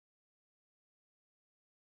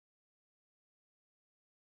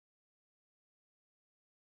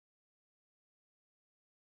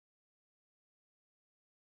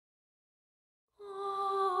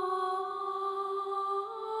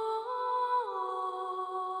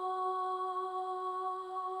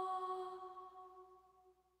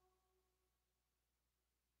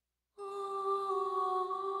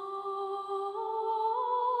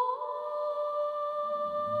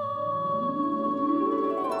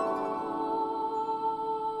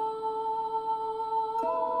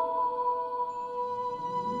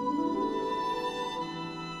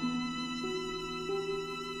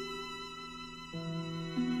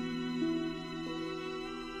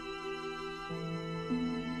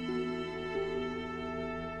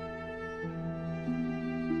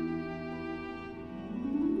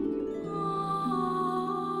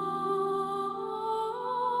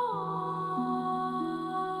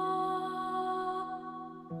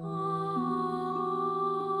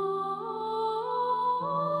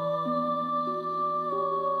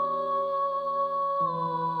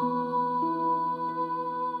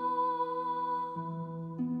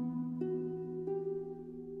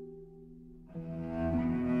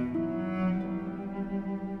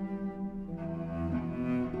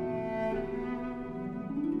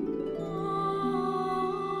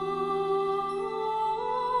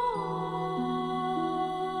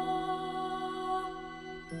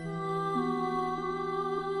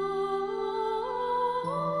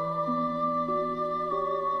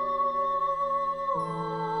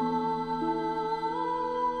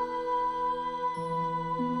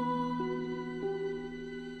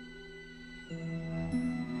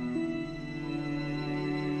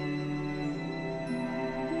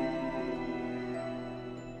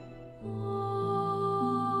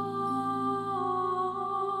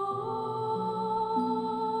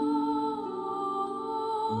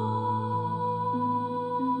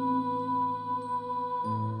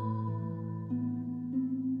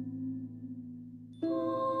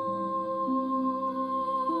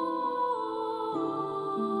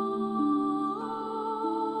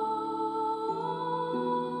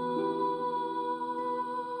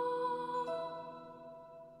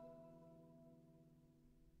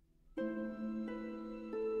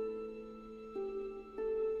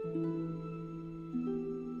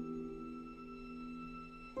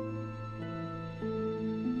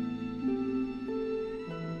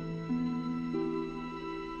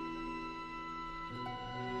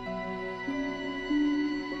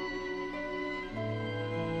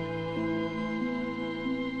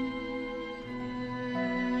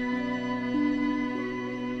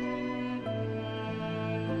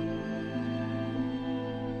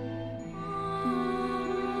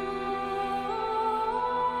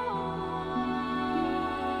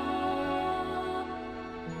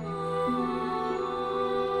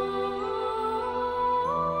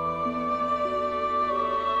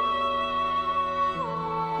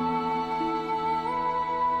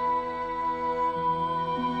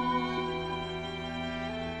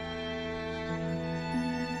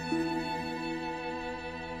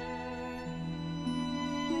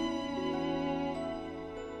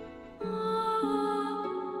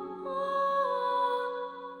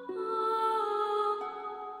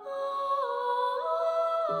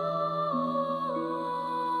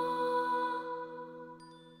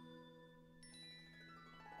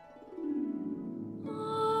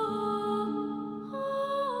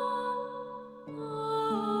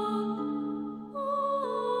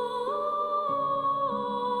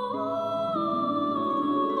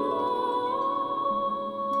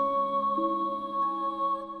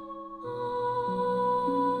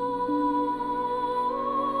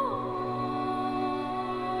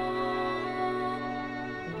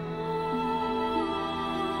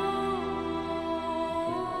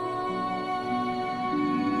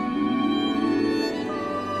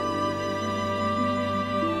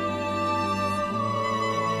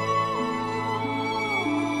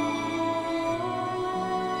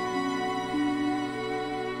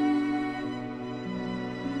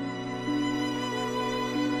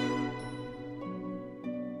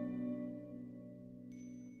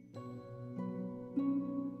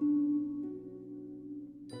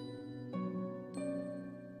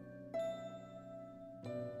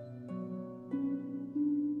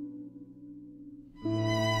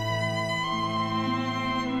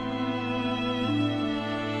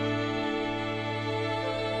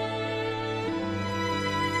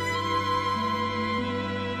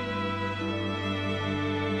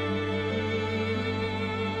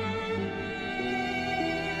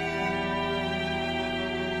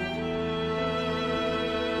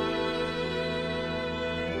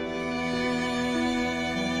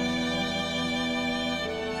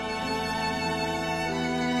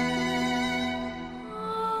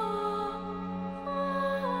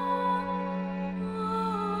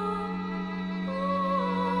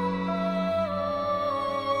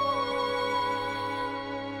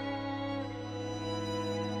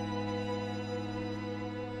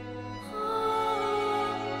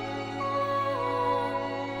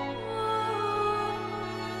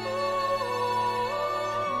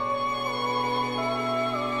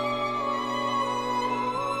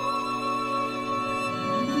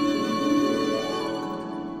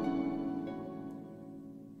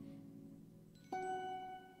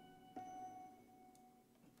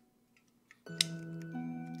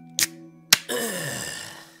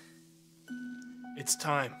It's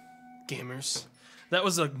time, gamers. That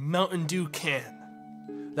was a Mountain Dew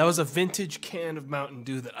can. That was a vintage can of Mountain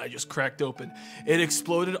Dew that I just cracked open. It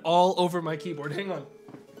exploded all over my keyboard. Hang on.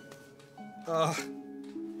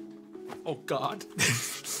 Oh God.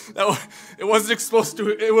 It wasn't supposed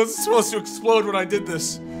to explode when I did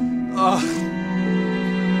this.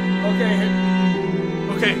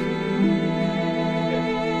 Okay.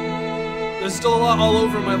 There's still a lot all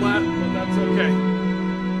over my lap, but that's okay.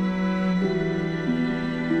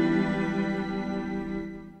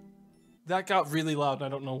 That got really loud, and I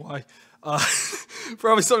don't know why.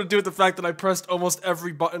 Probably something to do with the fact that I pressed almost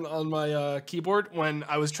every button on my keyboard when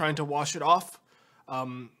I was trying to wash it off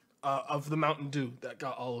of the Mountain Dew that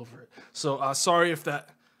got all over it. So sorry if that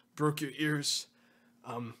broke your ears.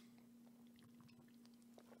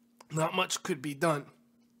 Not much could be done.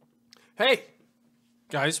 Hey,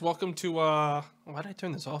 guys, welcome to, why did I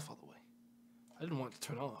turn this off all the way? I didn't want it to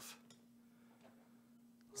turn off.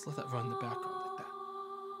 Let's let that run in the background like that.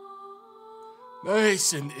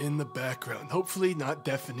 Nice and in the background. Hopefully not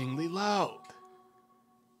deafeningly loud.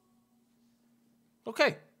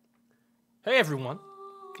 Okay. Hey, everyone.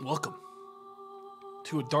 Welcome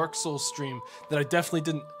to a Dark Souls stream that I definitely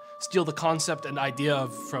didn't steal the concept and idea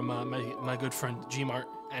of from my good friend Gmart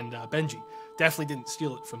and Benji. Definitely didn't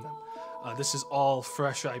steal it from them. This is all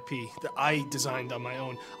fresh IP that I designed on my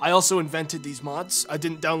own. I also invented these mods. I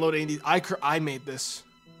didn't download any of these. I made this.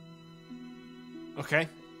 Okay?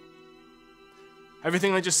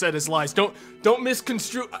 Everything I just said is lies. Don't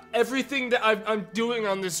misconstrue everything that I'm doing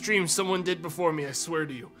on this stream. Someone did before me, I swear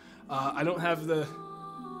to you. I don't have the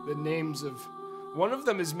names of... One of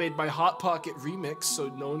them is made by Hot Pocket Remix, so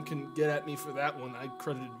no one can get at me for that one. I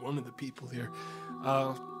credited one of the people here.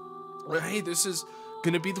 Hey, this is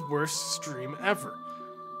gonna be the worst stream ever.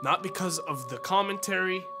 Not because of the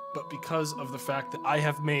commentary, but because of the fact that I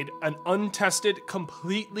have made an untested,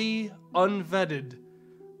 completely unvetted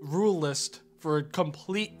rule list for a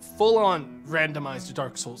complete, full-on randomized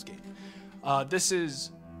Dark Souls game. This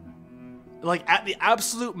is, like, at the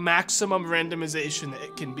absolute maximum randomization that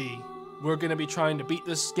it can be. We're gonna be trying to beat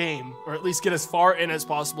this game, or at least get as far in as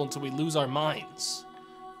possible until we lose our minds.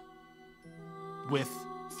 With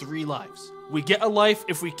 3 lives. We get a life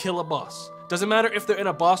if we kill a boss. Doesn't matter if they're in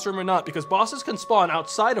a boss room or not, because bosses can spawn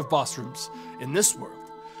outside of boss rooms in this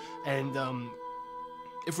world. And,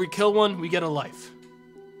 if we kill one, we get a life.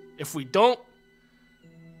 If we don't,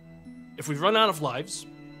 if we run out of lives,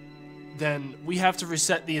 then we have to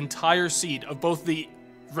reset the entire seed of both the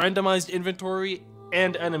randomized inventory,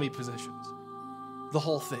 and enemy positions. The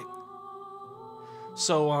whole thing.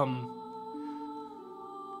 So,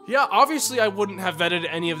 yeah, obviously I wouldn't have vetted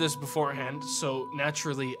any of this beforehand, so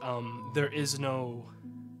naturally, there's no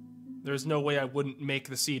way I wouldn't make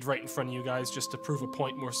the seed right in front of you guys just to prove a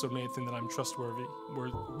point more so than anything that I'm trustworthy.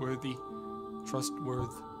 Worthy.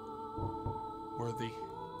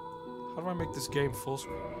 How do I make this game full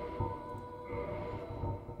screen?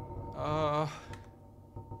 I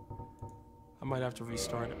might have to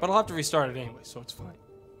restart it, but I'll have to restart it anyway, so it's fine.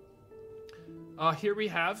 Here we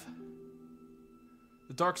have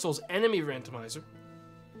the Dark Souls enemy randomizer.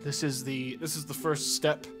 This is the first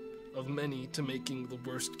step of many to making the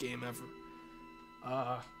worst game ever.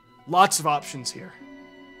 Lots of options here.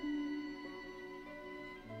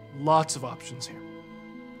 Lots of options here.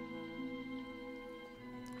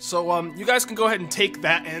 So, you guys can go ahead and take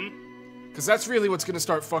that in, because that's really what's going to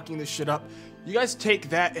start fucking this shit up. You guys take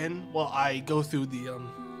that in while I go through the,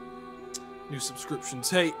 new subscriptions.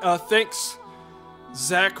 Hey, thanks,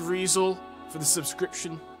 Zach Riesel, for the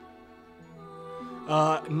subscription.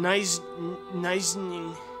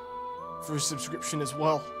 Nicening for a subscription as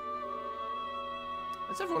well.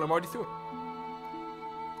 That's everyone, I'm already through it.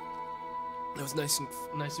 That was nice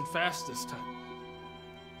and fast this time.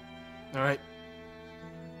 Alright.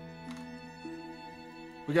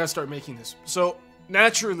 We gotta start making this. So,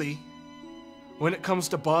 naturally, when it comes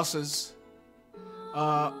to bosses,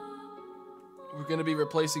 we're gonna be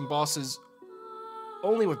replacing bosses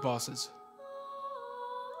only with bosses.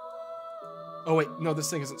 Oh wait, no, this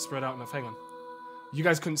thing isn't spread out enough, hang on. You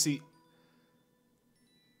guys couldn't see.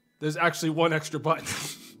 There's actually one extra button.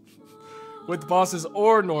 With bosses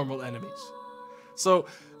or normal enemies. So,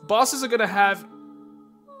 bosses are gonna have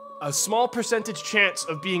a small percentage chance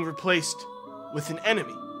of being replaced with an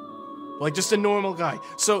enemy. Like just a normal guy.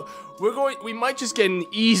 So, we might just get an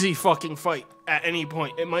easy fucking fight at any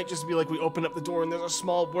point. It might just be like we open up the door and there's a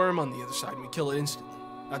small worm on the other side and we kill it instantly.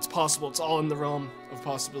 That's possible, it's all in the realm of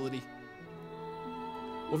possibility.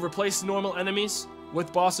 We'll replace normal enemies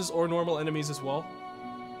with bosses or normal enemies as well.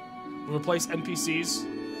 We'll replace NPCs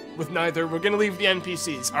with neither. We're gonna leave the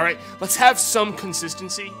NPCs. Alright, let's have some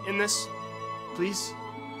consistency in this, please.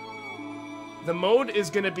 The mode is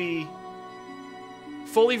gonna be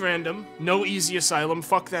fully random, no easy asylum,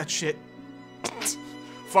 fuck that shit.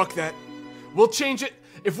 Fuck that. We'll change it.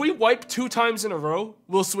 If we wipe 2 times in a row,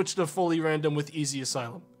 we'll switch to fully random with easy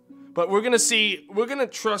asylum. But we're gonna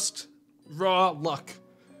trust raw luck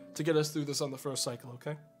to get us through this on the first cycle,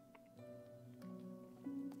 okay?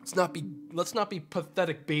 Let's not be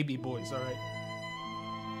pathetic baby boys, alright?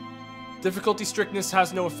 Difficulty strictness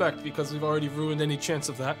has no effect because we've already ruined any chance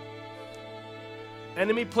of that.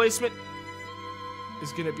 Enemy placement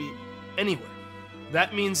is gonna be anywhere.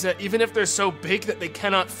 That means that even if they're so big that they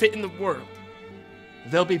cannot fit in the world,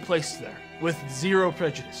 they'll be placed there with 0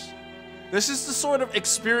 prejudice. This is the sort of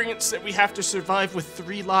experience that we have to survive with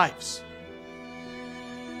 3 lives.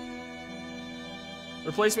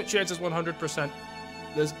 Replacement chance is 100%.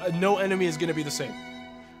 No enemy is going to be the same.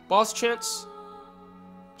 Boss chance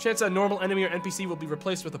that a normal enemy or NPC will be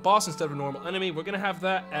replaced with a boss instead of a normal enemy. We're going to have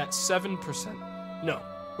that at 7%. No,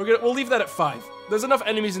 we'll leave that at 5. There's enough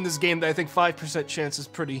enemies in this game that I think 5% chance is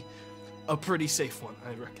a pretty safe one,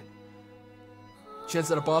 I reckon. Chance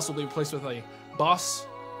that a boss will be replaced with a boss.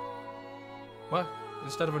 What?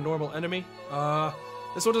 Instead of a normal enemy?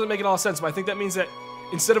 This one doesn't make a lot of sense, but I think that means that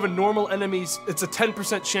instead of a normal enemy, it's a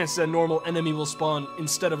 10% chance that a normal enemy will spawn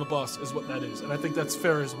instead of a boss, is what that is. And I think that's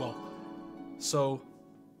fair as well. So,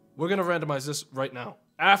 we're gonna randomize this right now.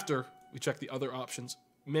 After we check the other options.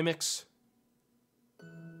 Mimics.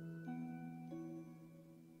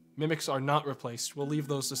 Mimics are not replaced. We'll leave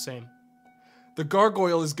those the same. The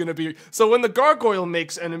gargoyle is gonna be... So when the gargoyle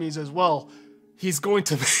makes enemies as well, he's going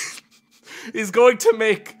to... he's going to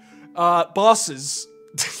make bosses...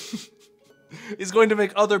 He's going to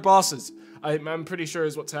make other bosses. I'm pretty sure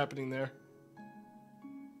is what's happening there.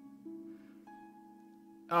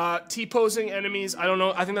 T-posing enemies, I don't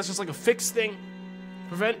know. I think that's just like a fixed thing.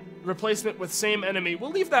 Prevent replacement with same enemy.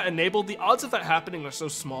 We'll leave that enabled. The odds of that happening are so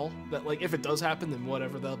small that, like, if it does happen, then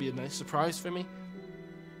whatever. That'll be a nice surprise for me.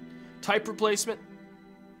 Type replacement.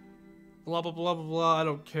 Blah, blah, blah, blah, blah. I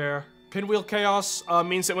don't care. Pinwheel Chaos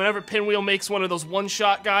means that whenever Pinwheel makes one of those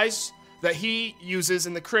one-shot guys that he uses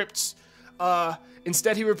in the crypts,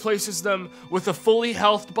 instead he replaces them with a fully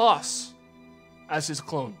healthed boss as his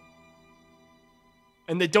clone.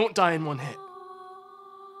 And they don't die in one hit.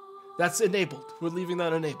 That's enabled. We're leaving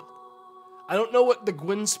that enabled. I don't know what the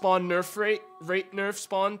Gwyn spawn nerf rate nerf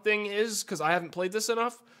spawn thing is, because I haven't played this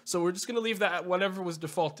enough, so we're just going to leave that at whatever was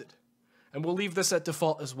defaulted. And we'll leave this at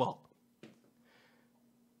default as well.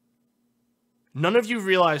 None of you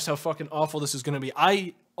realized how fucking awful this is going to be.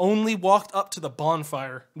 I only walked up to the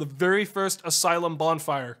bonfire, the very first Asylum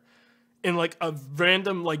bonfire, in like a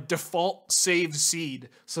random like default save seed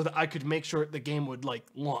so that I could make sure the game would like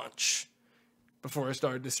launch before I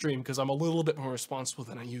started the stream, because I'm a little bit more responsible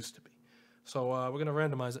than I used to be. So we're going to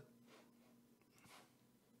randomize it.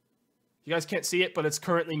 You guys can't see it, but it's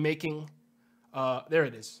currently making... there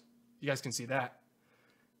it is. You guys can see that.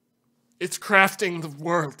 It's crafting the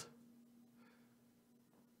world.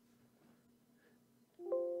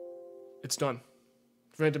 It's done.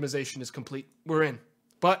 Randomization is complete. We're in.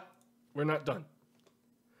 But we're not done.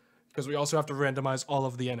 Because we also have to randomize all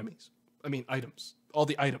of the enemies. I mean, items. All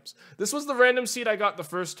the items. This was the random seed I got the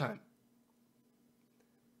first time.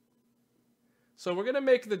 So we're going to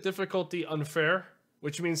make the difficulty unfair,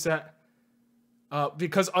 which means that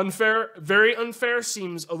because unfair, very unfair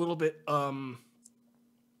seems a little bit, No,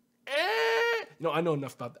 I know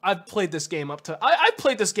enough about that. I've played this game up to, I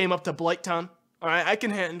played this game up to Blighttown. All right, I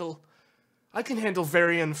can handle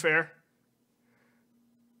very unfair.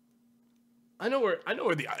 I know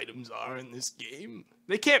where the items are in this game.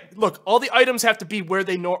 They can't, look, all the items have to be where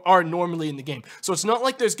they are normally in the game. So it's not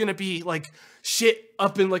like there's gonna be like shit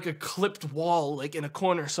up in like a clipped wall, like in a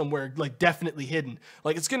corner somewhere, like definitely hidden.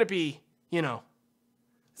 Like it's gonna be, you know,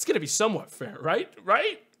 it's gonna be somewhat fair, right?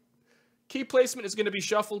 Right? Key placement is gonna be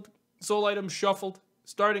shuffled. Soul item shuffled.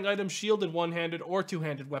 Starting item shielded one-handed or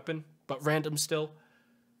two-handed weapon, but random still.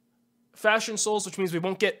 Fashion souls, which means we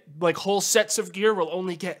won't get like whole sets of gear. We'll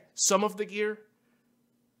only get some of the gear.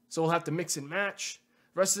 So we'll have to mix and match.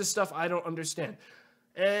 The rest of this stuff I don't understand.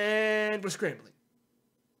 And we're scrambling.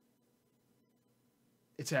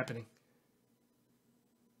 It's happening.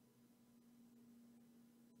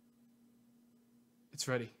 It's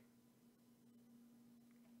ready.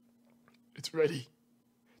 It's ready.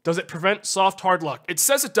 Does it prevent soft hard luck? It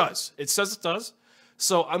says it does. It says it does.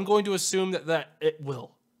 So I'm going to assume that it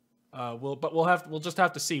will. We'll just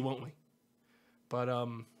have to see, won't we? But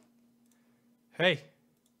hey,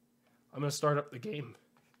 I'm gonna start up the game,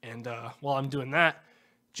 and while I'm doing that,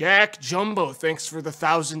 Jack Jumbo, thanks for the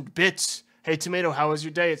 1,000 bits. Hey Tomato, how was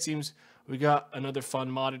your day? It seems we got another fun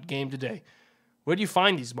modded game today. Where do you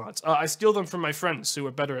find these mods? I steal them from my friends who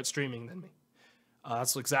are better at streaming than me.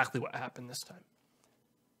 That's exactly what happened this time.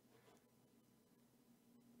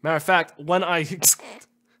 Matter of fact, when I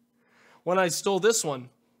stole this one,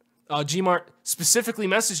 Gmart specifically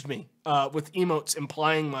messaged me with emotes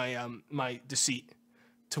implying my deceit,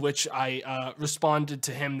 to which I responded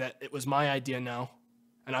to him that it was my idea now,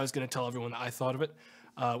 and I was going to tell everyone that I thought of it,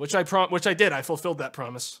 which I did. I fulfilled that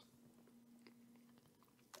promise.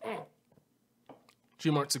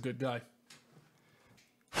 Gmart's a good guy.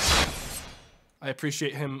 I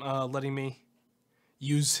appreciate him letting me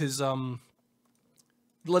use his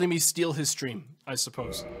letting me steal his stream, I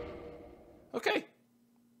suppose. Okay.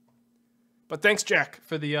 But thanks, Jack,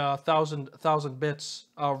 for the 1,000 bits.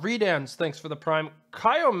 Redans, thanks for the prime.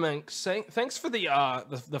 Kyomenk, thanks for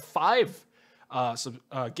the 5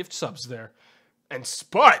 gift subs there. And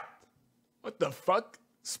Sput, what the fuck,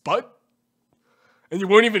 Sput? And you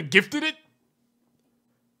weren't even gifted it?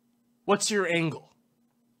 What's your angle,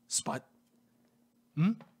 Sput?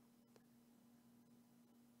 Hmm?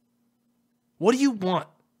 What do you want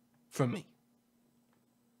from me?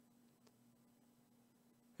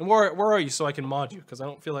 And where are you so I can mod you? Because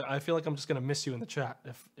I feel like I'm just gonna miss you in the chat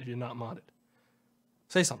if you're not modded.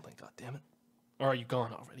 Say something, goddammit. Or are you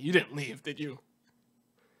gone already? You didn't leave, did you?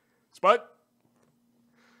 Spud?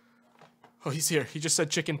 Oh, he's here. He just said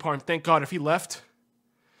chicken parm. Thank God. If he left,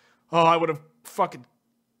 oh, I would have fucking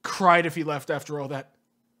cried if he left after all that.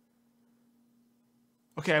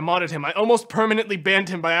 Okay, I modded him. I almost permanently banned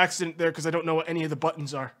him by accident there because I don't know what any of the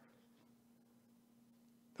buttons are.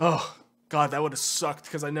 Oh, God, that would have sucked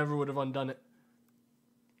because I never would have undone it.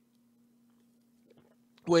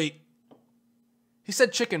 Wait. He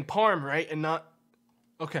said chicken parm, right? And not...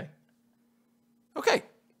 Okay. Okay.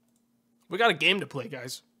 We got a game to play,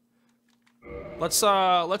 guys. Let's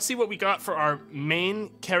see what we got for our main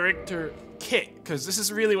character kit, because this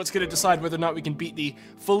is really what's going to decide whether or not we can beat the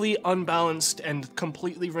fully unbalanced and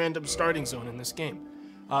completely random starting zone in this game.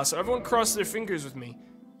 So everyone cross their fingers with me.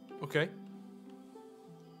 Okay.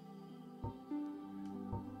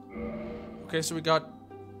 Okay, so we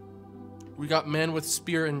got man with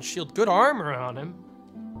spear and shield. Good armor on him.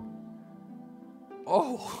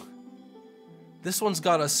 Oh. This one's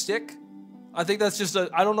got a stick. I think that's just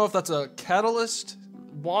I don't know if that's a catalyst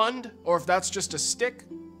wand or if that's just a stick,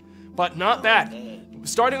 but not bad.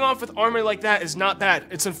 Starting off with armor like that is not bad.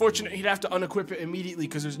 It's unfortunate he'd have to unequip it immediately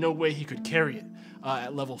because there's no way he could carry it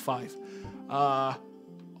at level 5. Oh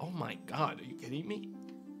my god, are you kidding me?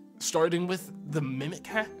 Starting with the Mimic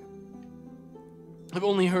Hat? I've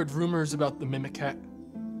only heard rumors about the Mimic Hat.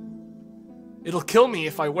 It'll kill me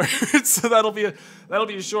if I wear it, so that'll be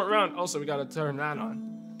a short round. Also, we gotta turn that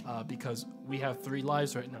on because we have 3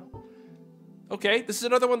 lives right now. Okay, this is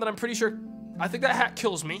another one that I'm pretty sure. I think that hat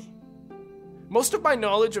kills me. Most of my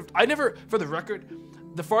knowledge of for the record,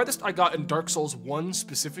 the farthest I got in Dark Souls 1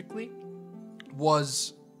 specifically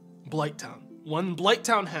was Blighttown. When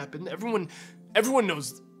Blighttown happened, everyone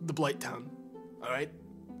knows the Blighttown. All right.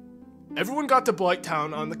 Everyone got to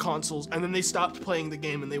Blighttown on the consoles, and then they stopped playing the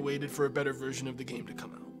game and they waited for a better version of the game to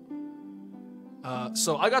come out.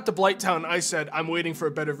 So I got to Blighttown and I said, I'm waiting for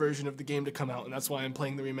a better version of the game to come out, and that's why I'm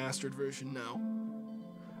playing the remastered version now.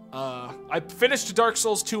 I finished Dark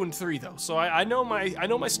Souls 2 and 3 though, so I know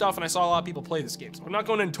my stuff, and I saw a lot of people play this game, so I'm not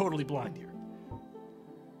going in totally blind here.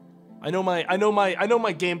 I know my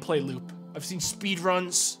gameplay loop. I've seen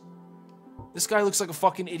speedruns. This guy looks like a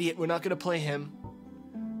fucking idiot. We're not gonna play him.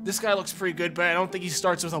 This guy looks pretty good, but I don't think he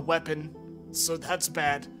starts with a weapon, so that's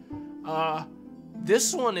bad.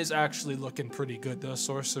 This one is actually looking pretty good, the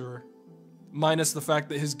Sorcerer. Minus the fact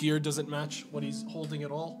that his gear doesn't match what he's holding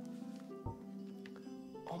at all.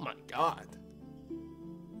 Oh my god.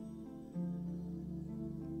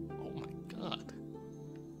 Oh my god.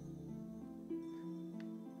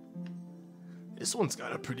 This one's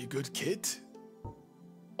got a pretty good kit.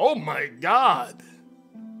 Oh my god.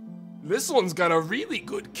 This one's got a really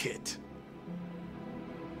good kit.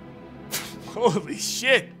 Holy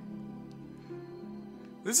shit.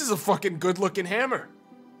 This is a fucking good looking hammer.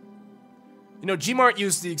 You know, Gmart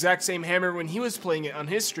used the exact same hammer when he was playing it on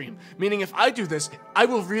his stream. Meaning if I do this, I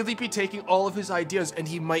will really be taking all of his ideas and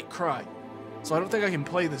he might cry. So I don't think I can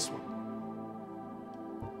play this one.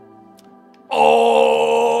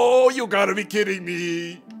 Oh, you gotta be kidding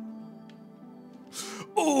me.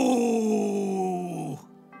 Ooh.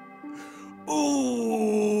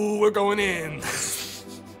 Ooh, we're going in.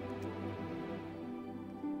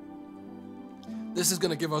 This is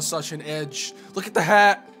gonna give us such an edge. Look at the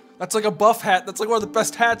hat. That's like a buff hat. That's like one of the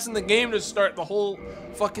best hats in the game to start the whole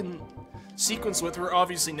fucking sequence with. We're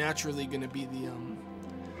obviously naturally gonna be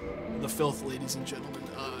the filth, ladies and gentlemen.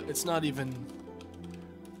 It's not even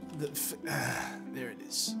there it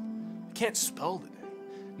is. I can't spell today.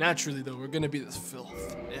 Naturally though, we're gonna be the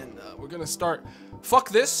filth, and we're gonna start. Fuck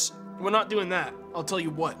this. We're not doing that. I'll tell you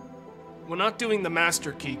what. We're not doing the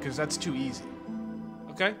master key because that's too easy.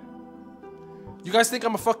 Okay? You guys think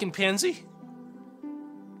I'm a fucking pansy?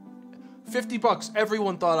 $50.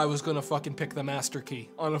 Everyone thought I was gonna fucking pick the master key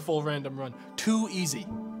on a full random run. Too easy.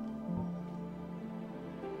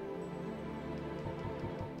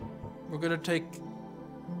 We're gonna take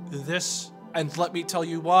this, and let me tell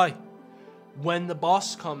you why. When the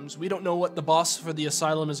boss comes, we don't know what the boss for the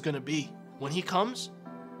asylum is gonna be. When he comes,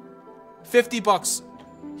 $50.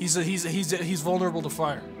 He's vulnerable to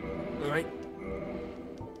fire. All right.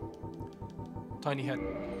 Tiny head.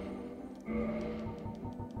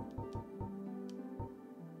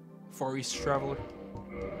 Far East Traveler.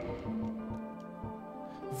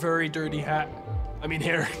 Very dirty hat. I mean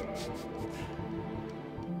hair.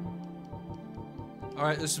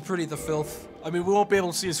 Alright, this is pretty the filth. I mean, we won't be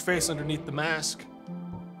able to see his face underneath the mask.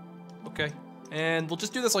 Okay. And we'll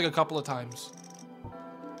just do this like a couple of times.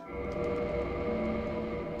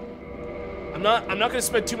 I'm not gonna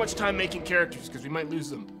spend too much time making characters because we might lose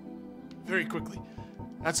them very quickly.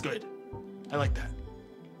 That's good. I like that.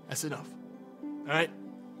 That's enough. Alright?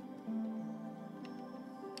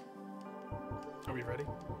 Are we ready?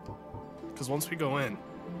 Because once we go in,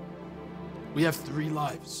 we have 3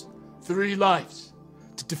 lives. 3 lives.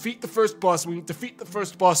 To defeat the first boss, when we defeat the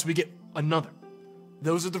first boss, we get another.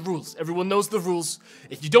 Those are the rules. Everyone knows the rules.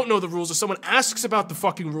 If you don't know the rules or someone asks about the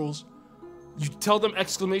fucking rules, you tell them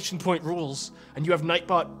 !rules, and you have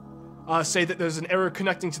Nightbot say that there's an error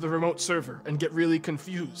connecting to the remote server and get really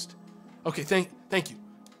confused. Okay, thank you.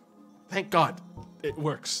 Thank God it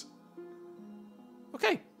works.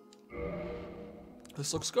 Okay.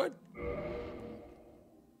 This looks good.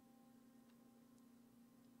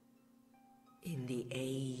 In the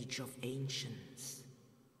age of ancients,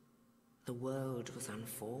 the world was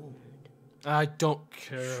unformed. I don't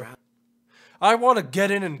care. I want to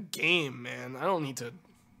get in and game, man. I don't need to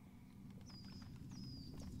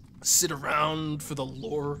sit around for the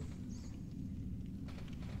lore.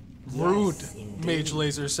 Rude, Yes, indeed. Mage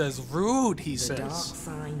Laser says. Rude, he The dark says.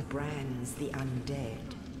 sign brands the undead.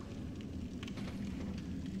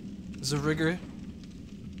 Zarigger,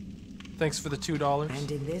 Thanks for the $2.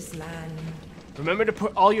 And in this land, Remember to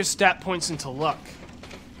put all your stat points into luck.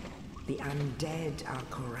 the undead are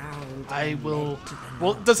corralled. I and will... led to the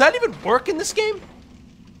Well, north, does that even work in this game?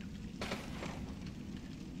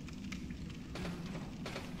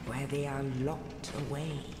 where they are locked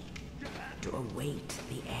away to await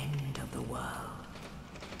the end of the world.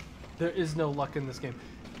 There is no luck in this game.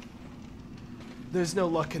 There's no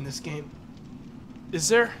luck in this game. Is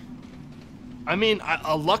there? I mean,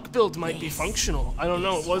 a luck build might be functional. I don't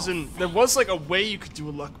know. It wasn't... There was like a way you could do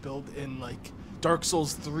a luck build in like Dark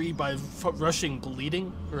Souls 3 by rushing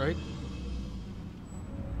bleeding, right?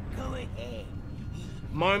 Go ahead.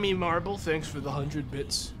 Marmy Marble, thanks for the 100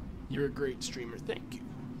 bits. You're a great streamer. Thank you.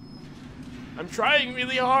 I'm trying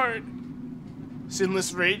really hard.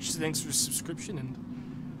 Sinless Rage, thanks for the subscription. And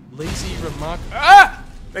Lazy Remark... Ah!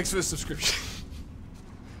 Thanks for the subscription.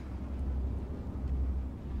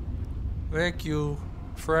 Thank you,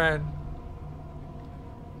 friend.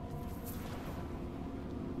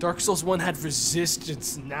 Dark Souls 1 had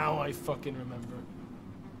resistance. Now I fucking remember.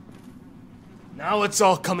 Now it's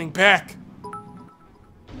all coming back.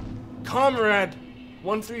 Comrade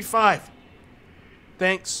 135.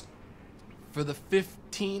 Thanks for the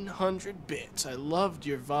 1,500 bits. I loved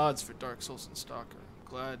your VODs for Dark Souls and Stalker. I'm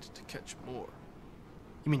glad to catch more.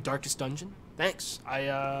 You mean Darkest Dungeon? Thanks.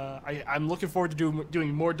 I'm looking forward to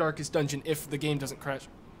doing more Darkest Dungeon if the game doesn't crash.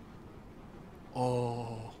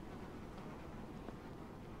 Oh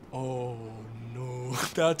no,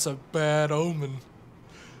 that's a bad omen.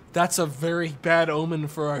 That's a very bad omen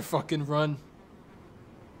for our fucking run.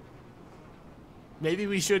 Maybe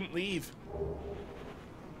we shouldn't leave.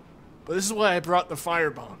 But this is why I brought the fire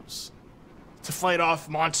bombs. To fight off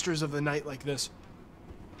monsters of the night like this.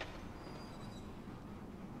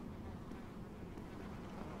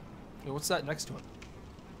 Hey, what's that next to it?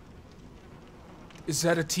 Is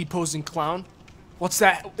that a T-posing clown? What's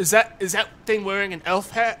that? Is that thing wearing an elf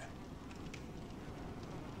hat?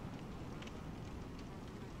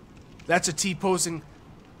 That's a T-posing...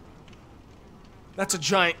 That's a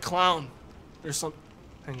giant clown. Or some...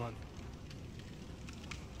 Hang on.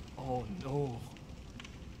 Oh no.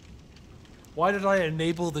 Why did I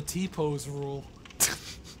enable the T-pose rule?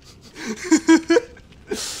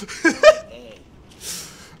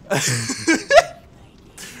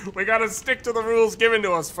 We gotta stick to the rules given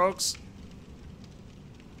to us, folks.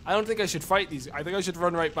 I don't think I should fight these. I think I should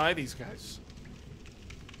run right by these guys.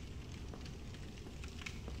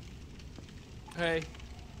 Hey.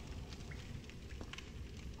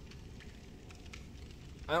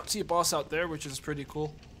 I don't see a boss out there, which is pretty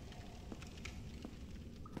cool.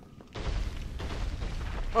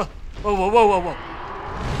 Oh, whoa, whoa, whoa, whoa, whoa.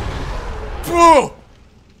 Whoa!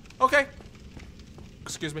 Okay.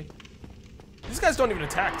 Excuse me. These guys don't even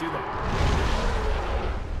attack, do they?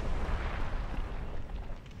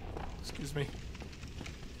 Excuse me.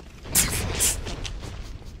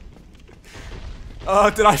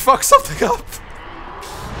 Did I fuck something up?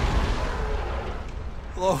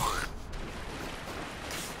 Hello?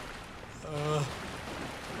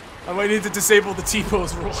 I might need to disable the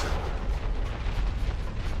T-pose rule.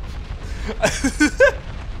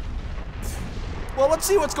 Well, let's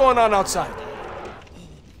see what's going on outside.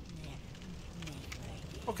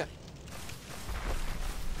 Okay.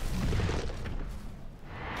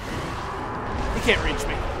 He can't reach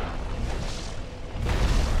me.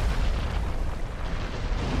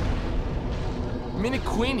 Mini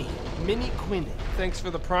Queenie. Thanks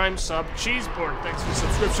for the Prime sub. Cheeseborn, thanks for the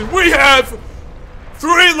subscription. We have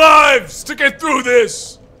 3 lives to get through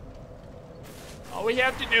this. All we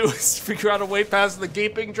have to do is figure out a way past the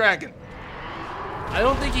gaping dragon. I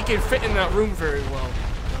don't think he can fit in that room very well.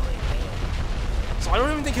 So I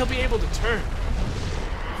don't even think he'll be able to turn.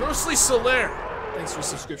 Grossly Solaire, thanks for the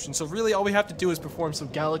subscription. So really all we have to do is perform some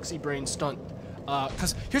Galaxy Brain stunt.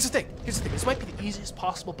 Cause here's the thing, this might be the easiest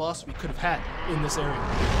possible boss we could have had in this area.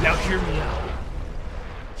 Now hear me out.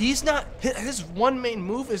 He's not, his one main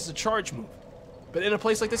move is the charge move. But in a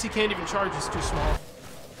place like this he can't even charge, it's too small.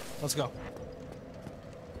 Let's go.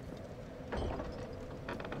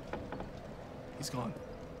 He's gone.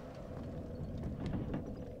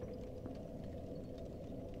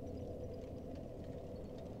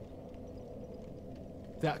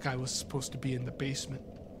 That guy was supposed to be in the basement.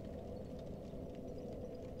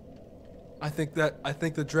 I think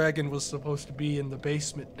the dragon was supposed to be in the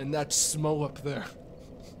basement, and that's Smo up there.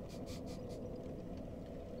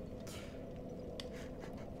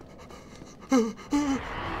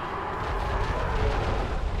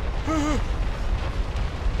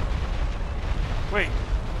 Wait.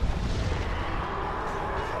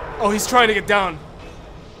 Oh, he's trying to get down.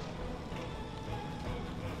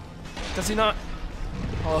 Does he not?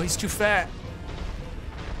 Oh, he's too fat.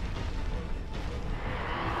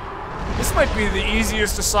 This might be the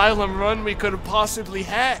easiest asylum run we could have possibly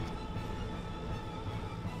had.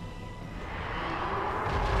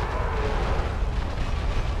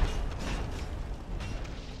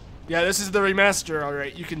 Yeah, this is the remaster,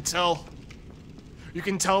 alright. You can tell. You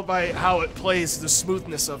can tell by how it plays, the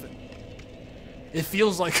smoothness of it. It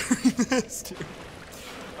feels like a remaster.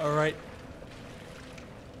 Alright.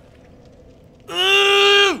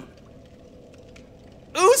 Ooh!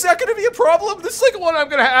 Ooh, is that gonna be a problem? This is like one I'm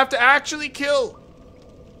gonna have to actually kill.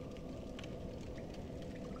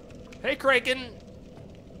 Hey, Kraken.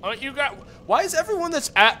 You got... Why is everyone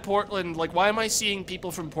that's at Portland, like, why am I seeing people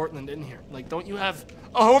from Portland in here? Like, don't you have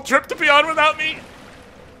a whole trip to be on without me?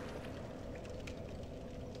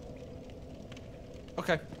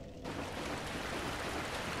 Okay.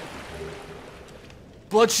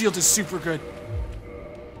 Blood Shield is super good.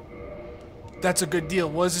 That's a good deal.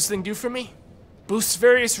 What does this thing do for me? Boosts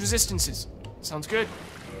various resistances. Sounds good.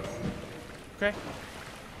 Okay.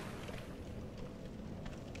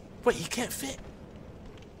 Wait, you can't fit.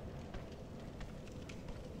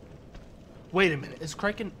 Wait a minute. Is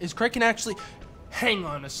Kraken actually... Hang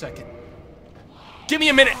on a second. Give me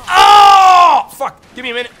a minute. Oh! Fuck. Give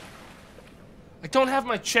me a minute. I don't have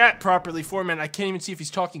my chat properly formatted. I can't even see if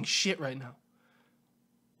he's talking shit right now.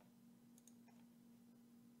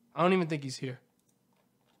 I don't even think he's here.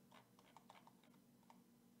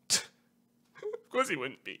 Of course he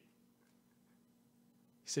wouldn't be. He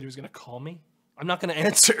said he was gonna call me? I'm not gonna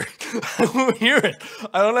answer. I won't hear it.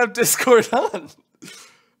 I don't have Discord on.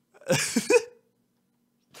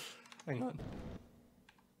 Hang on.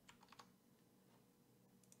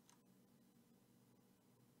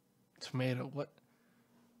 Tomato, what?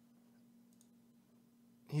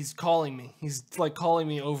 He's calling me. He's like calling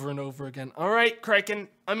me over and over again. All right, Kraken.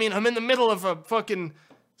 I mean, I'm in the middle of a fucking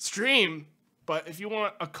stream, but if you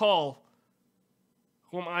want a call,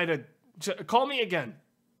 who am I to... Call me again.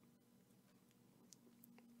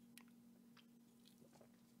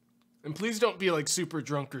 And please don't be like super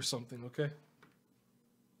drunk or something, okay?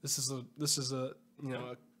 This is a you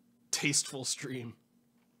know, a tasteful stream.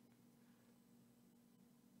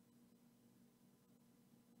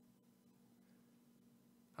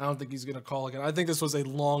 I don't think he's gonna call again. I think this was a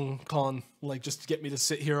long con, like just to get me to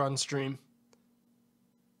sit here on stream.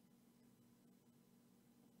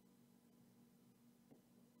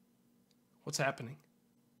 What's happening?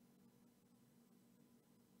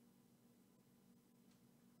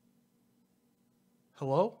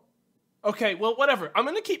 Hello? Okay, well, whatever. I'm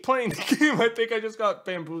gonna keep playing the game. I think I just got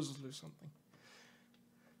bamboozled or something.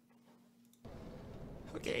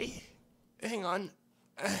 Okay. Hang on.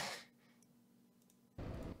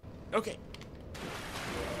 Okay.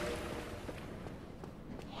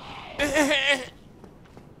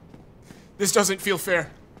 This doesn't feel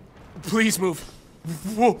fair. Please move.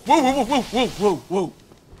 Whoa, whoa, whoa, whoa, whoa, whoa, whoa.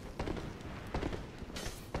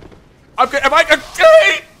 I'm good. Am I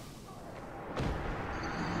okay?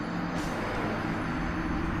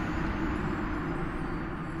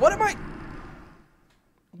 What am I?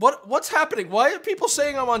 What's happening? Why are people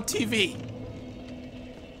saying I'm on TV?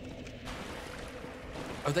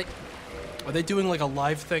 Are they doing like a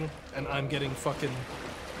live thing and I'm getting fucking...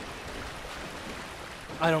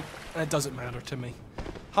 It doesn't matter to me.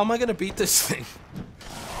 How am I gonna beat this thing?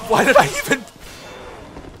 Why did I even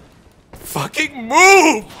fucking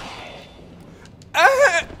move?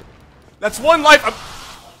 Ah! That's one life.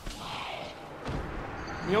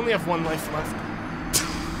 We only have one life left.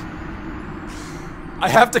 I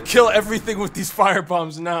have to kill everything with these fire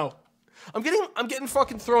bombs now. I'm getting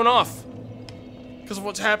fucking thrown off because of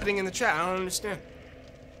what's happening in the chat. I don't understand.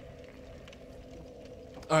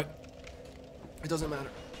 All right, it doesn't matter.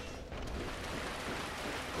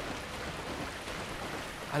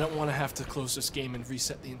 I don't want to have to close this game and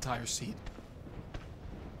reset the entire seed.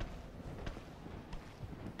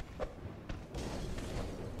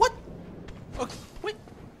 What? Okay, wait.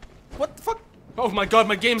 What the fuck? Oh my god,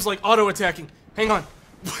 my game's like auto-attacking. Hang on.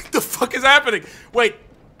 What the fuck is happening? Wait.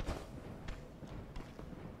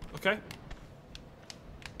 Okay.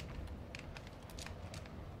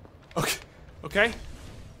 Okay. Okay.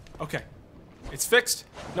 Okay. It's fixed?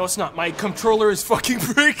 No, it's not. My controller is fucking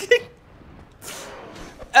breaking.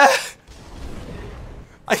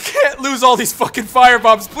 I can't lose all these fucking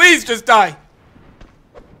firebombs. Please just die.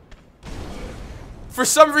 For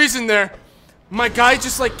some reason there, my guy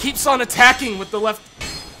just like keeps on attacking with the left.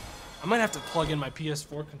 I might have to plug in my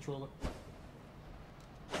PS4 controller.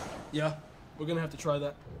 Yeah, we're gonna have to try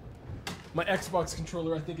that. My Xbox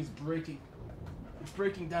controller, I think, is breaking. It's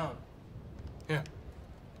breaking down. Yeah.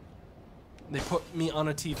 They put me on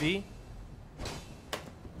a TV?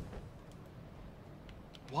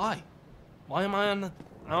 Why? Why am I on the...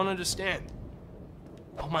 I don't understand.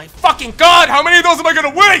 Oh my fucking god! How many of those am I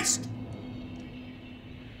gonna waste?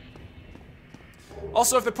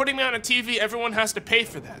 Also, if they're putting me on a TV, everyone has to pay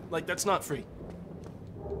for that. Like, that's not free.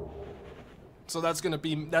 So that's gonna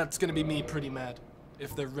be me pretty mad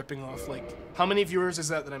if they're ripping off, like, how many viewers is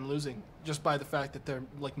that I'm losing just by the fact that they're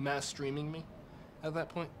like mass streaming me at that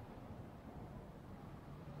point?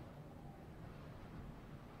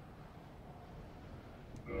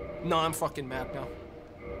 No, I'm fucking mad now.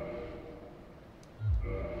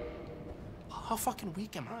 How fucking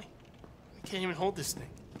weak am I? I can't even hold this thing.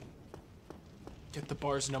 Get the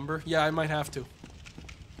bar's number? Yeah, I might have to.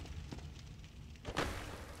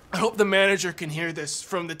 I hope the manager can hear this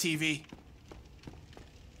from the TV.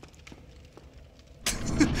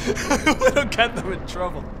 It'll get them in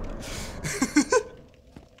trouble.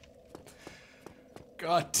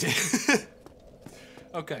 God damn.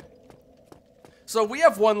 Okay. So we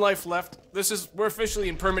have 1 life left. We're officially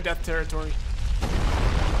in permadeath territory.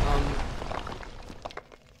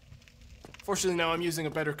 Fortunately now I'm using a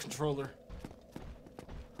better controller.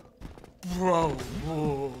 Bro,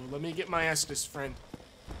 whoa, let me get my Estus friend.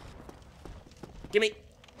 Gimme.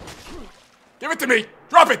 Give it to me!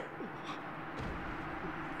 Drop it!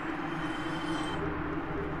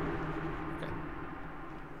 Okay.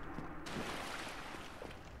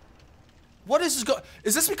 What is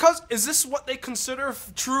this what they consider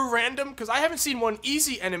true random? Because I haven't seen one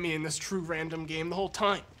easy enemy in this true random game the whole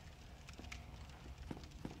time.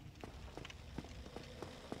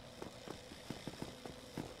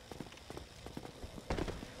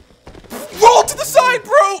 Roll to the side,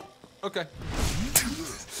 bro! Okay.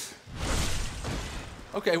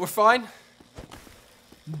 Okay, we're fine.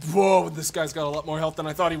 Whoa, this guy's got a lot more health than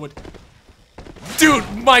I thought he would. Dude,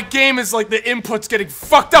 my game is like the input's getting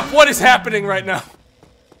fucked up. What is happening right now?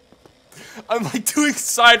 I'm like doing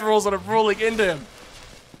side rolls and I'm rolling into him.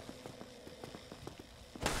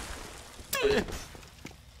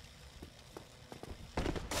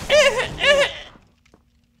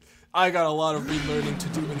 I got a lot of relearning to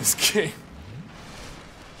do in this game.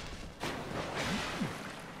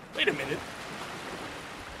 Wait a minute.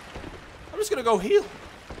 I'm just gonna go heal.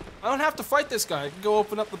 I don't have to fight this guy. I can go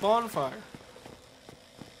open up the bonfire.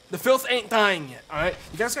 The filth ain't dying yet, alright?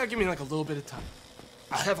 You guys gotta give me like a little bit of time.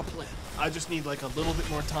 I have a plan. I just need like a little bit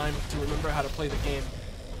more time to remember how to play the game.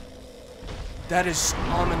 That is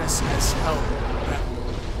ominous as hell. That...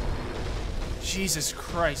 Jesus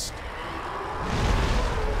Christ.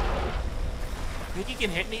 Think you can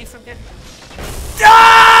hit me from here?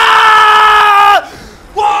 Ah!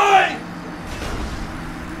 Why?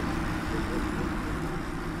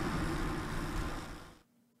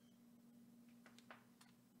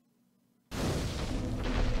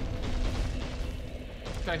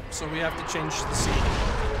 Okay, so we have to change the seed.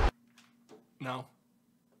 No.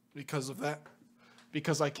 Because of that.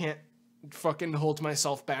 Because I can't fucking hold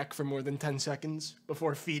myself back for more than 10 seconds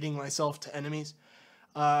before feeding myself to enemies.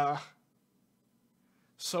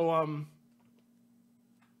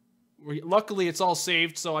 Luckily it's all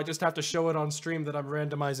saved, so I just have to show it on stream that I'm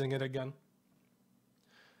randomizing it again.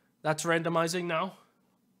 That's randomizing now.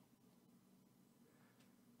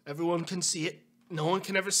 Everyone can see it. No one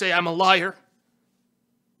can ever say I'm a liar.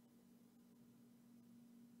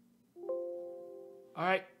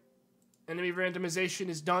 Alright. Enemy randomization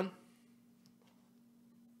is done.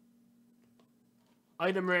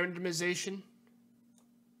 Item randomization.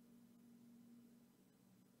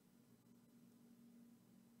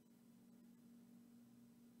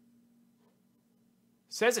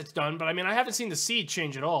 Says it's done, but I mean, I haven't seen the seed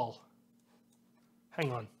change at all.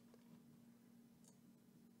 Hang on.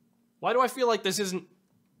 Why do I feel like this isn't...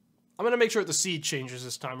 I'm gonna make sure the seed changes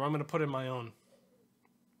this time, or I'm gonna put in my own.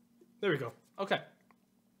 There we go. Okay.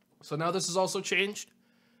 So now this is also changed.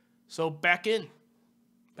 So back in.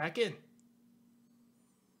 Back in.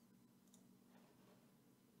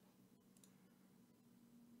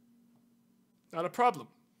 Not a problem.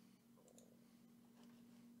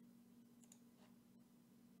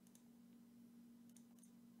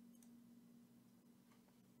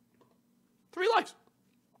 Three lives.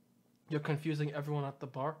 You're confusing everyone at the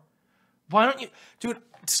bar. Why don't you... Dude,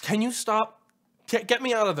 can you stop? Get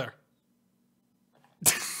me out of there.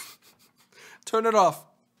 Turn it off.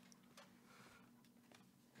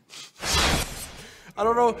 I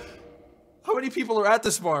don't know how many people are at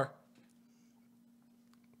this bar.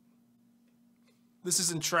 This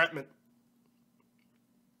is entrapment.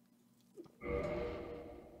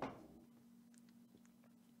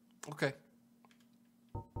 Okay.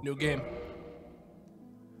 New game.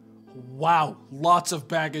 Wow, lots of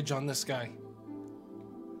baggage on this guy.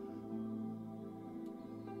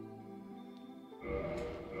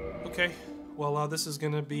 Okay, well, this is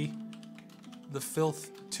gonna be The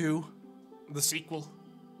Filth 2, the sequel.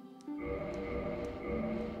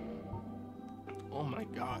 Oh my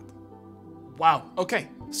god. Wow, okay,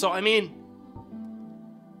 so I mean,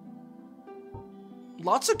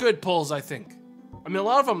 lots of good pulls, I think. I mean, a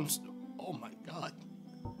lot of them, oh my god.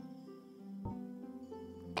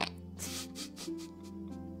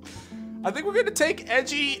 I think we're gonna take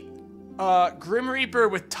edgy Grim Reaper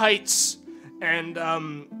with tights and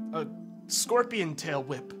a scorpion tail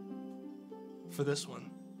whip for this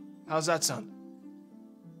one. How's that sound?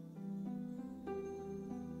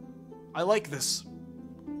 I like this.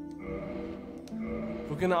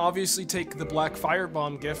 We're gonna obviously take the black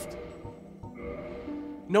firebomb gift.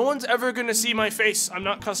 No one's ever gonna see my face. I'm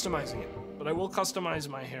not customizing it, but I will customize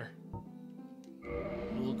my hair.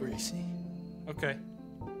 A little greasy. Okay.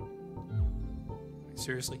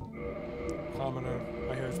 Seriously? Commoner,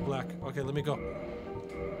 my hair is black. Okay, let me go.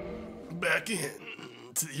 Back in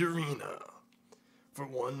to the arena for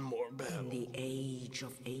one more battle. In the age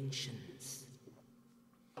of ancients,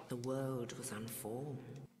 the world was unformed.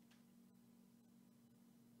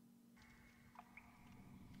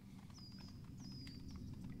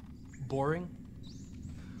 Boring?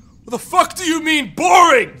 What the fuck do you mean,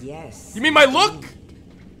 boring? Yes. You mean my look?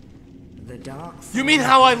 The dark side. You mean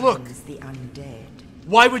how I look? The undead.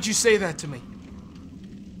 Why would you say that to me?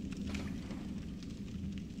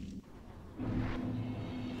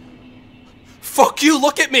 Fuck you,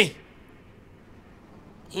 look at me!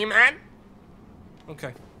 He-Man?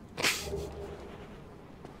 Okay.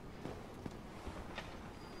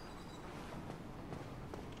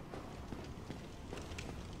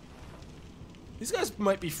 These guys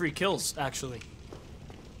might be free kills, actually.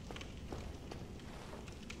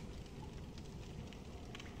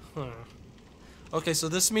 Huh. Okay, so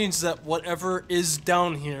this means that whatever is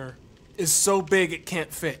down here is so big it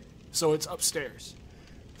can't fit. So it's upstairs.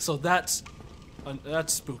 So that's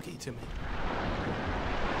spooky to me.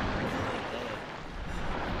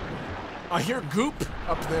 I hear goop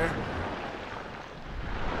up there.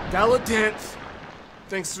 Galadant,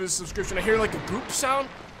 thanks for the subscription. I hear like a goop sound.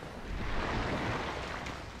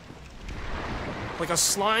 Like a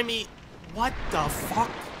slimy, what the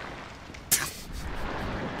fuck?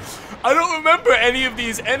 I don't remember any of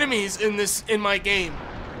these enemies in my game.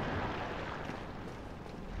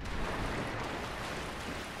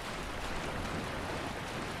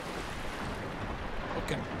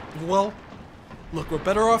 Okay, well, look, we're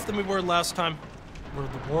better off than we were last time. We're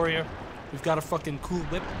the warrior. We've got a fucking cool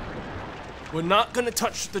whip. We're not gonna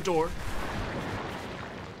touch the door.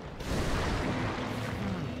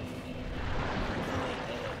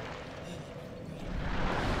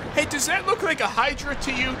 Hey, does that look like a Hydra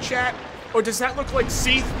to you, chat? Or does that look like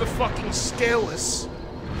Seath the fucking Scaleless?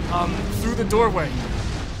 Through the doorway.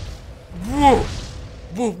 Whoa!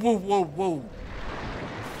 Whoa, whoa, whoa, whoa.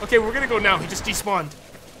 Okay, we're gonna go now. He just despawned.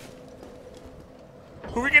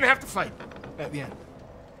 Who are we gonna have to fight at the end?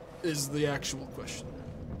 Is the actual question.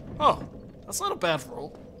 Oh, that's not a bad roll.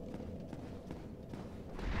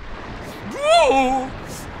 Whoa!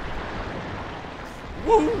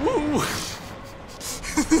 Whoa, whoa!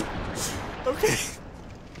 Okay.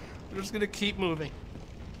 We're just gonna keep moving.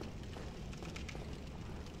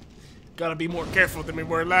 Gotta be more careful than we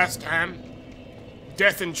were last time.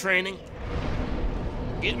 Death in training.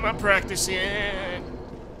 Getting my practice in.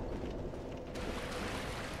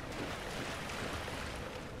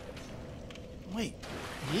 Wait,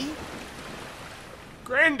 me?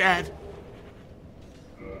 Granddad?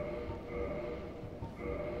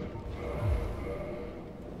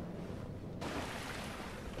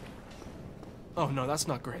 Oh no, that's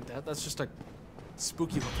not Granddad. That's just a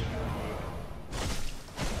spooky looking guy.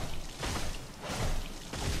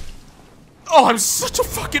 Oh, I'm such a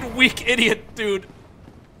fucking weak idiot, dude.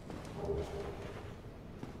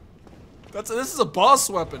 This is a boss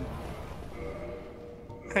weapon.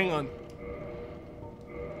 Hang on.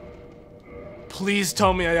 Please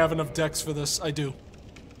tell me I have enough dex for this. I do.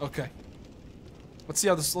 Okay. Let's see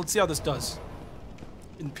how this does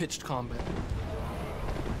in pitched combat.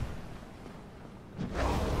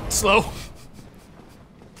 Slow.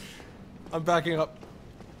 I'm backing up.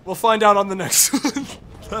 We'll find out on the next one.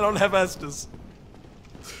 I don't have Estus.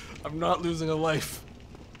 I'm not losing a life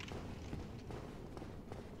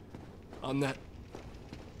on that.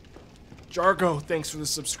 Jargo, thanks for the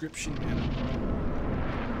subscription, man.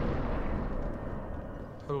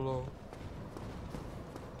 Hello.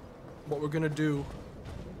 What we're gonna do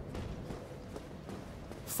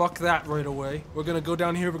Fuck that right away. We're gonna go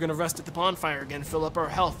down here, we're gonna rest at the bonfire again, fill up our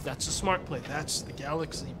health. That's a smart play. That's the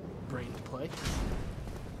galaxy brain play.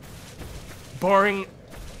 Barring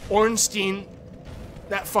Ornstein,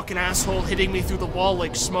 that fucking asshole hitting me through the wall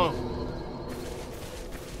like smoke.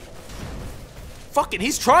 Fucking,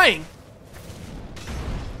 he's trying!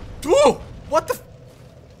 Whoa! What the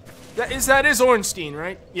f— That is Ornstein,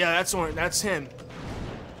 right? Yeah, that's him.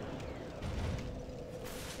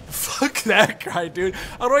 Fuck that guy, dude.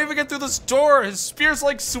 How do I even get through this door? His spear's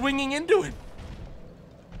like swinging into it.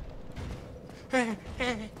 Okay.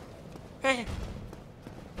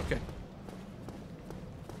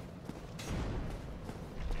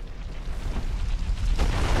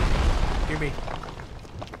 Give me.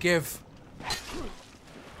 Give.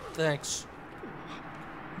 Thanks.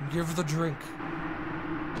 Give the drink.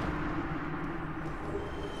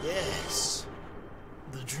 Yes.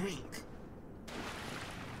 The drink.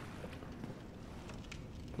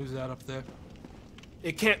 Who's that up there?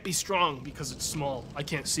 It can't be strong because it's small. I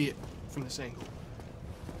can't see it from this angle.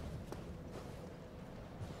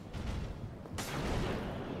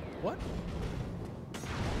 What?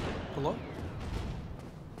 Hello?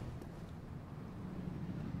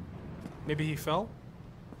 Maybe he fell?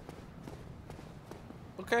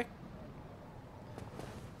 Okay.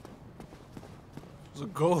 There's a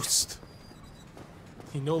ghost.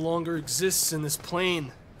 He no longer exists in this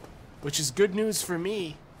plane, which is good news for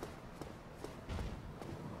me.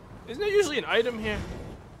 Isn't there usually an item here?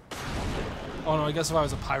 Oh no, I guess if I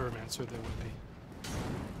was a pyromancer there would be.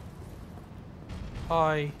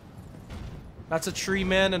 Hi. That's a tree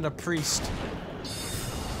man and a priest.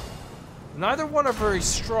 Neither one are very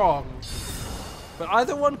strong, but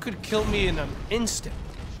either one could kill me in an instant.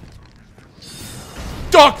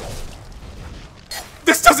 Dog!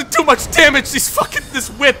 This doesn't do much damage, this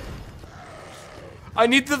whip! I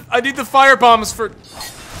need the fire bombs for—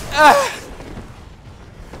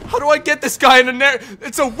 How do I get this guy in a net?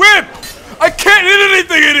 It's a whip! I can't hit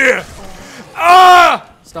anything in here!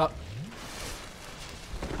 Ah! Stop.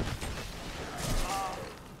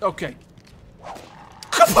 Okay.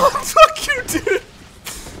 Come on, fuck you, dude!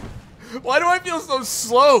 Why do I feel so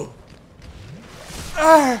slow?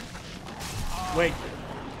 Wait.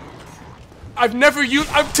 I'm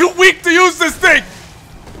too weak to use this thing!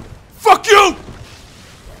 Fuck you!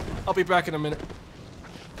 I'll be back in a minute.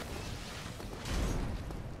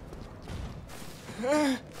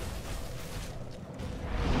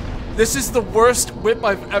 This is the worst whip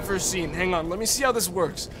I've ever seen. Hang on, let me see how this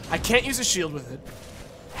works. I can't use a shield with it.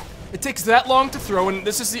 It takes that long to throw, and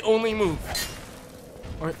this is the only move.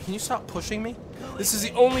 Alright, can you stop pushing me? This is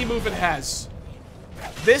the only move it has.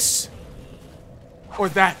 This, or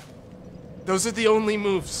that. Those are the only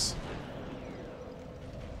moves.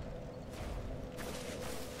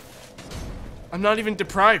 I'm not even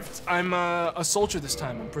deprived. I'm a soldier this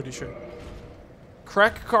time, I'm pretty sure.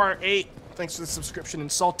 Crackcar 8, thanks for the subscription, and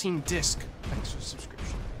Saltine Disc, thanks for the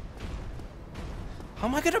subscription. How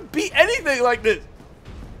am I gonna beat anything like this?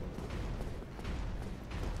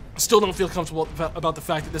 I still don't feel comfortable about the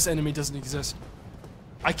fact that this enemy doesn't exist.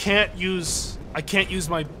 I can't use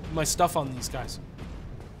my stuff on these guys.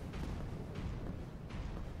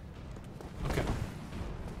 Okay.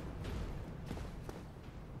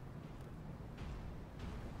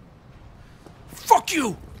 Fuck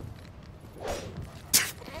you!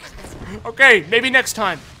 Okay, maybe next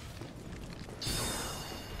time.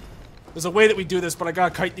 There's a way that we do this, but I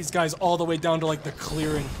gotta kite these guys all the way down to like the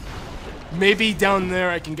clearing. Maybe down there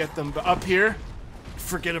I can get them, but up here,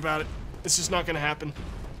 forget about it. It's just not gonna happen.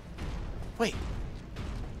 Wait.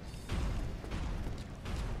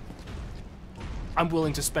 I'm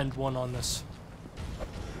willing to spend one on this.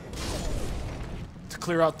 To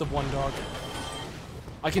clear out the one dog.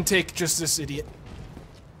 I can take just this idiot.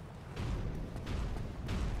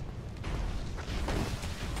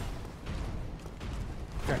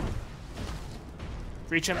 Okay.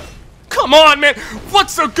 Reach him. Come on, man!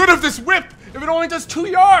 What's so good of this whip if it only does 2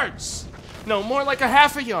 yards? No, more like a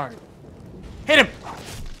half a yard. Hit him!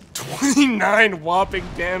 29 whopping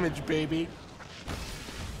damage, baby.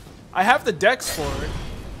 I have the dex for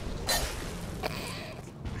it.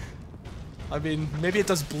 I mean, maybe it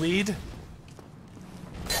does bleed.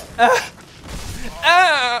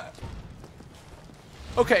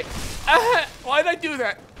 Okay. Why'd I do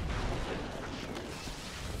that?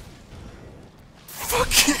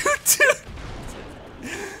 Fuck you, dude!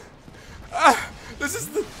 This is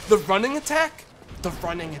the running attack? The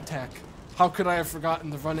running attack. How could I have forgotten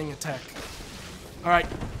the running attack? Alright.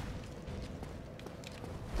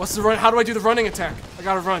 What's the run? How do I do the running attack? I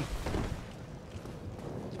gotta run.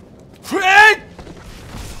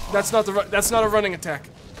 That's not a running attack.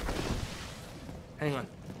 Hang on.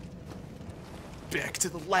 Back to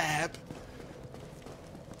the lab.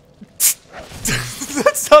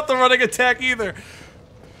 That's not the running attack either.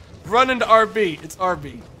 Run into RB. It's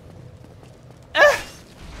RB.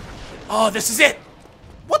 Oh, this is it.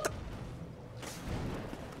 What the?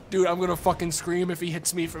 Dude, I'm gonna fucking scream if he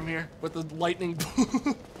hits me from here with the lightning.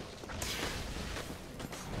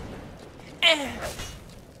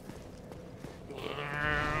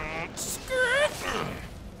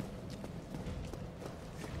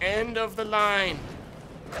 End of the line.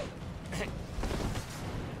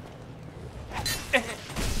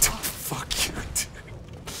 Fuck you, dude.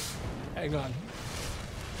 Hang on.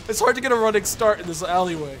 It's hard to get a running start in this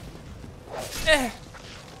alleyway.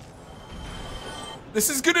 This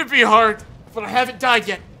is gonna be hard, but I haven't died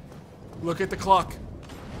yet. Look at the clock.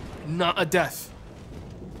 Not a death.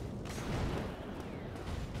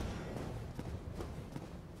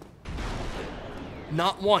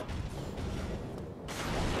 Not one.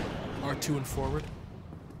 R2 and forward.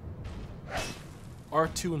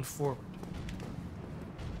 R2 and forward.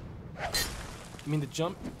 You mean the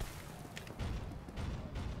jump?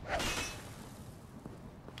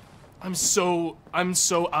 I'm so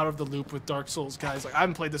out of the loop with Dark Souls, guys. Like, I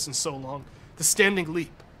haven't played this in so long. The standing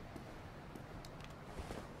leap.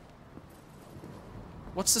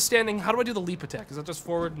 What's the standing? How do I do the leap attack? Is that just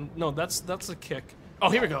forward? No, that's a kick. Oh,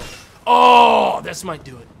 here we go. Oh, this might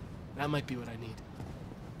do it. That might be what I need.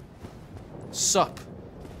 Sup.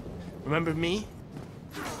 Remember me?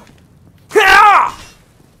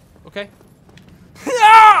 Okay.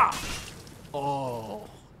 Oh.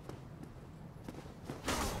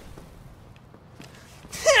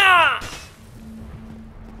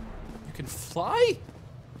 You can fly?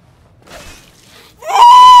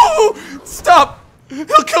 Oh! Stop! He'll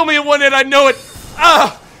kill me in one hit, I know it!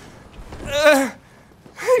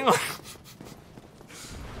 Hang on.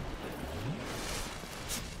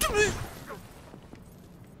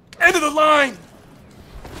 End of the line!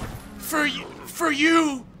 For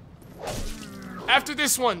you! After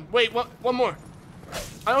this one. Wait, one more.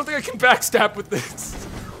 I don't think I can backstab with this.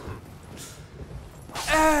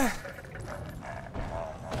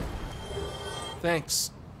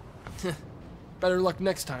 Thanks. Better luck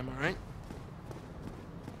next time, alright?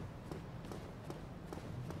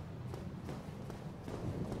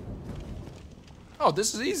 Oh,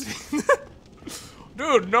 this is easy.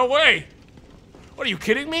 Dude, no way! What, are you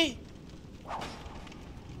kidding me?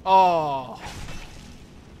 Oh.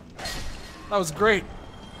 That was great.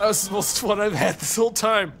 That was the most fun I've had this whole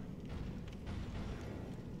time.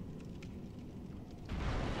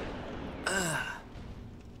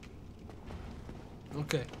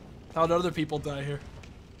 Okay. How'd other people die here?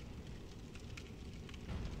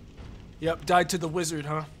 Yep, died to the wizard,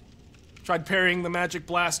 huh? Tried parrying the magic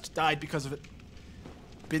blast, died because of it.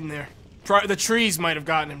 Been there. The trees might have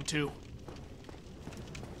gotten him too.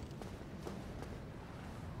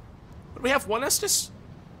 But we have one Estus?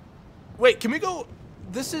 Wait, can we go?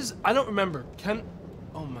 This is, I don't remember.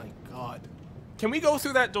 Oh my god. Can we go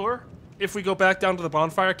through that door? If we go back down to the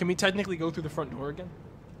bonfire, can we technically go through the front door again?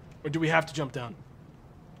 Or do we have to jump down?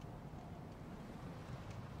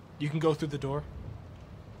 You can go through the door?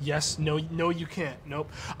 Yes, no, you can't.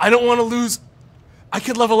 Nope. I don't want to lose. I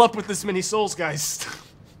could level up with this many souls, guys.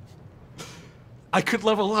 I could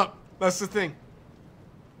level up. That's the thing.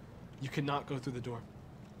 You cannot go through the door.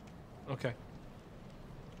 Okay.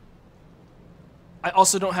 I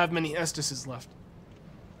also don't have many Estises left.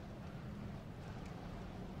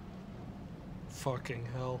 Fucking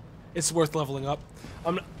hell. It's worth leveling up.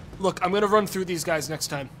 Look, I'm gonna run through these guys next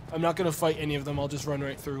time. I'm not gonna fight any of them, I'll just run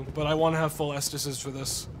right through. But I wanna have full Estises for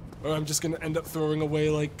this. Or I'm just gonna end up throwing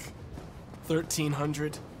away like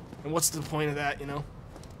 1,300. And what's the point of that, you know?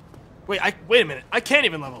 Wait a minute. I can't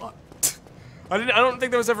even level up. I don't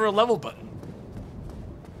think there was ever a level button.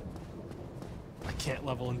 I can't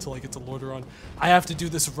level until I get to Lordaeron. I have to do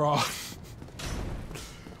this raw.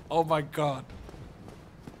 Oh my god.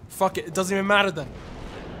 Fuck it, it doesn't even matter then.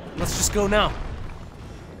 Let's just go now.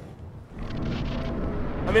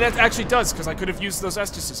 I mean, that actually does, because I could have used those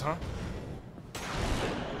Estises, huh?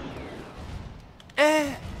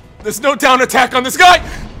 There's no down attack on this guy!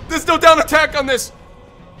 There's no down attack on this!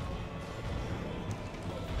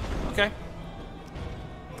 Okay.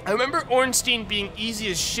 I remember Ornstein being easy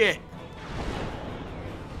as shit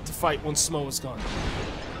to fight once Smough was gone.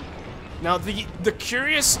 Now, the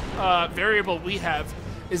curious variable we have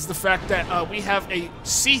is the fact that we have a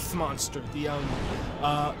Seath monster, the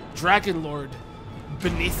Dragon Lord,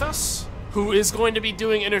 beneath us, who is going to be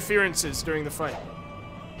doing interferences during the fight.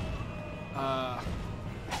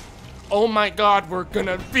 Oh my god, we're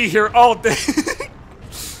gonna be here all day.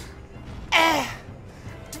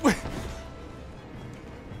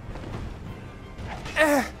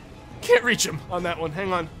 reach him on that one.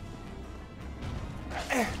 Hang on.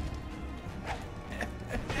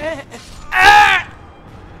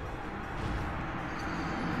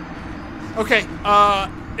 Okay,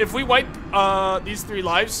 if we wipe these 3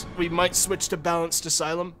 lives, we might switch to Balanced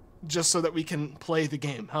Asylum, just so that we can play the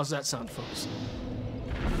game. How's that sound, folks?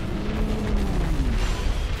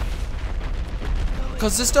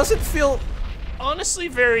 Because this doesn't feel, honestly,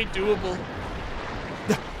 very doable.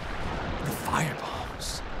 The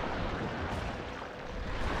firebombs.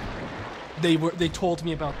 They told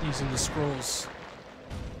me about these in the scrolls.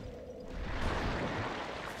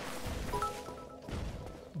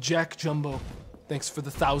 Jack Jumbo, thanks for the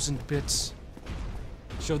 1,000 bits.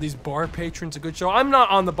 Show these bar patrons a good show. I'm not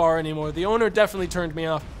on the bar anymore. The owner definitely turned me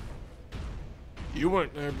off. You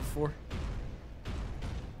weren't there before.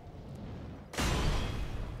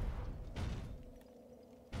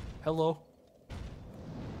 Hello.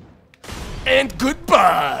 And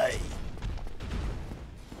goodbye.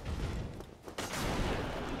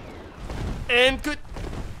 And good.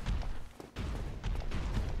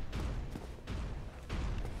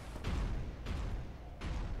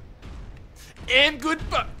 And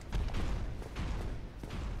goodbye.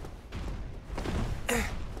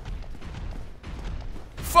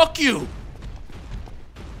 Fuck you.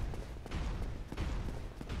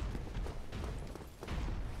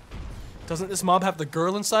 Doesn't this mob have the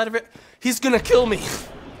girl inside of it? He's gonna kill me.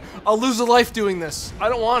 I'll lose a life doing this. I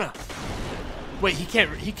don't wanna. Wait, he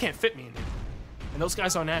can't fit me in here. And those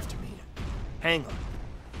guys aren't after me. Hang on.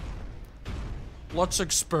 Let's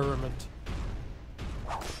experiment.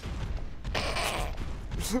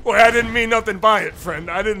 Well, I didn't mean nothing by it, friend.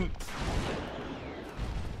 I didn't.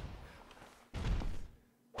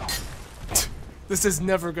 This is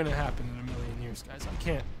never gonna happen in a million years, guys. I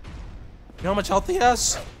can't. You know how much health he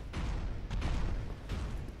has?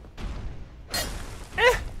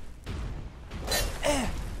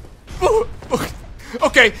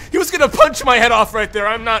 Okay, he was gonna punch my head off right there.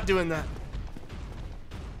 I'm not doing that.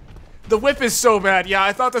 The whip is so bad. Yeah,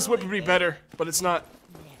 I thought this whip would be better, but it's not.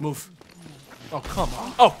 Move. Oh, come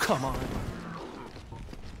on. Oh, come on.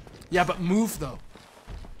 Yeah, but move, though.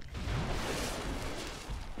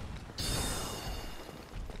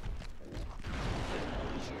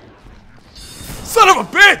 Son of a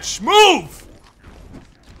bitch! Move!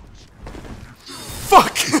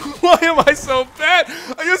 Fuck! Why am I so bad?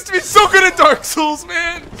 I used to be so good at Dark Souls,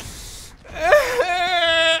 man!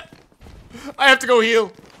 I have to go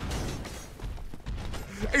heal.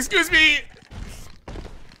 Excuse me!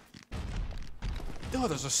 Oh,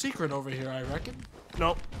 there's a secret over here, I reckon.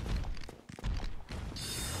 Nope.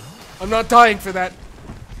 I'm not dying for that.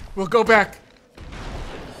 We'll go back.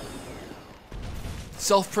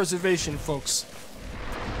 Self-preservation, folks.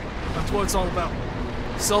 That's what it's all about.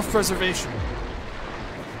 Self-preservation.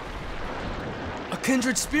 A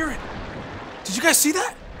kindred spirit. Did you guys see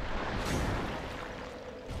that?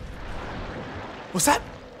 Was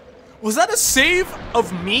that a save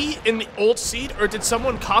of me in the old seed, or did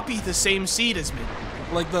someone copy the same seed as me?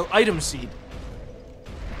 Like the item seed.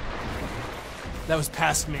 That was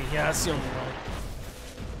past me. Yeah, that's the only way.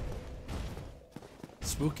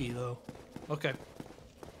 Spooky, though. Okay.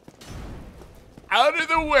 Out of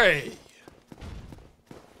the way!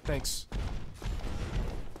 Thanks.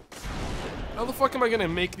 How the fuck am I gonna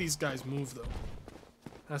make these guys move, though?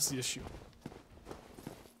 That's the issue.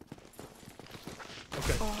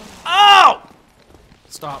 Okay. Ow!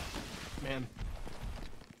 Stop, man.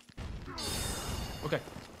 Okay,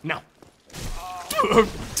 now.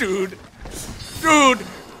 Dude. Dude!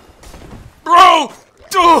 Bro!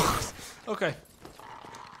 Dude! Okay.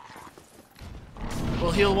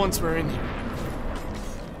 We'll heal once we're in here.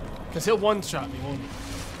 Because he'll one-shot me, won't he?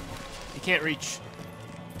 He can't reach.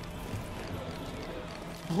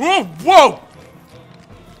 Whoa! Whoa!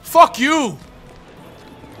 Fuck you!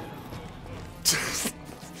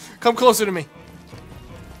 Come closer to me.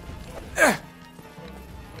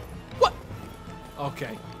 What?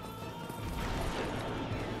 Okay.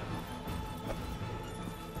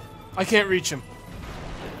 I can't reach him.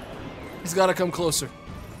 He's gotta come closer.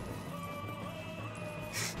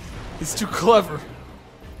 He's too clever.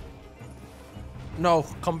 No,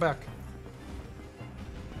 come back.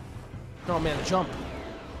 No, man, jump.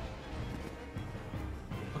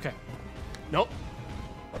 Okay. Nope.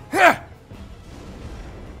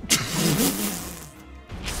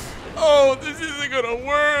 Oh, this isn't gonna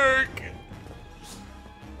work.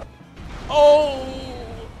 Oh.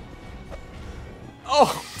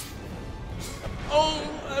 Oh. Oh,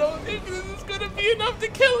 I don't think this is gonna be enough to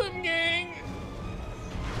kill him, gang.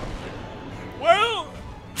 Well,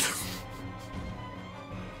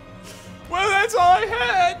 that's all I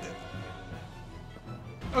had.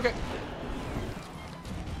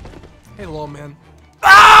 Hey, lawman.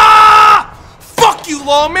 Ah! Fuck you,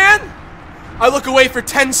 lawman! I look away for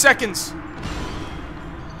 10 seconds.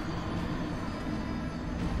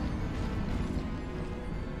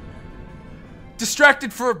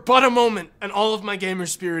 Distracted for but a moment, and all of my gamer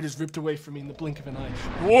spirit is ripped away from me in the blink of an eye.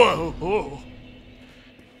 Whoa, whoa.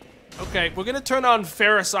 Okay, we're gonna turn on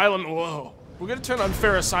Fair Asylum. Whoa. We're gonna turn on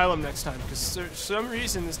Fair Asylum next time, because for some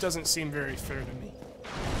reason this doesn't seem very fair to me.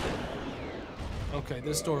 Okay,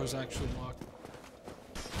 this door is actually locked.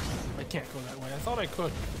 I can't go that way. I thought I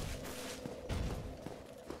could.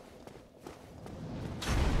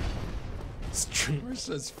 Streamer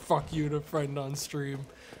says, fuck you to friend on stream.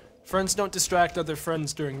 Friends don't distract other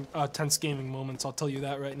friends during tense gaming moments, I'll tell you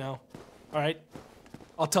that right now. Alright?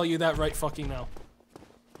 I'll tell you that right fucking now.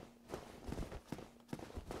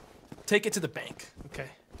 Take it to the bank, okay?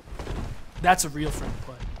 That's a real friend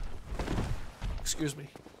play. Excuse me.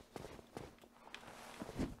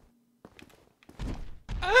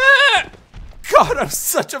 Ah! God, I'm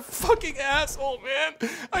such a fucking asshole, man!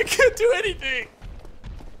 I can't do anything!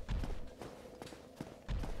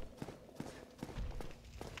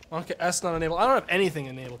 Okay, S not enabled. I don't have anything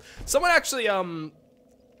enabled. Someone actually,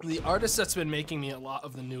 the artist that's been making me a lot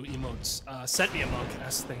of the new emotes, sent me a Monk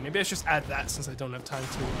S thing. Maybe I should just add that since I don't have time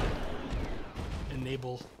to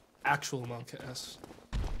enable actual Monk S.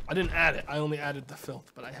 I didn't add it, I only added the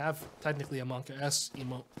filth, but I have technically a Monk S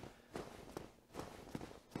emote.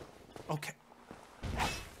 Okay.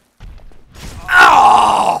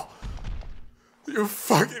 Ow! You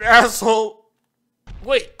fucking asshole!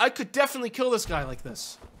 Wait, I could definitely kill this guy like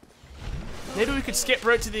this. Maybe we could skip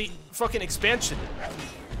right to the fucking expansion.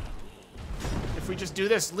 If we just do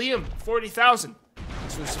this. Liam, 40,000.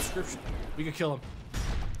 That's for a subscription. We could kill him.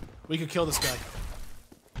 We could kill this guy.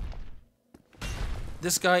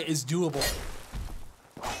 This guy is doable.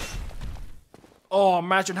 Oh,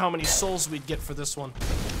 imagine how many souls we'd get for this one.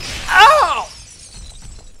 Ow!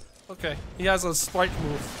 Okay, he has a spike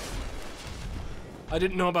move. I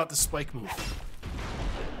didn't know about the spike move.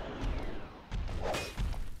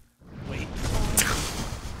 Wait.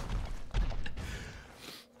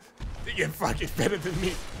 You're fucking better than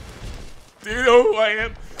me. Do you know who I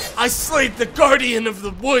am? I slayed the Guardian of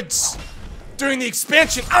the Woods during the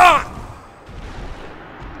expansion. Ah!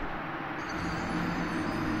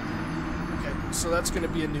 Okay, so that's gonna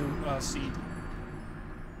be a new seed.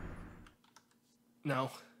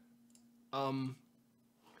 No.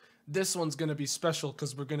 This one's gonna be special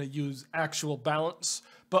because we're gonna use actual balance,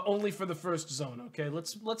 but only for the first zone. Okay,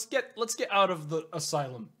 let's get out of the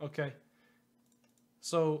asylum. Okay.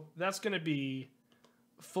 So that's gonna be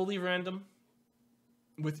fully random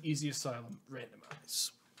with easy asylum randomize.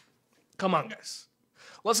 Come on, guys.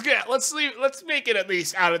 Let's make it at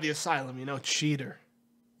least out of the asylum. You know, cheater.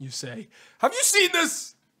 You say. Have you seen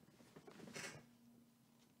this?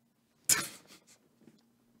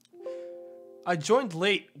 I joined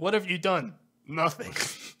late. What have you done? Nothing.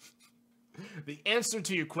 The answer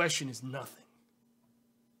to your question is nothing.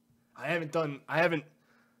 I have done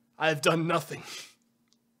nothing.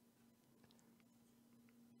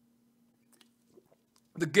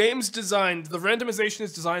 The game's designed, the randomization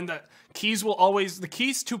is designed that the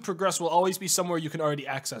keys to progress will always be somewhere you can already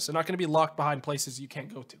access. They're not going to be locked behind places you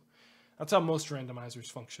can't go to. That's how most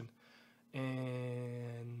randomizers function.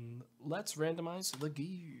 And let's randomize the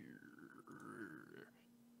gear.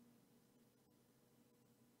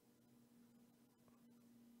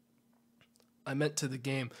 I meant to the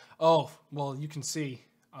game. Oh, well, you can see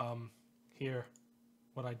here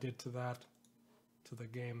what I did to the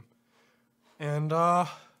game. And,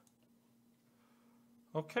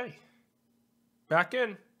 okay. Back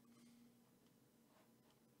in.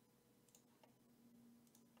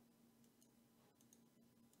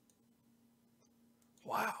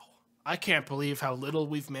 Wow. I can't believe how little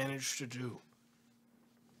we've managed to do.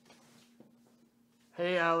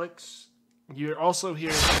 Hey, Alex. You're also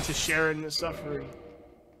here to share in the suffering.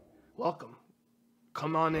 Welcome.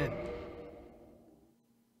 Come on in.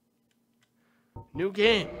 New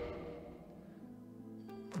game.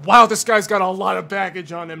 Wow, this guy's got a lot of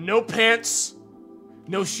baggage on him. No pants,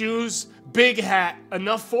 no shoes, big hat,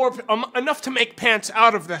 enough to make pants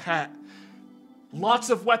out of the hat. Lots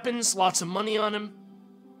of weapons, lots of money on him.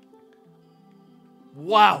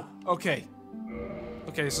 Wow. Okay.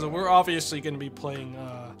 Okay, so we're obviously going to be playing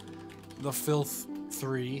the Filth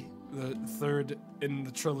 3, the third in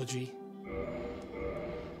the trilogy.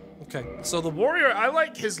 Okay, so the warrior, I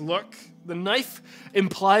like his look. The knife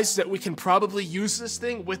implies that we can probably use this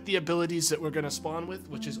thing with the abilities that we're gonna spawn with,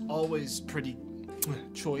 which is always pretty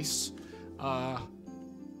choice.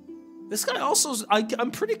 This guy also,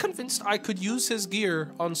 I'm pretty convinced I could use his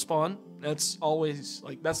gear on spawn. That's always,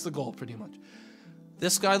 like, that's the goal, pretty much.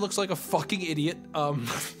 This guy looks like a fucking idiot.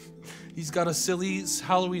 He's got a silly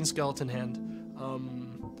Halloween skeleton hand.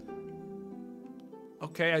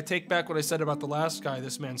 Okay, I take back what I said about the last guy.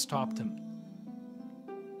 This man's topped him.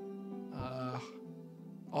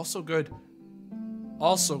 Also good.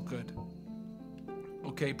 Also good.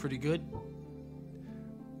 Okay, pretty good.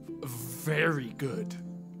 Very good.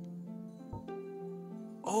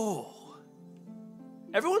 Oh.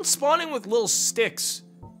 Everyone's spawning with little sticks.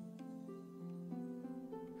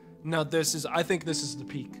 Now I think this is the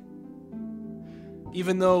peak.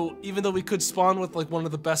 Even though we could spawn with like one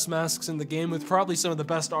of the best masks in the game with probably some of the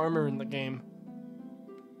best armor in the game.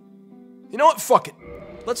 You know what? Fuck it.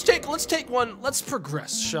 Let's take one. Let's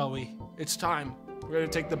progress, shall we? It's time. We're gonna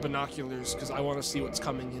take the binoculars because I want to see what's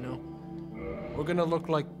coming, you know. We're gonna look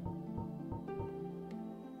like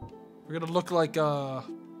a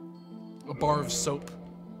bar of soap.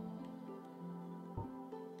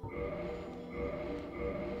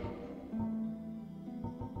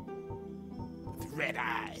 With red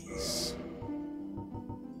eyes.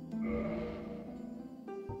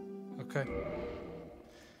 Okay.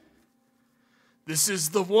 This is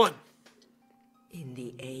the one. In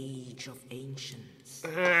the age of ancients.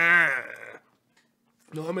 Know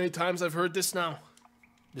how many times I've heard this now?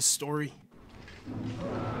 This story.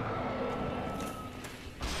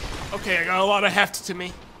 Okay, I got a lot of heft to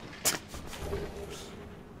me.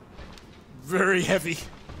 Very heavy.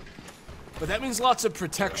 But that means lots of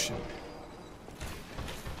protection.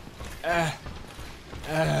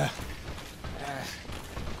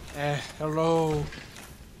 Hello.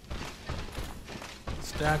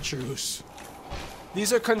 Statues.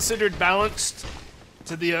 These are considered balanced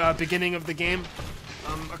to the beginning of the game,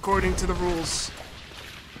 according to the rules.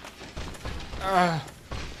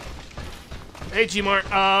 Hey, Gmart.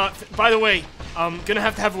 By the way, I'm gonna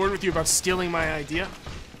have to have a word with you about stealing my idea.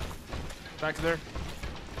 Back there.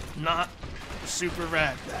 Not super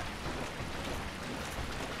rad, that.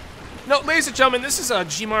 No, ladies and gentlemen, this is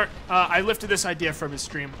Gmart. I lifted this idea from his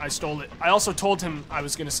stream. I stole it. I also told him I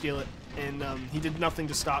was gonna steal it, and he did nothing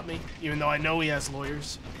to stop me, even though I know he has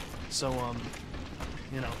lawyers. So,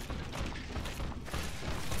 you know.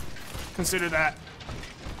 Consider that.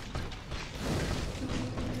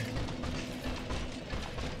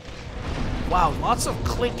 Wow, lots of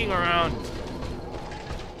clinking around.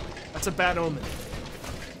 That's a bad omen.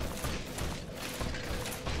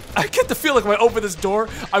 I get the feeling when I open this door,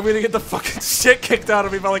 I'm gonna get the fucking shit kicked out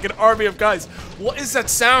of me by like an army of guys. What is that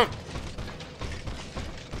sound?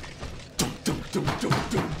 Dum, dum, dum, dum,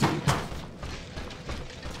 dum, dum.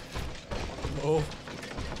 Hello?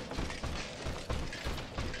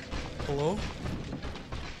 Hello?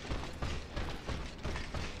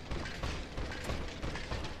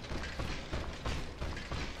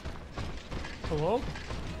 Hello?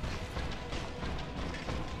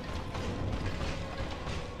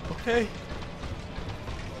 Okay.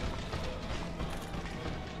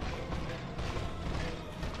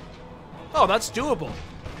 Oh, that's doable.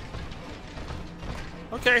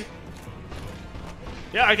 Okay.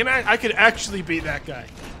 Yeah, I could actually beat that guy.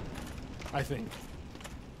 I think.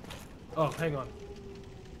 Oh, hang on.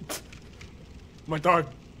 My dog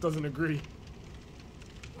doesn't agree.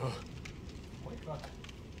 Oh my God.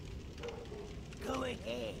 Go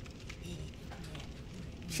ahead.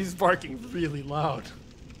 She's barking really loud.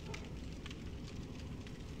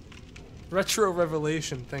 Retro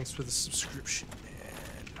Revelation, thanks for the subscription, man.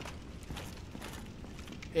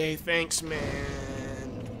 Hey, thanks, man.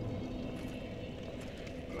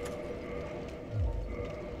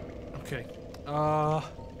 Okay.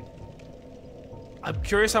 I'm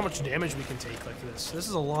curious how much damage we can take like this. This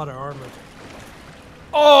is a lot of armor.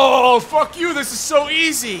 Oh, fuck you, this is so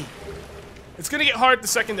easy! It's gonna get hard the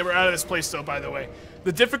second that we're out of this place, though, by the way.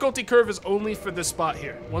 The difficulty curve is only for this spot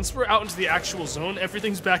here. Once we're out into the actual zone,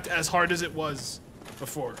 everything's back to as hard as it was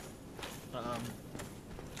before.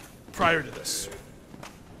 Prior to this.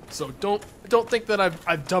 So don't think that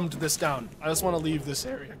I've dumbed this down. I just want to leave this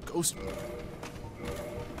area. Ghost mode.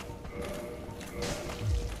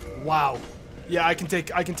 Wow. Yeah, I can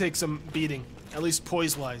take some beating. At least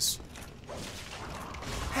poise-wise.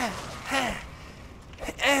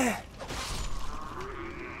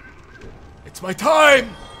 It's my time!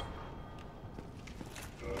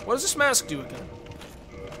 What does this mask do again?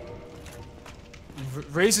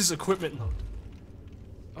 Raises equipment load.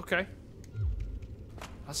 Okay.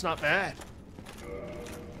 That's not bad.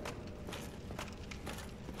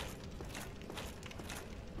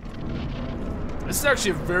 This is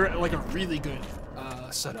actually a really good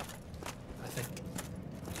setup, I think.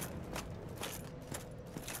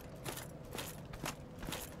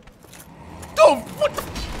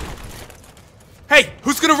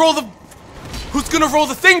 gonna roll the... Who's gonna roll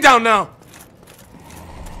the thing down now?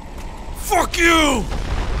 Fuck you!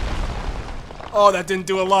 Oh, that didn't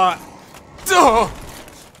do a lot. Duh!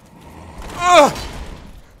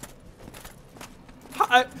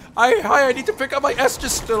 Hi, I need to pick up my Estus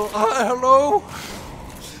still. Hello?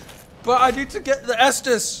 But I need to get the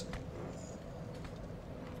Estus.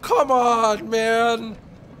 Come on, man.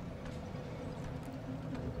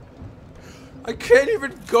 I can't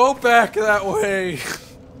even go back that way.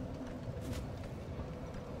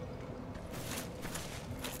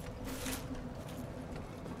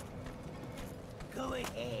 Go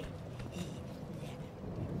ahead.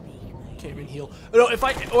 Can't even heal. No, if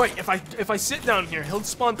I sit down here, he'll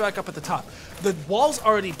spawn back up at the top. The wall's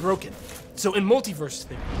already broken. So in multiverse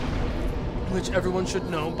theory, which everyone should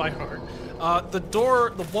know by heart,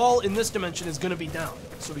 the wall in this dimension is gonna be down.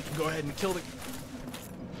 So we can go ahead and kill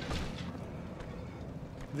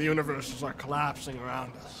the universes are collapsing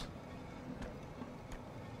around us.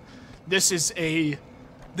 This is a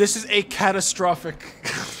catastrophic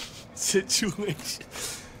situation.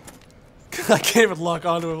 I can't even lock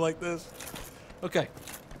onto him like this. Okay.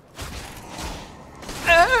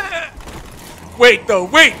 Wait though,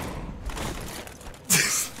 wait!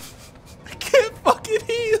 I can't fucking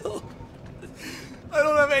heal! I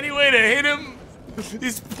don't have any way to hit him!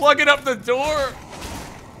 He's plugging up the door!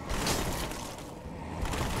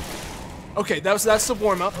 Okay, that's the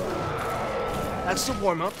warm-up. That's the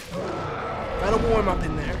warm-up. Got a warm-up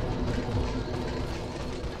in there.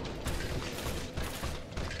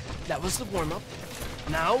 That was the warm-up.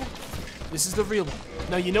 Now, this is the real one.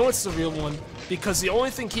 Now, you know it's the real one because the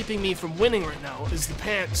only thing keeping me from winning right now is the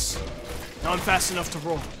pants. Now I'm fast enough to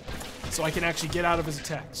roll. So I can actually get out of his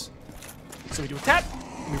attacks. So we do a tap,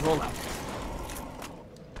 and we roll out.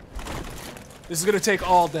 This is gonna take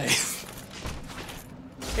all day.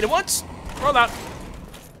 Hit him once, roll out.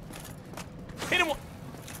 Hit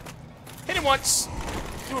him once,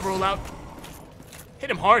 do a roll out. Hit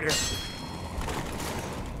him harder.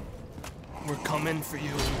 We're coming for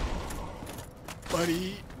you,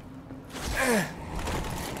 buddy.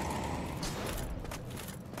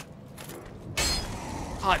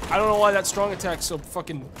 God, I don't know why that strong attack's so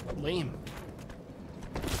fucking lame.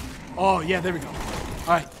 Oh, yeah, there we go.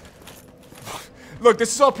 Alright. Look,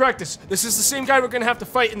 this is all practice. This is the same guy we're gonna have to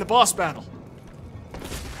fight in the boss battle.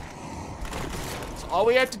 So all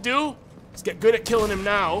we have to do is get good at killing him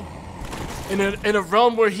now in a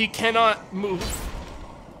realm where he cannot move.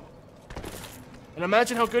 And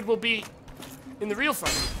imagine how good we'll be in the real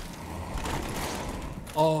fight.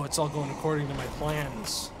 Oh, it's all going according to my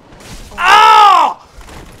plans. Oh!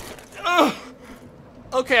 Ugh.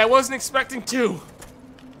 Okay, I wasn't expecting to.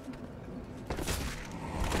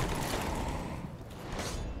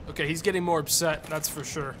 Okay, he's getting more upset, that's for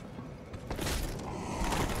sure.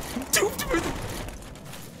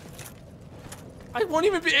 I won't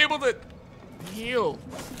even be able to heal.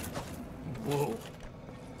 Whoa.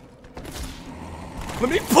 Let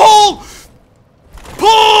me pull!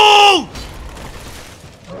 Pull!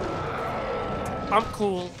 I'm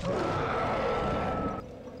cool.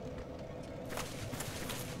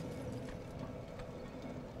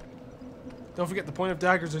 Don't forget the point of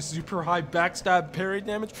daggers is super high backstab parry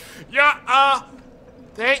damage. Yeah,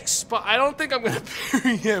 thanks, but I don't think I'm gonna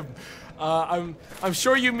parry him. I'm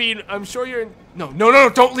sure you mean, I'm sure you're in, no,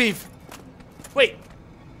 don't leave. Wait.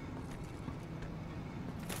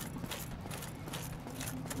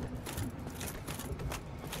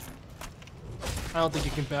 I don't think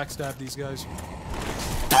you can backstab these guys.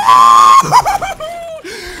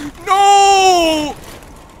 No!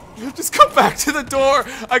 Just come back to the door.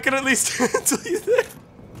 I can at least handle you there.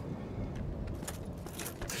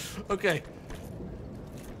 Okay.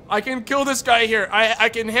 I can kill this guy here. I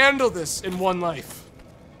can handle this in one life.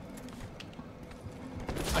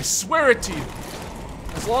 I swear it to you.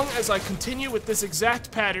 As long as I continue with this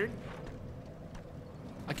exact pattern,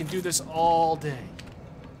 I can do this all day.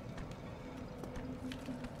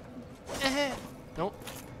 Nope.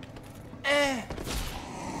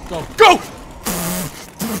 Go!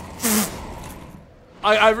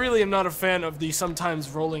 I really am not a fan of the sometimes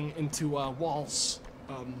rolling into walls.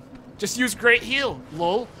 Just use Great Heal,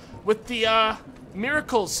 lol. With the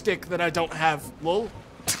miracle stick that I don't have, lol.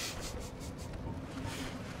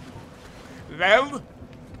 Well?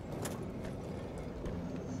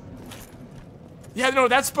 Yeah, no,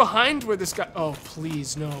 that's behind where this guy. Oh,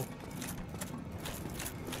 please, no.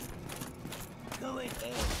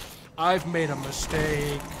 I've made a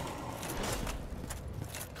mistake.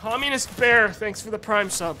 Communist Bear, thanks for the Prime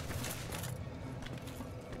sub.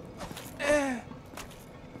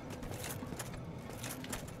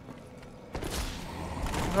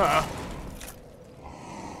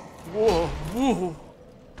 Whoa, whoa.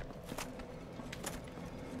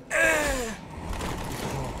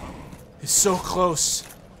 It's so close.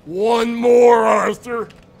 One more, Arthur.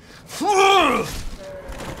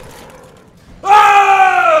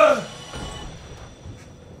 Ah!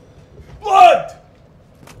 Blood!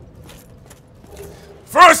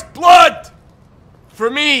 First blood! For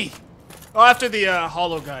me! Oh, after the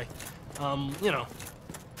hollow guy. You know.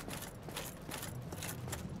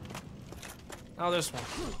 Oh, this one.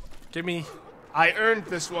 Give me. I earned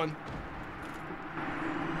this one.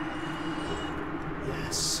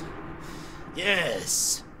 Yes.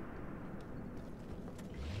 Yes.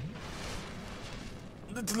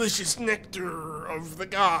 The delicious nectar of the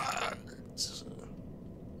gods.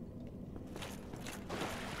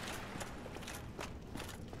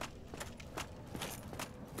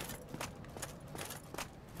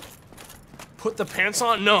 Put the pants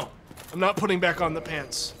on? No. I'm not putting back on the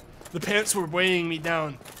pants. The pants were weighing me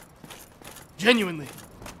down. Genuinely.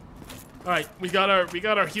 Alright, we got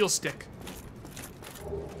our heel stick.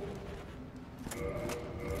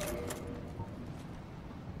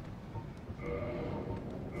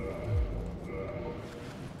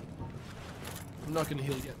 I'm not gonna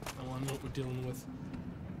heal yet. I wanna know what we're dealing with.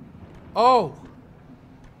 Oh!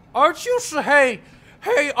 Aren't you hey,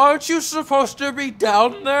 aren't you supposed to be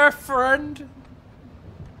down there, friend?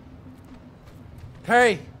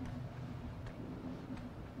 Hey.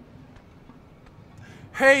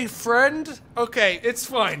 Hey, friend? Okay, it's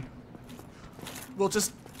fine. We'll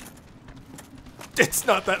just... It's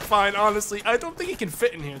not that fine, honestly. I don't think he can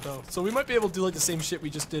fit in here, though. So we might be able to do, like, the same shit we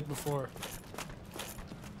just did before.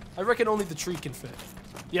 I reckon only the tree can fit.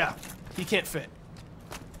 Yeah, he can't fit.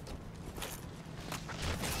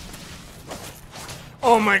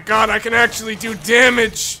 Oh my god, I can actually do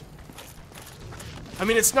damage! I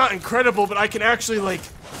mean, it's not incredible, but I can actually, like,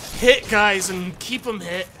 hit guys and keep them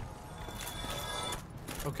hit.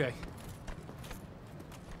 Okay.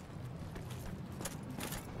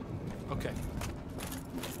 Okay.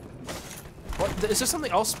 What? Is there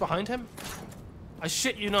something else behind him? I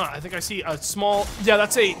shit you not. I think I see a small... Yeah,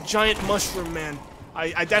 that's a giant mushroom man.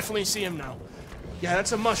 I definitely see him now. Yeah,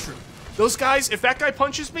 that's a mushroom. Those guys, if that guy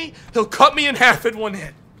punches me, he'll cut me in half in one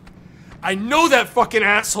hit. I know that fucking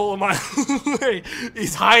asshole in my way.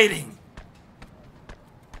 He's hiding.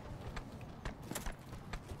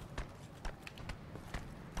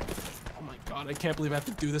 Oh my god, I can't believe I have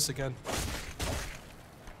to do this again.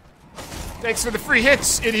 Thanks for the free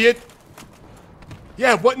hits, idiot.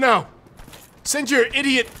 Yeah, what now? Send your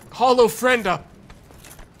idiot hollow friend up.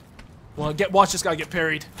 Well, watch this guy get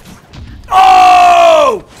parried.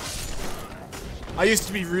 Oh! I used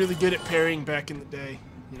to be really good at parrying back in the day.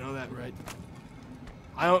 You know that, right?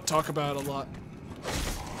 I don't talk about it a lot.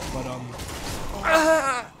 But,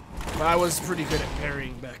 but I was pretty good at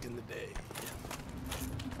parrying back in the day.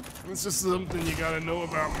 It's just something you gotta know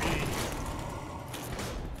about me.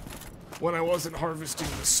 When I wasn't harvesting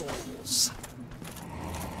the souls.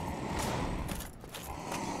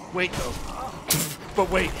 Wait, though.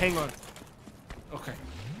 But wait, hang on. Okay.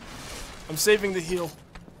 I'm saving the heal.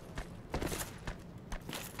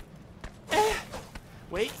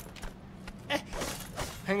 Wait.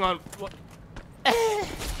 Hang on. What? I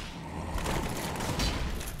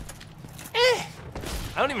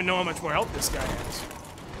don't even know how much more health this guy has.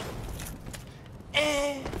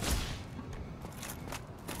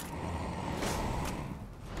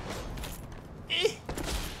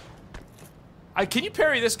 Can you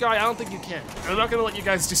parry this guy? I don't think you can. I'm not gonna let you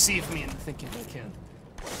guys deceive me into thinking you can.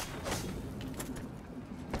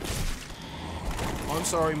 Oh, I'm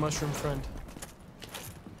sorry, mushroom friend.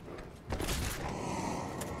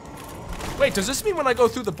 Wait, does this mean when I go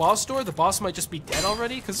through the boss door, the boss might just be dead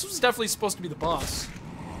already? Because this was definitely supposed to be the boss.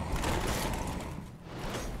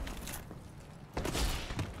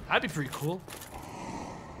 That'd be pretty cool.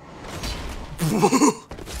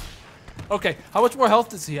 Okay, how much more health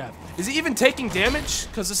does he have? Is he even taking damage?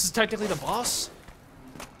 Because this is technically the boss?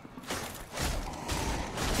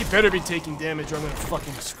 He better be taking damage or I'm gonna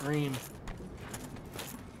fucking scream.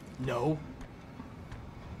 No.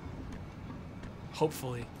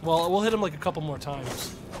 Hopefully. Well, we'll hit him like a couple more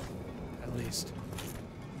times. At least.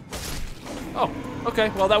 Oh, okay.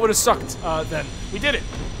 Well, that would have sucked then. We did it!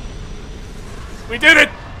 We did it!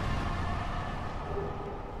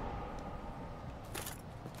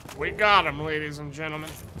 We got him, ladies and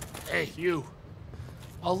gentlemen. Hey, you.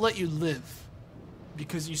 I'll let you live.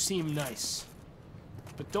 Because you seem nice.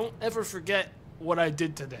 But don't ever forget what I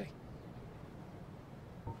did today.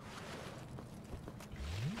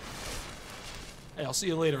 Hey, I'll see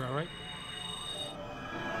you later, alright?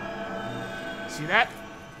 See that?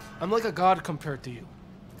 I'm like a god compared to you.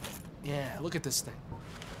 Yeah, look at this thing.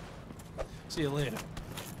 See you later.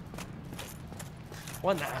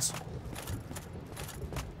 What an asshole.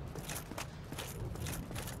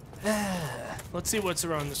 Let's see what's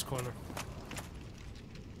around this corner.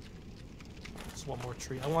 Just one more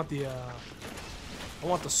tree. I want the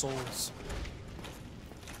souls.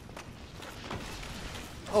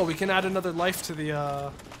 Oh, we can add another life to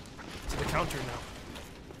the counter now.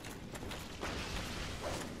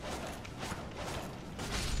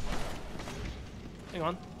 Hang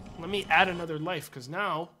on. Let me add another life, because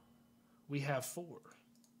now we have 4.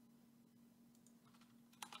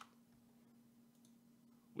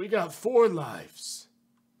 We got 4 lives.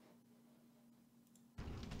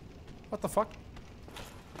 What the fuck?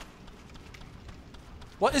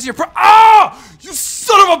 What is your Ah! You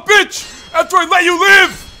son of a bitch! After I let you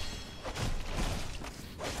live!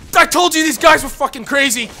 I told you these guys were fucking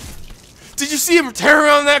crazy! Did you see him tear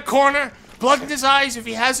around that corner? Blood in his eyes if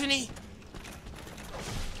he has any?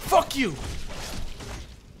 Fuck you!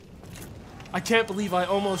 I can't believe I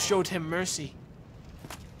almost showed him mercy.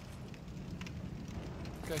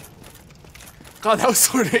 Okay. God, that was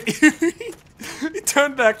sort of eerie. He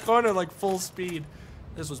turned that corner like full speed.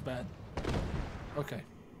 This was bad. Okay.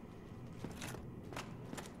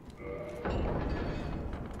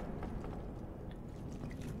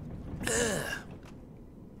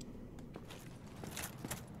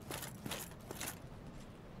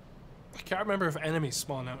 I can't remember if enemies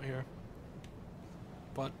spawn out here,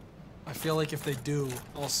 but I feel like if they do,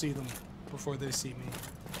 I'll see them before they see me.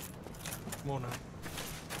 Won't I?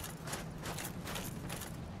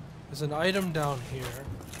 There's an item down here.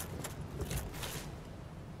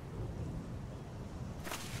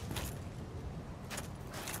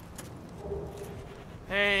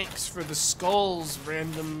 Thanks for the skulls,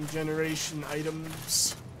 random generation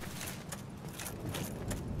items.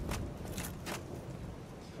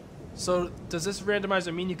 So, does this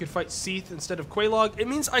randomizer mean you could fight Seath instead of Quelaag? It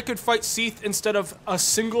means I could fight Seath instead of a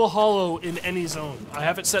single hollow in any zone. I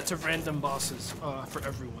have it set to random bosses for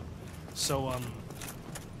everyone. So,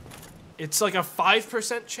 it's like a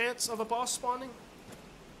 5% chance of a boss spawning?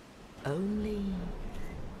 Only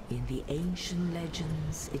in the ancient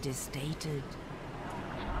legends it is stated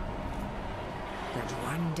that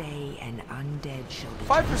one day an undead shall be...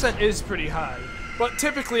 5% is pretty high, but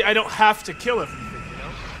typically I don't have to kill everything, you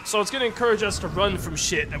know? So it's gonna encourage us to run from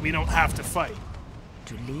shit that we don't have to fight.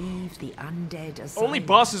 To leave the undead aside. Only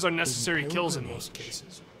bosses are necessary kills in most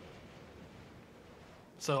cases.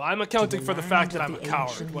 So I'm accounting for the fact that I'm a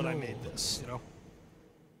coward when I made this, you know?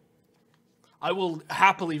 I will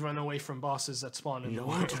happily run away from bosses that spawn in the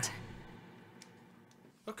world.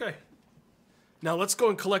 Okay. Now let's go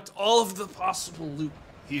and collect all of the possible loot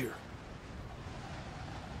here.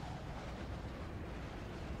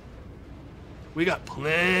 We got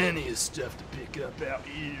plenty of stuff to pick up out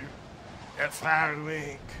here. At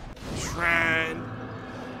Firelink, Shrine.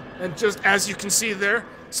 And just as you can see there,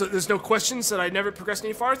 so there's no questions that I never progressed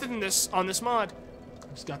any farther than this on this mod. I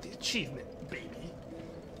just got the achievement, baby.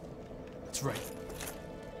 That's right.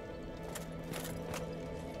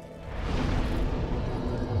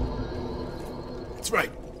 That's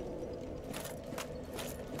right.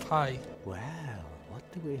 Hi. Well, what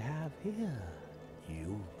do we have here?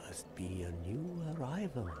 You must be a new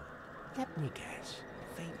arrival. Let me guess.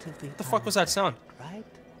 Fate of the What the fuck was that sound? Right?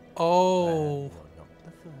 Oh. Well, you're not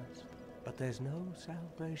the first. But there's no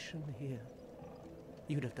salvation here.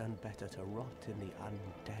 You'd have done better to rot in the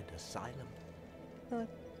undead asylum. But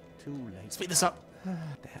too late. Speed this up.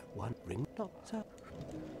 That one ring knocked up.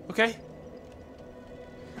 Okay.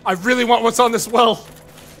 I really want what's on this well.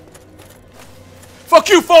 Fuck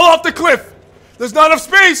you, fall off the cliff! There's not enough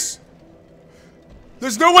space!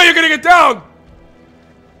 There's no way you're gonna get down!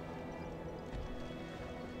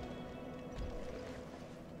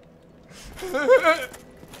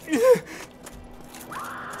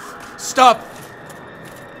 Stop!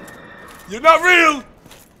 You're not real!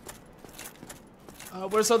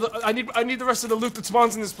 Where's the other? I need the rest of the loot that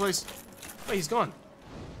spawns in this place. Wait, he's gone.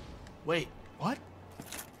 Wait, what?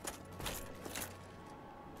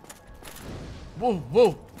 Whoa,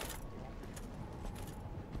 whoa.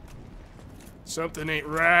 Something ain't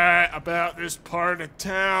right about this part of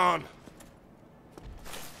town.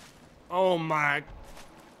 Oh my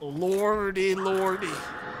lordy lordy.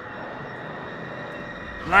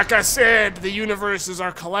 Like I said, the universes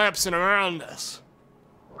are collapsing around us.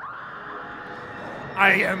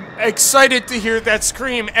 I am excited to hear that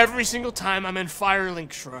scream every single time I'm in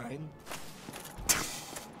Firelink Shrine.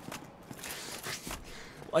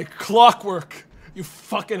 Like clockwork, you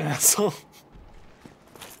fucking asshole.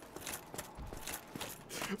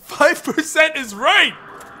 5% is right.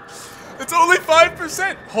 It's only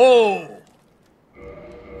 5%. Oh.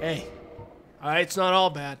 Hey. Alright, it's not all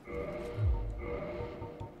bad.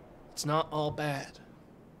 It's not all bad.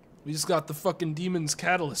 We just got the fucking Demon's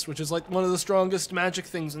Catalyst, which is like one of the strongest magic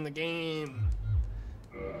things in the game.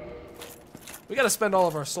 We gotta spend all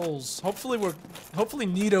of our souls. Hopefully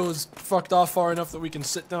Nito's fucked off far enough that we can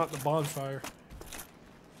sit down at the bonfire.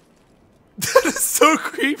 That is so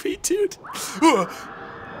creepy, dude.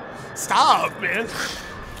 Stop, man.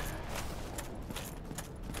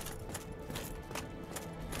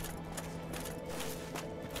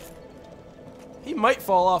 He might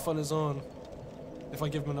fall off on his own if I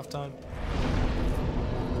give him enough time.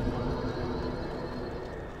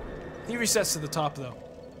 He resets to the top though,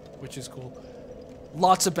 which is cool.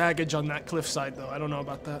 Lots of baggage on that cliffside though. I don't know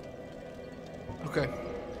about that. Okay.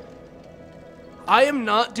 I am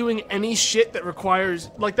not doing any shit that requires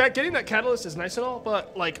like that. Getting that catalyst is nice and all,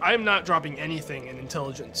 but like I am not dropping anything in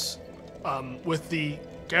intelligence. With the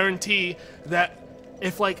guarantee that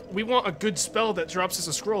if like we want a good spell that drops us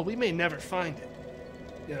a scroll, we may never find it.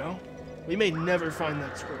 You know? We may never find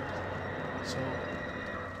that scroll. So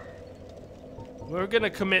we're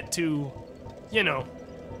gonna commit to, you know,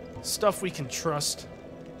 stuff we can trust.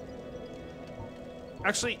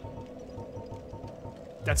 Actually,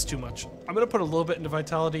 that's too much. I'm gonna put a little bit into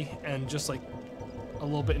vitality and just like a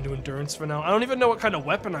little bit into endurance for now. I don't even know what kind of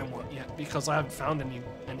weapon I want yet because I haven't found any.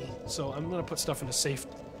 So I'm gonna put stuff into safe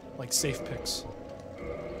picks.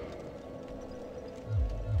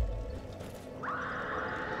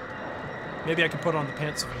 Maybe I can put on the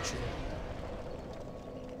pants eventually.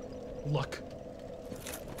 Luck.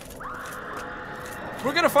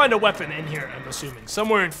 We're gonna find a weapon in here, I'm assuming.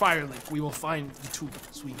 Somewhere in Firelink, we will find the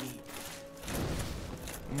tools we need.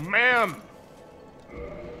 Ma'am!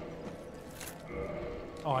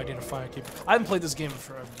 Oh, I need a fire keeper. I haven't played this game in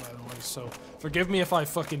forever, by the way, so forgive me if I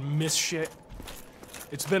fucking miss shit.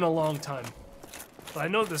 It's been a long time. But I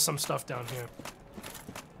know there's some stuff down here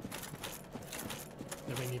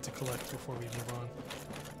that we need to collect before we move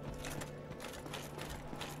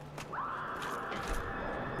on.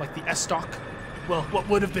 Like the S-Stock. Well, what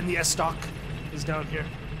would have been the S-Stock is down here.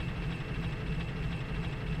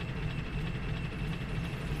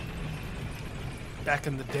 Back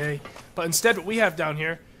in the day. But instead what we have down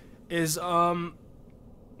here is,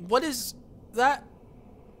 what is that?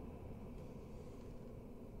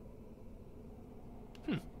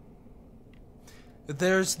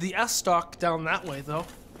 There's the S-Stock down that way, though.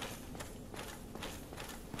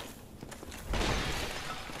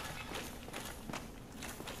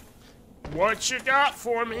 What you got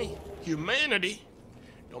for me? Humanity?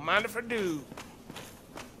 Don't mind if I do.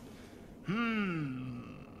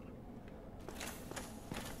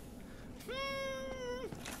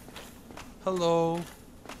 Hello.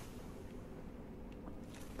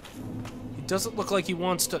 He doesn't look like he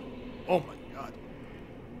wants to... Oh my god.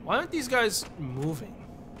 Why aren't these guys moving?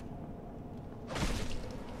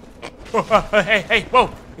 Hey, whoa!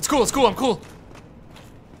 It's cool, I'm cool.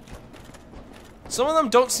 Some of them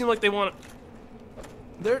don't seem like they want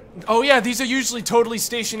to... Oh yeah, these are usually totally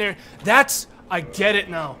stationary. I get it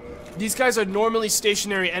now. These guys are normally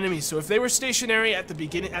stationary enemies, so if they were stationary at the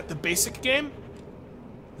beginning, at the basic game,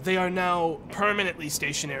 they are now permanently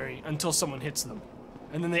stationary until someone hits them.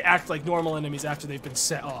 And then they act like normal enemies after they've been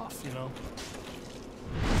set off, you know?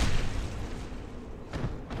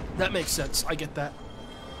 That makes sense, I get that.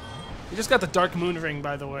 We just got the Dark Moon Ring,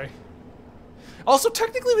 by the way. Also,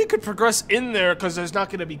 technically we could progress in there because there's not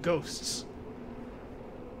going to be ghosts.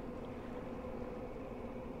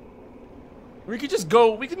 We could just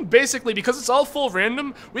go, we can basically, because it's all full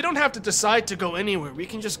random, we don't have to decide to go anywhere. We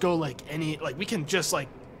can just go like we can just like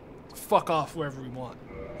fuck off wherever we want.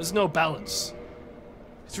 There's no balance.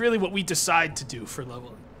 It's really what we decide to do for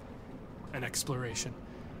leveling and exploration.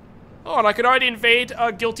 Oh, and I could already invade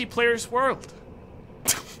a guilty player's world.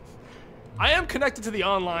 I am connected to the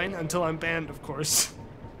online until I'm banned, of course.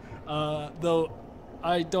 Though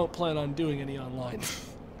I don't plan on doing any online.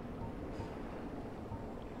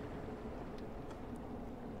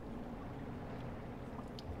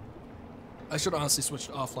 I should honestly switch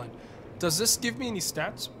to offline. Does this give me any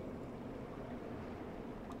stats?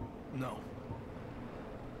 No.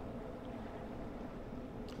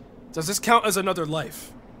 Does this count as another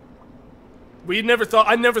life? I never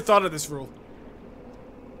thought of this rule.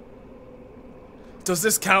 Does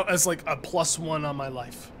this count as like a +1 on my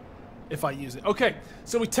life if I use it? Okay,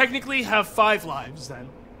 so we technically have 5 lives then.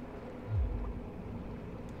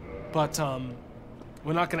 But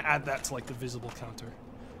we're not gonna add that to like the visible counter.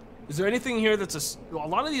 Is there anything here that's a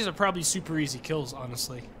lot of these are probably super easy kills,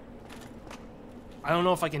 honestly. I don't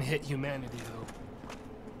know if I can hit humanity, though.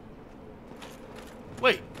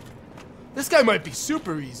 Wait. This guy might be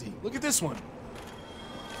super easy. Look at this one.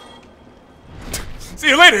 See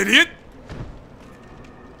you later, idiot!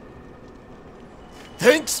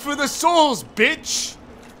 Thanks for the souls, bitch!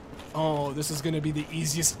 Oh, this is gonna be the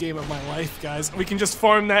easiest game of my life, guys. We can just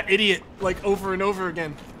farm that idiot, like, over and over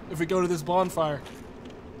again if we go to this bonfire.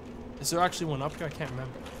 Is there actually one up here? I can't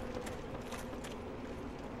remember.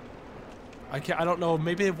 I don't know.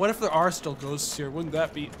 Maybe, what if there are still ghosts here? Wouldn't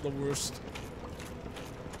that be the worst?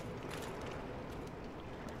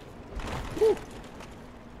 Woo.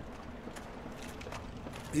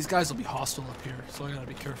 These guys will be hostile up here, so I gotta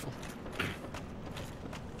be careful.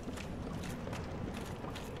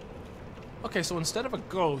 Okay, so instead of a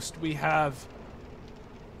ghost, we have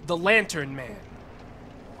the Lantern Man.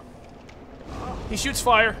 He shoots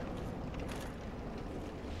fire.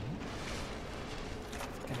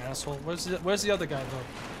 Fucking asshole. Where's the other guy,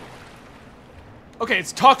 though? Okay,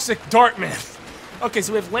 it's Toxic Dart Man. Okay,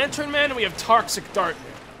 so we have Lantern Man and we have Toxic Dart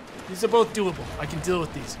Man. These are both doable. I can deal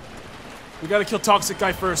with these. We gotta kill Toxic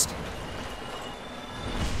Guy first.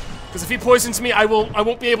 Because if he poisons me, I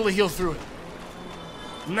won't be able to heal through it.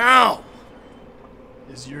 Now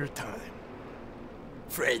is your time,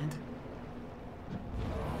 friend.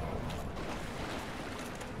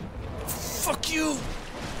 Fuck you!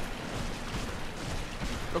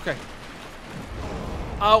 Okay.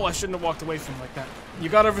 Oh, I shouldn't have walked away from him like that. You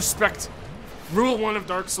gotta respect. Rule 1 of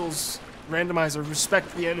Dark Souls Randomizer,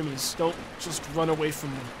 respect the enemies. Don't just run away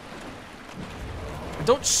from them. And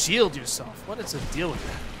don't shield yourself. What is the deal with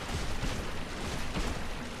that?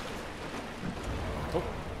 Oh.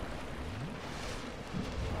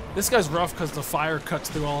 This guy's rough because the fire cuts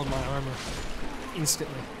through all of my armor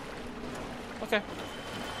instantly. Okay.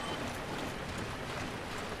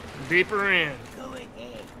 Deeper in.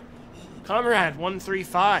 Comrade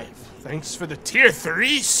 135. Thanks for the tier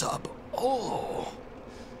 3 sub. Oh.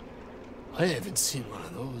 I haven't seen one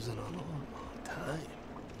of those in a long time.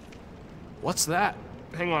 What's that?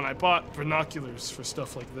 Hang on, I bought binoculars for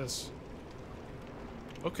stuff like this.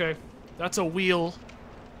 Okay. That's a wheel.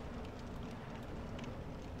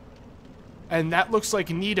 And that looks like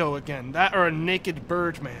Nito again. That or a naked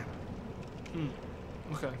bird man.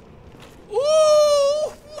 Okay.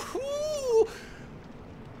 Ooh! Ooh!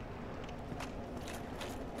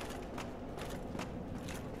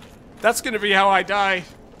 That's gonna be how I die.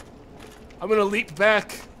 I'm gonna leap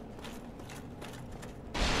back.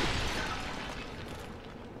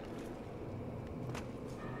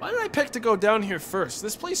 Why did I pick to go down here first?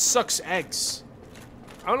 This place sucks eggs.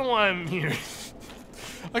 I don't know why I'm here.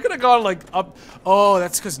 I could have gone like up. Oh,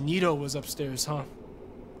 that's because Nito was upstairs, huh?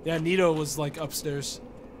 Yeah, Nito was like upstairs.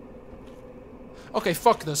 Okay,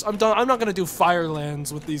 fuck this. I'm done. I'm not gonna do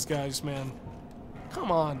Firelands with these guys, man.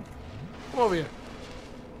 Come on. Come over here.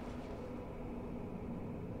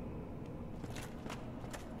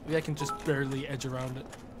 Maybe I can just barely edge around it.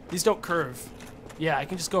 These don't curve. Yeah, I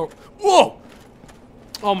can just go. Whoa!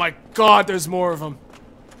 Oh my god, there's more of them.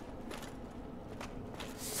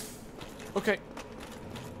 Okay.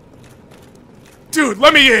 Dude,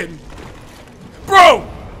 let me in! Bro!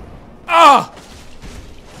 Ah!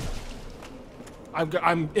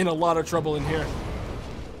 I'm in a lot of trouble in here.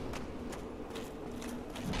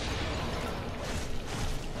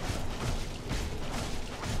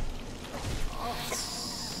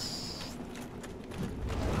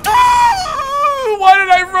 Ah! Why did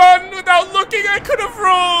I run without looking? I could have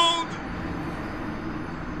rolled!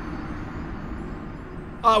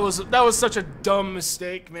 That was such a dumb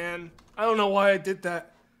mistake, man. I don't know why I did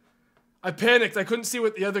that. I panicked. I couldn't see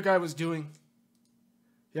what the other guy was doing.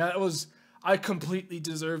 Yeah, that was... I completely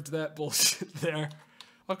deserved that bullshit there.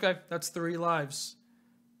 Okay, that's 3 lives.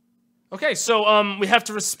 Okay, so, we have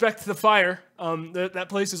to respect the fire. That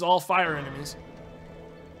place is all fire enemies.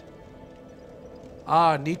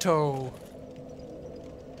 Ah, Nito.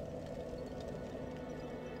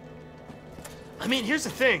 I mean, here's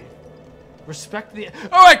the thing. Respect the...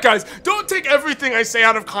 Alright, guys, don't take everything I say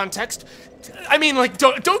out of context. I mean, like,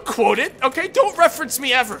 don't quote it, okay? Don't reference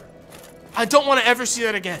me ever. I don't want to ever see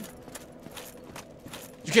that again.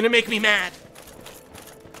 You're gonna make me mad.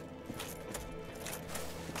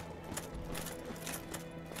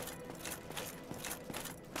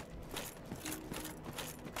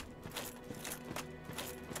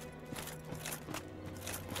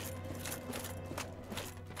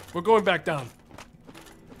 We're going back down.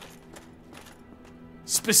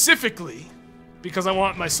 Specifically, because I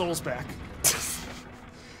want my souls back.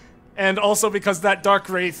 And also because that Dark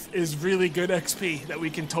Wraith is really good XP that we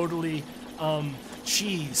can totally,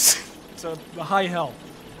 cheese. So, the high hell.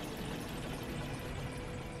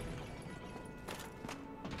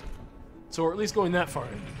 So we're at least going that far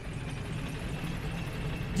in.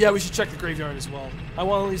 Yeah, we should check the graveyard as well. I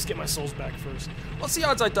want to at least get my souls back first. What's the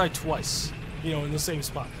odds I die twice? You know, in the same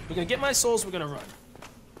spot. We're gonna get my souls, we're gonna run.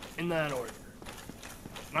 In that order.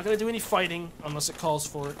 I'm not gonna do any fighting unless it calls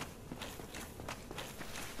for it.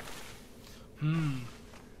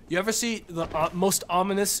 You ever see the most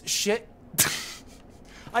ominous shit?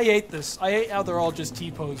 I hate this. I hate how they're all just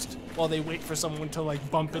T-posed while they wait for someone to like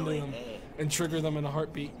bump into them and trigger them in a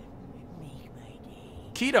heartbeat.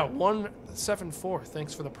 Kita174,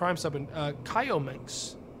 thanks for the Prime sub, and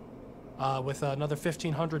Kyominx with another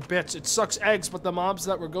 1,500 bits. It sucks eggs, but the mobs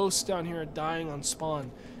that were ghosts down here are dying on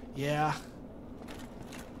spawn. Yeah.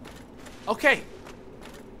 Okay.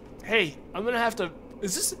 Hey, I'm gonna have to.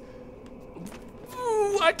 Is this?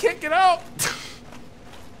 Ooh, I can't get out.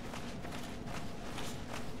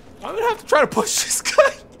 I'm gonna have to try to push this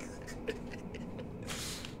guy.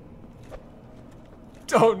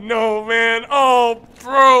 Don't know, man. Oh,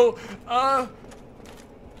 bro.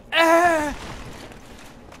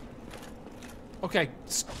 Okay,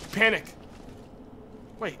 panic.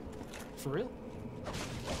 Wait, for real?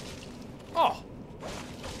 Oh.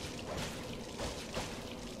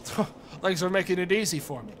 Legs are making it easy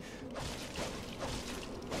for me.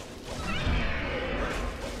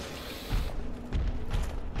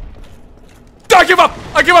 I give up!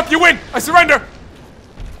 I give up! You win! I surrender!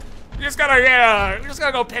 We just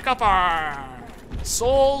gotta go pick up our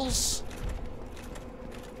souls.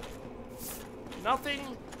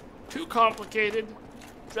 Nothing too complicated.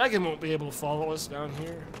 Dragon won't be able to follow us down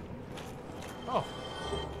here. Oh.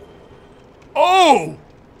 Oh!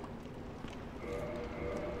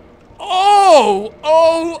 Oh!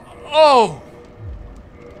 Oh! Oh!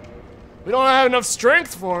 We don't have enough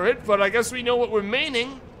strength for it, but I guess we know what we're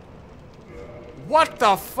meaning. What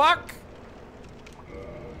the fuck?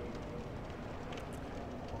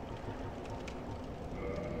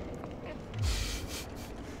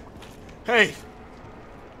 Hey.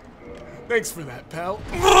 Thanks for that, pal.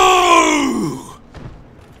 Ooh!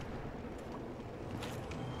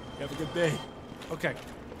 Have a good day. Okay.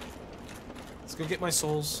 Let's go get my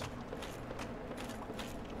souls.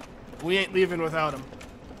 We ain't leaving without them.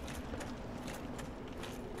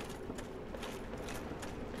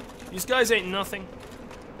 These guys ain't nothing.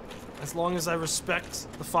 As long as I respect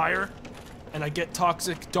the fire, and I get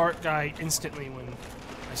toxic dart guy instantly when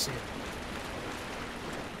I see it.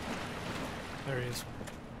 There he is.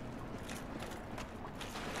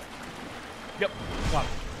 Yep, got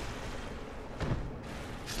it.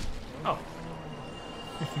 Oh.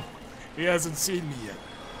 He hasn't seen me yet.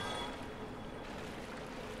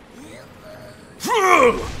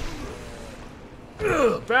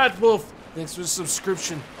 Bad Wolf, thanks for the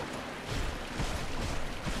subscription.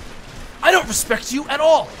 I don't respect you at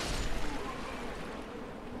all.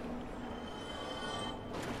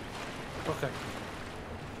 Okay.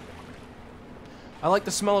 I like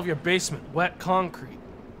the smell of your basement, wet concrete.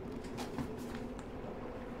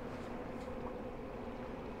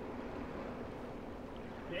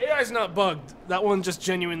 The AI's not bugged. That one just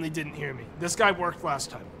genuinely didn't hear me. This guy worked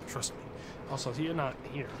last time, trust me. Also, you're not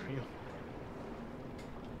here, are you?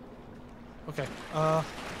 Okay,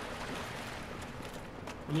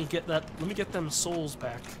 let me get them souls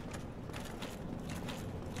back.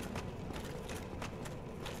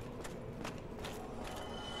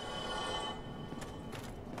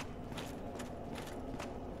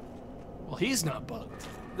 Well, he's not bugged.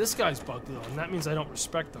 This guy's bugged though, and that means I don't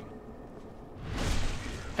respect them.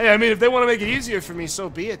 Hey, I mean, if they want to make it easier for me, so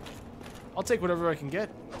be it. I'll take whatever I can get.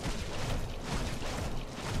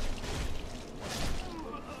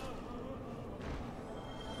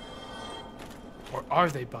 Or are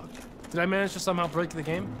they bugged? Did I manage to somehow break the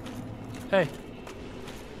game? Hey.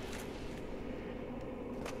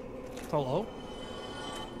 Hello?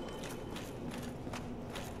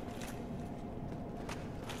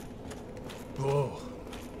 Whoa.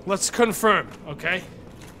 Let's confirm, okay?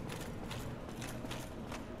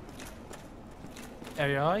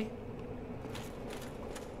 AI?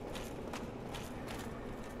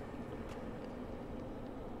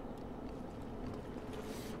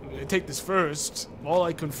 I'm gonna take this first, while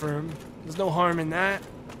I confirm. There's no harm in that.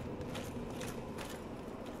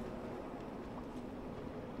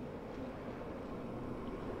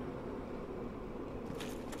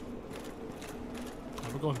 Oh,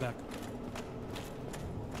 we're going back.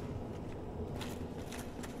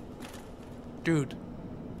 Dude.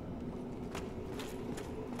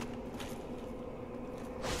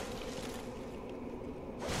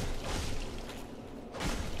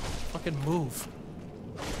 Fucking move.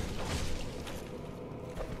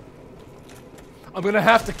 I'm gonna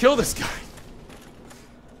have to kill this guy.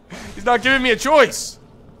 He's not giving me a choice.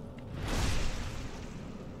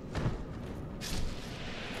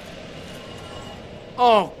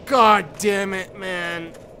 Oh, god damn it,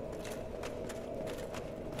 man.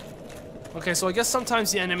 Okay, so I guess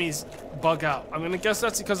sometimes the enemies bug out. I'm gonna guess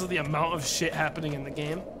that's because of the amount of shit happening in the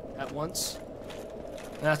game at once.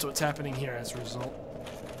 And that's what's happening here as a result.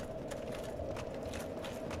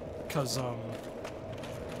 Because,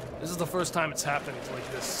 this is the first time it's happened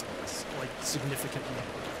like this, like, significantly.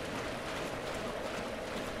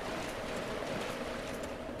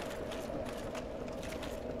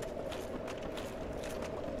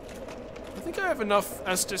 I think I have enough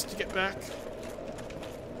Estus to get back.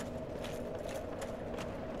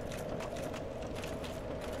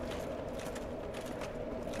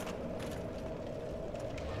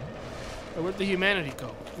 Oh, where'd the humanity go?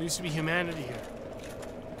 There used to be humanity here.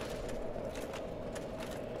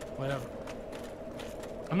 Whatever.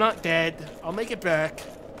 I'm not dead. I'll make it back.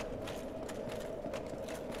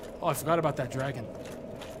 Oh, I forgot about that dragon.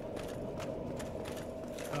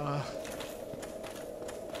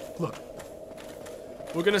 Look.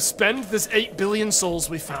 We're gonna spend this 8 billion souls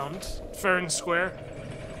we found, fair and square.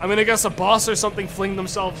 I'm gonna guess a boss or something fling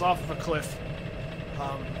themselves off of a cliff.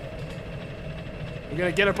 We're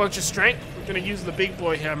gonna get a bunch of strength. We're gonna use the big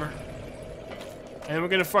boy hammer. And we're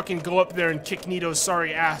gonna fucking go up there and kick Nito's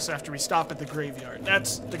sorry ass after we stop at the graveyard.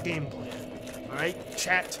 That's the game plan. Alright,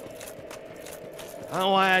 chat? I don't know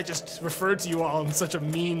why I just referred to you all in such a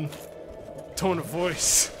mean tone of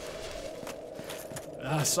voice.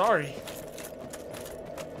 Sorry.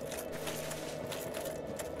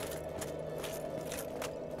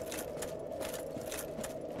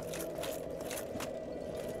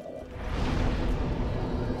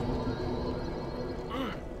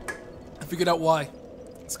 I figured out why.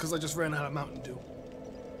 It's because I just ran out of Mountain Dew.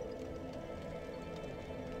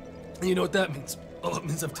 And you know what that means? Oh, it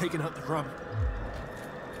means I've taken out the rum.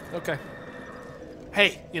 Okay.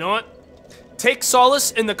 Hey, you know what? Take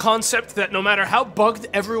solace in the concept that no matter how bugged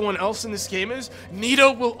everyone else in this game is,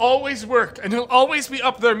 Nito will always work, and he'll always be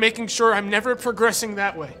up there making sure I'm never progressing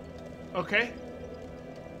that way. Okay?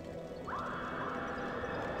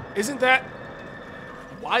 Isn't that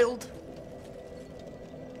wild?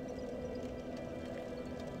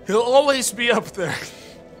 He'll always be up there,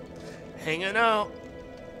 hanging out,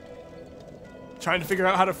 trying to figure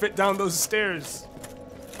out how to fit down those stairs.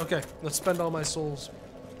 Okay, let's spend all my souls.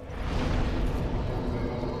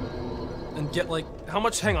 And get, like, how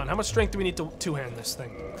much, hang on, how much strength do we need to two-hand this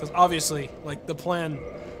thing? Because obviously, like, the plan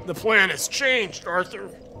has changed, Arthur.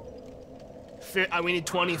 We need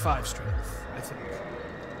 25 strength, I think.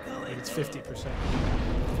 Like, it's 50%.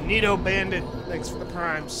 Nito Bandit, thanks for the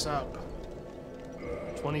prime sub.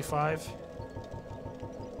 25.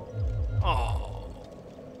 Oh.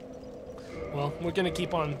 Well, we're gonna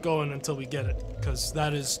keep on going until we get it, because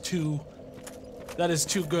that is too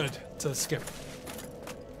good to skip.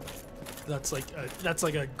 That's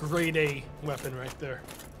like a grade A weapon right there.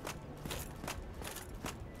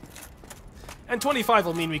 And 25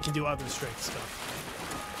 will mean we can do other strength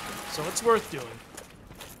stuff. So it's worth doing.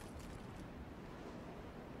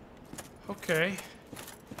 Okay.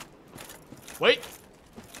 Wait.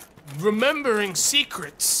 Remembering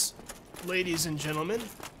secrets, ladies and gentlemen.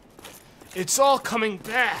 It's all coming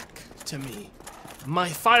back to me. My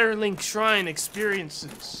Firelink Shrine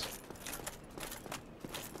experiences.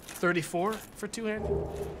 34 for two-handed?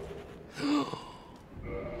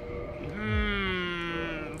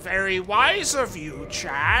 Very wise of you,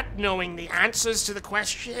 chat, knowing the answers to the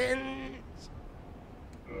questions.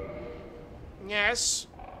 Yes.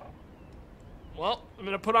 Well, I'm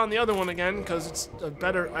gonna put on the other one again, because it's a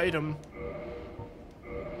better item.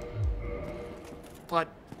 But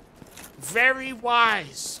very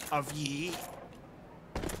wise of ye.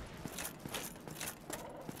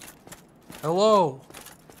 Hello.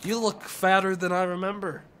 You look fatter than I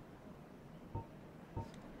remember.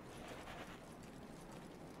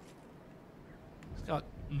 He's got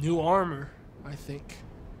new armor, I think.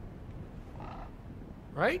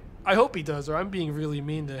 Right? I hope he does, or I'm being really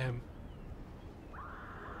mean to him.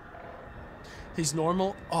 He's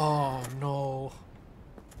normal? Oh, no.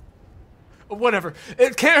 Whatever.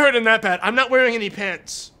 It can't hurt him that bad. I'm not wearing any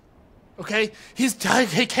pants. Okay? He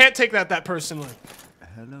can't take that personally.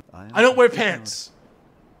 Hello. I don't wear pants.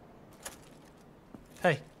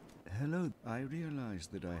 Hey. Hello. I realize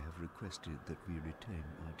that I have requested that we retain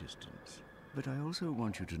our distance. But I also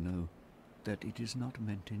want you to know that it is not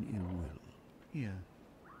meant in ill will. Here,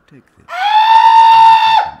 take this. As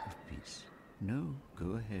a token of peace. No,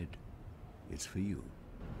 go ahead. It's for you.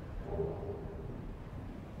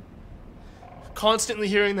 constantly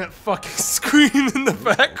hearing that fucking scream in the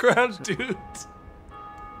background, dude.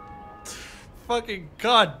 Fucking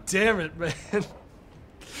god damn it, man.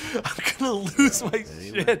 I'm gonna lose my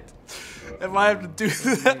shit if I have to do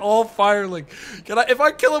that all Firelink. If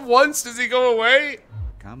I kill him once, does he go away?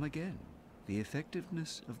 Come again. The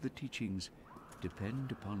effectiveness of the teachings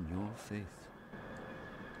depend upon your faith.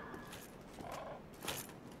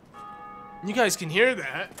 You guys can hear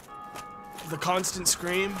that. The constant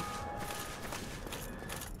scream.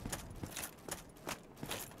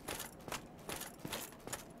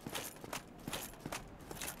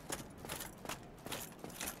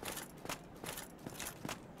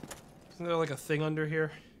 Isn't there like a thing under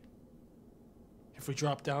here? If we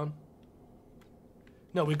drop down?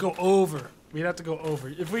 No, we go over. We'd have to go over.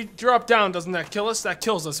 If we drop down, doesn't that kill us? That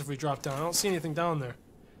kills us if we drop down. I don't see anything down there.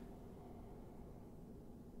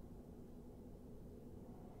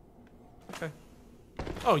 Okay.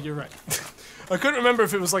 Oh, you're right. I couldn't remember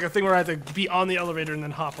if it was like a thing where I had to be on the elevator and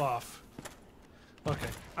then hop off. Okay.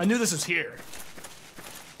 I knew this was here.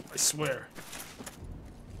 I swear.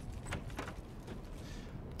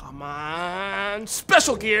 Come on.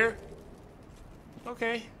 Special gear!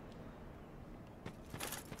 Okay.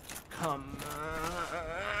 Come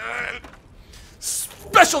on.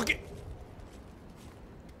 Special gear!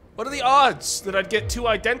 What are the odds that I'd get 2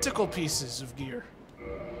 identical pieces of gear?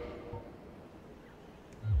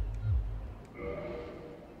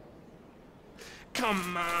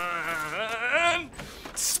 Come on!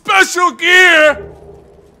 Special gear!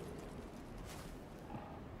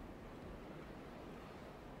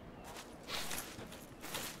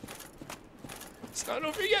 It's not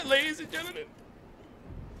over yet, ladies and gentlemen.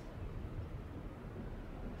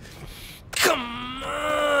 Come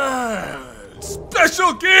on!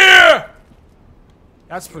 Special gear!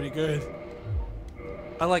 That's pretty good.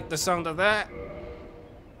 I like the sound of that.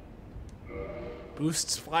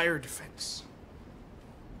 Boosts fire defense.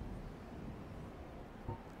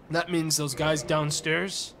 That means those guys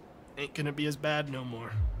downstairs ain't gonna be as bad no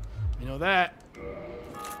more. You know that?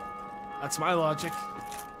 That's my logic.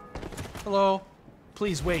 Hello?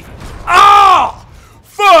 Please wait. Oh!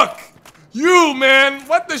 Fuck! You, man!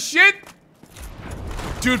 What the shit?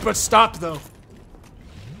 Dude, but stop though.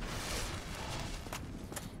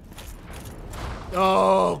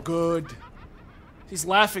 Oh, good. He's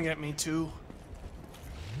laughing at me too.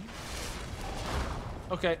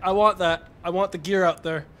 Okay, I want that. I want the gear out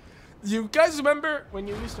there. You guys remember when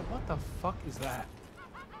you used to... What the fuck is that?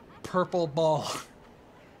 Purple ball.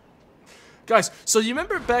 Guys, so you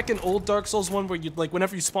remember back in old Dark Souls 1 where you'd, like,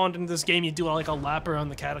 whenever you spawned into this game, you'd do, like, a lap around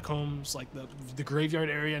the catacombs, like, the graveyard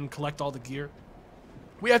area and collect all the gear?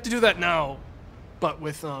 We have to do that now, but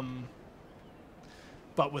with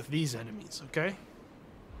these enemies, okay?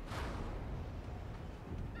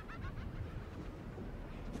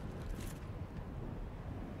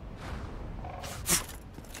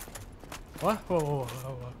 What? Whoa, whoa,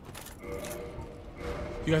 whoa, whoa.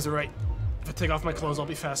 You guys are right. If I take off my clothes, I'll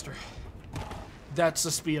be faster. That's the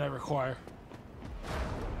speed I require.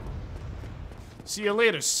 See you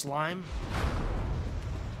later, slime.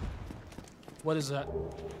 What is that?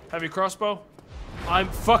 Heavy crossbow?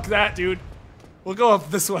 Fuck that, dude. We'll go up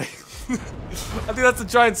this way. I think that's a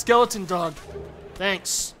giant skeleton dog.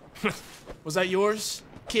 Thanks. Was that yours,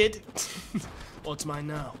 kid? Well, it's mine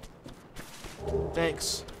now.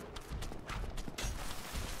 Thanks.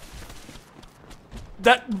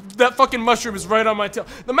 That fucking mushroom is right on my tail.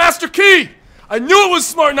 The master key! I knew it was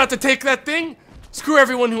smart not to take that thing! Screw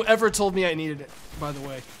everyone who ever told me I needed it, by the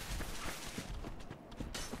way.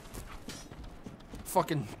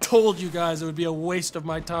 Fucking told you guys it would be a waste of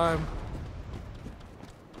my time.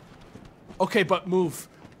 Okay, but move.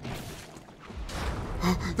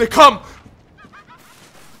 They come!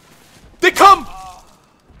 They come!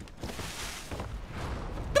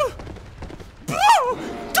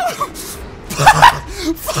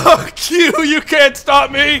 Fuck you! You can't stop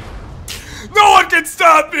me! No one can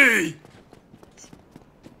stop me!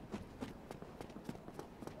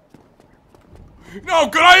 No,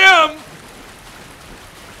 good I am!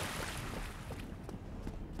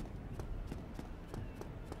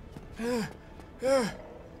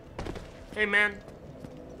 Hey, man.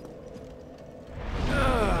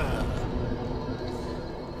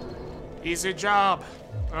 Easy job.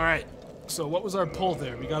 Alright, so what was our pull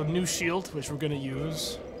there? We got a new shield, which we're gonna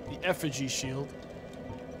use. The effigy shield.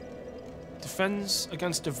 Defends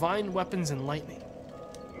against divine weapons and lightning.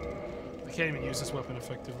 I can't even use this weapon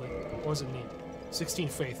effectively. What does it need? 16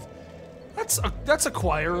 faith. That's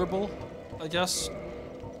acquirable, I guess.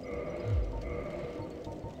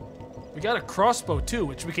 We got a crossbow too,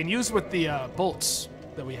 which we can use with the bolts.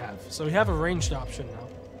 that we have. So we have a ranged option now.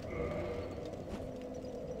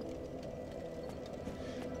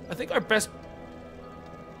 I think our best...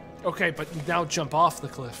 Okay, but now jump off the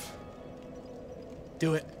cliff.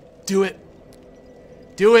 Do it. Do it.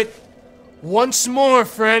 Do it. Once more,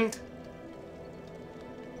 friend.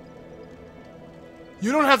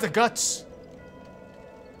 You don't have the guts.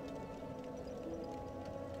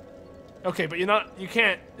 Okay, but you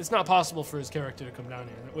can't, it's not possible for his character to come down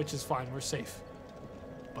here, which is fine, we're safe.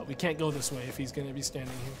 But we can't go this way if he's gonna be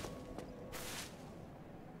standing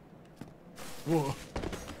here. Whoa.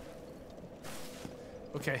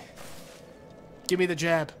 Okay. Give me the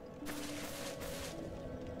jab.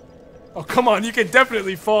 Oh, come on, you can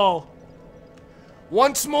definitely fall.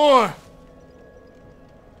 Once more.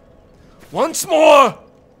 Once more.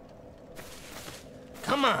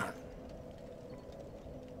 Come on.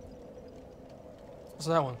 What's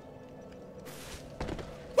that one?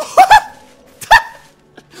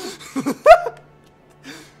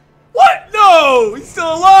 What? No! He's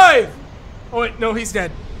still alive! Oh wait, no, he's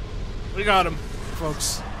dead. We got him,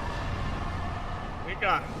 folks. We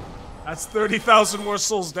got him. That's 30,000 more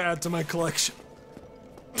souls to add to my collection.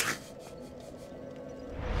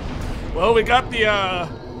 Well, we got the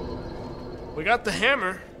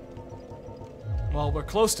hammer. Well, we're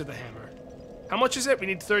close to the hammer. How much is it? We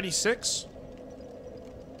need 36?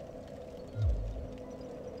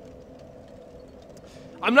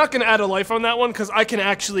 I'm not gonna add a life on that one because I can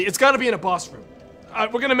actually, it's gotta be in a boss room.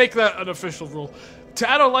 We're gonna make that an official rule. To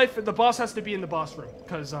add a life, the boss has to be in the boss room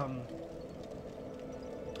because, I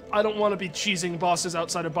don't want to be cheesing bosses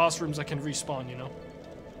outside of boss rooms that can respawn, you know?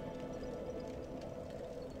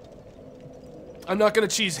 I'm not gonna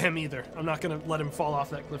cheese him either. I'm not gonna let him fall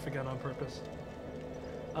off that cliff again on purpose.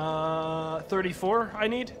 34 I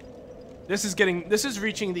need? This is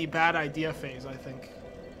reaching the bad idea phase, I think.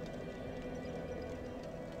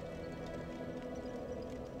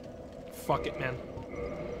 Fuck it, man.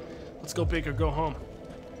 Let's go big or go home.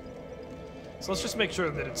 So let's just make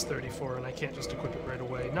sure that it's 34 and I can't just equip it right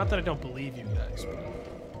away. Not that I don't believe you guys, but...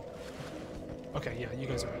 Okay, yeah, you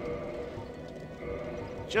guys are right.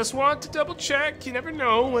 Just want to double check. You never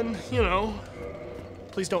know when, you know...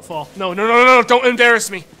 Please don't fall. No, no, no, no, no, don't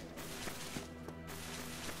embarrass me.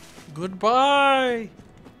 Goodbye.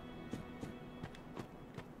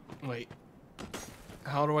 Wait.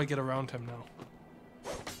 How do I get around him now?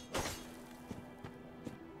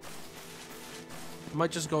 I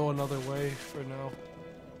might just go another way for now.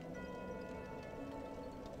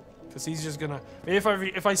 Cause he's just gonna. Maybe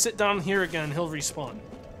if I sit down here again, he'll respawn.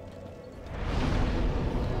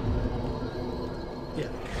 Yeah.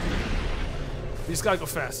 We just gotta go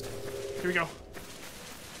fast. Here we go.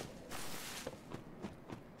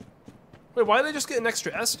 Wait, why did they just get an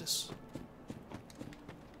extra Estus?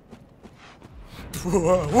 Woo!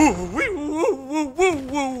 Woo! Woo! Woo! Woo!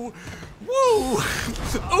 Woo! Ooh!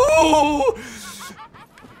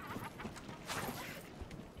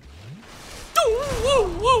 Woo!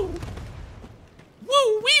 Woo!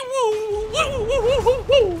 Woo! Wee! Woo! Woo! Woo! Woo!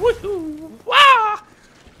 Woo! Woo! Wah!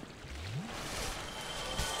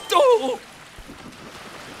 Oh!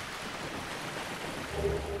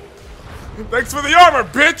 Thanks for the armor,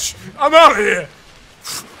 bitch! I'm out of here!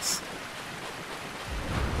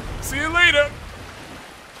 See you later!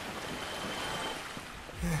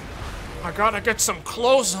 I gotta get some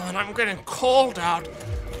clothes on. I'm getting cold out.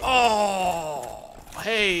 Oh,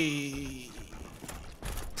 hey.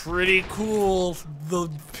 Pretty cool. The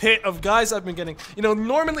pit of guys I've been getting. You know,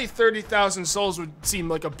 normally 30,000 souls would seem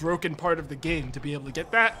like a broken part of the game to be able to get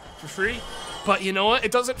that for free. But you know what?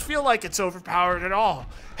 It doesn't feel like it's overpowered at all.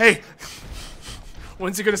 Hey,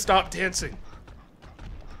 when's he gonna stop dancing?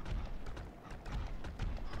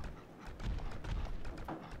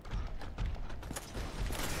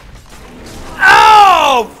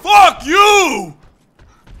 Oh, fuck you!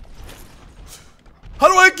 How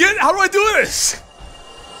do I do this?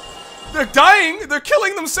 They're dying, they're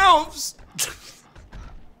killing themselves.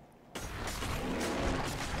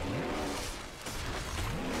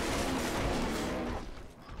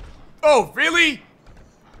 Oh, really?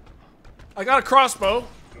 I got a crossbow.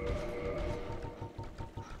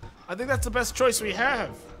 I think that's the best choice we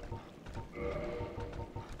have.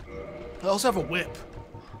 I also have a whip.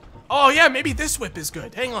 Oh yeah, maybe this whip is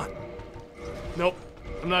good. Hang on. Nope.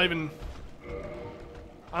 I'm not even...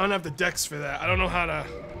 I don't have the dex for that. I don't know how to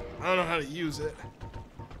use it.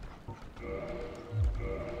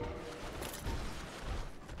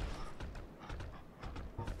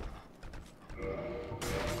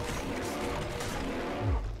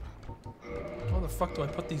 How the fuck do I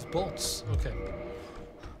put these bolts? Okay.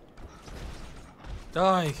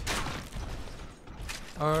 Die.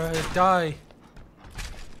 Alright, die.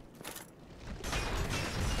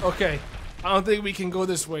 Okay, I don't think we can go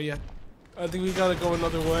this way yet. I think we gotta go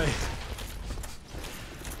another way.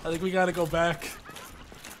 I think we gotta go back.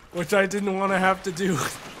 Which I didn't want to have to do.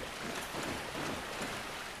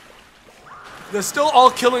 They're still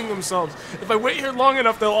all killing themselves. If I wait here long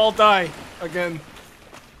enough, they'll all die again.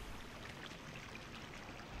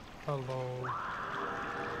 Hello.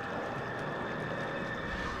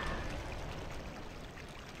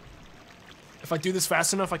 If I do this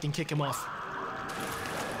fast enough, I can kick him off.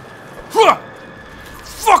 Huh!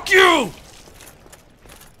 Fuck you!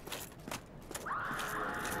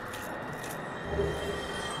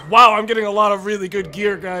 Wow, I'm getting a lot of really good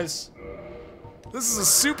gear, guys. This is a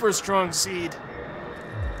super strong seed.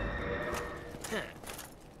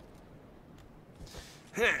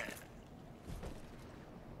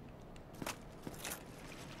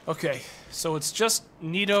 Okay, so it's just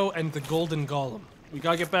Nito and the Golden Golem. We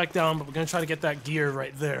gotta get back down, but we're gonna try to get that gear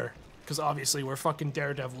right there. Because obviously we're fucking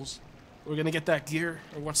daredevils. We're gonna get that gear,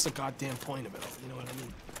 or what's the goddamn point of it all? You know what I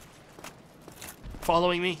mean?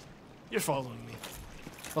 Following me? You're following me.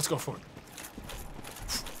 Let's go for it.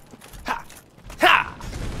 Ha! Ha!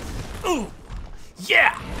 Ooh!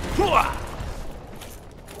 Yeah! Hooah!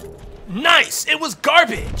 Nice! It was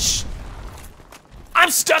garbage! I'm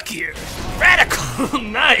stuck here! Radical!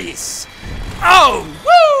 Nice! Oh! Woo!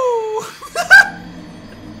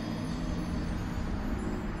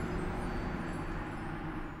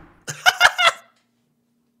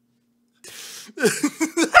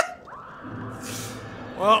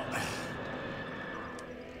 Well,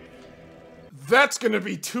 that's gonna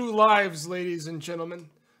be 2 lives, ladies and gentlemen.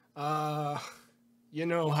 You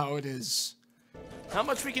know how it is. Not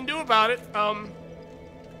much we can do about it.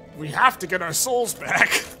 We have to get our souls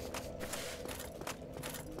back.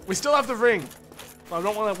 We still have the ring. But I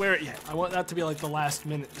don't want to wear it yet. I want that to be like the last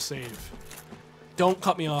minute save. Don't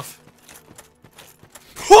cut me off.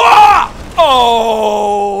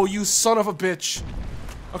 Oh, you son of a bitch.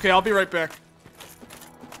 Okay, I'll be right back.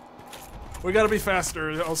 We gotta be faster,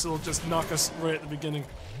 else it'll just knock us right at the beginning.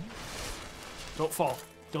 Don't fall.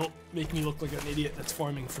 Don't make me look like an idiot that's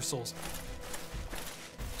farming for souls.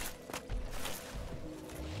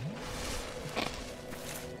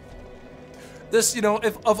 This, you know,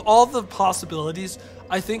 if of all the possibilities,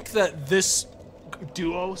 I think that this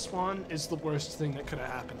duo spawn is the worst thing that could have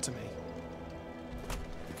happened to me.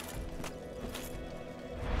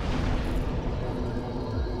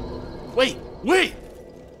 Wait! Wait!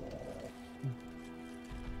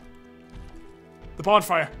 The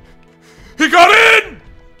bonfire. He got in!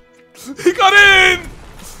 He got in!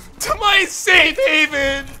 To my safe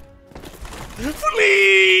haven!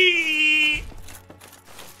 Flee!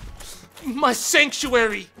 My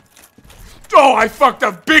sanctuary! Oh, I fucked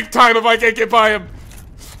up big time if I can't get by him!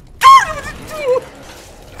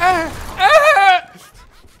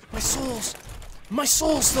 My souls! My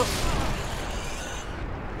souls, though!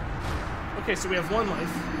 Okay, so we have 1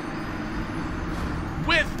 life.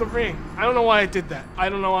 With the ring. I don't know why I did that. I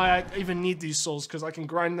don't know why I even need these souls, because I can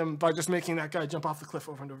grind them by just making that guy jump off the cliff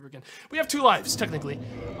over and over again. We have 2 lives, technically,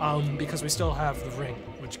 because we still have the ring,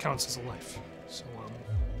 which counts as a life. So,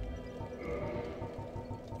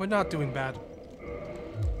 we're not doing bad.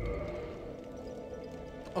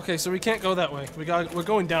 Okay, so we can't go that way. We're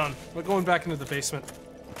going down. We're going back into the basement.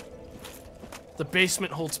 The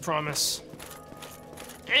basement holds promise.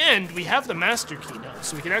 And we have the master key now,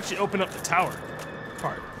 so we can actually open up the tower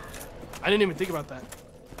part. I didn't even think about that.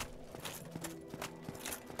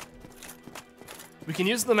 We can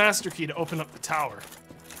use the master key to open up the tower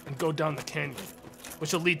and go down the canyon,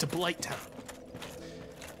 which will lead to Blighttown.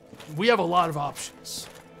 We have a lot of options.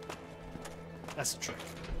 That's the trick.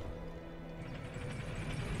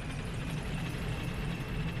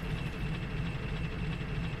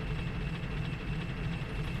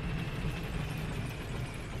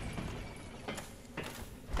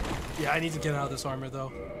 Yeah, I need to get out of this armor,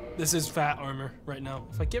 though. This is fat armor right now.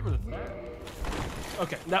 If I get rid of that...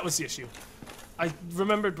 Okay, that was the issue. I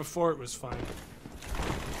remembered before it was fine.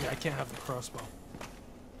 Yeah, I can't have the crossbow.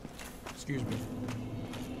 Excuse me.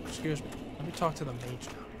 Excuse me. Let me talk to the mage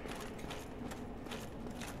now.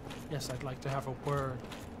 Yes, I'd like to have a word.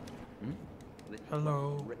 Hmm?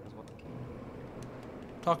 Hello. Written what the king.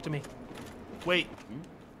 Talk to me. Wait.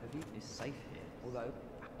 Have you is safe here? Although,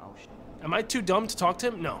 I'll Am I too dumb to talk to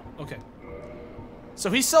him? No. Okay.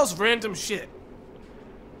 So he sells random shit.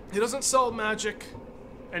 He doesn't sell magic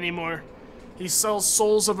anymore. He sells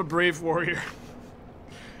souls of a brave warrior.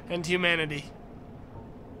 And humanity.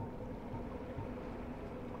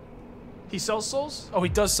 He sells souls? Oh, he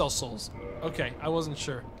does sell souls. Okay, I wasn't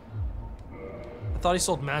sure. thought he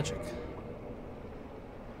sold magic.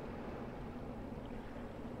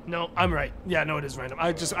 No, I'm right. Yeah, no, it is random.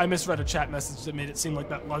 I misread a chat message that made it seem like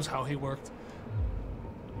that was how he worked.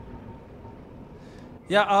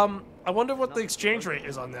 Yeah, I wonder what the exchange rate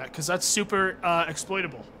is on that, because that's super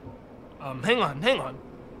exploitable. Hang on.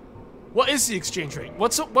 What is the exchange rate?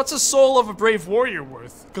 What's a soul of a brave warrior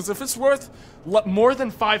worth? Because if it's worth more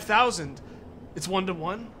than 5,000, it's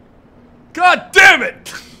 1-to-1. God damn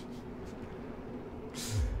it!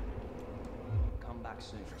 Come back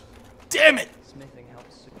soon. Damn it! Smithing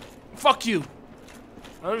helps soon. Fuck you.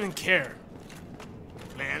 I don't even care,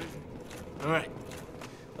 man. All right,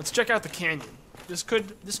 let's check out the canyon. This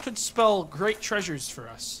could spell great treasures for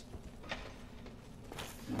us,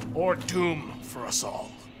 or doom for us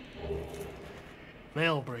all.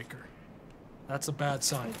 Mail breaker. That's a bad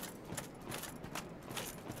sign.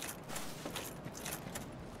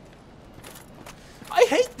 I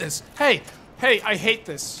hate this. Hey, I hate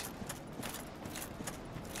this.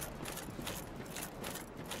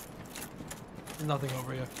 There's nothing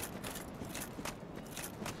over here.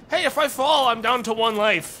 Hey, if I fall, I'm down to 1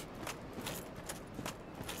 life.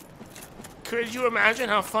 Could you imagine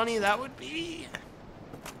how funny that would be?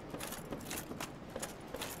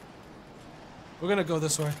 We're gonna go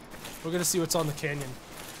this way. We're gonna see what's on the canyon.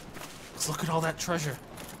 Let's look at all that treasure.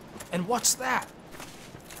 And what's that?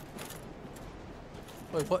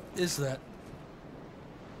 Wait, what is that?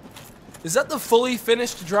 Is that the fully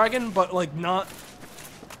finished dragon, but like not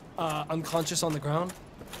unconscious on the ground?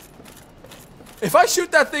 If I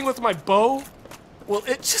shoot that thing with my bow, will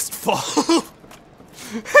it just fall?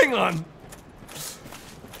 Hang on.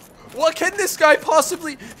 What can this guy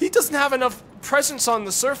possibly... He doesn't have enough presence on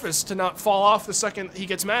the surface to not fall off the second he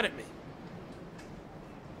gets mad at me.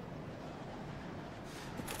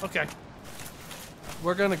 Okay.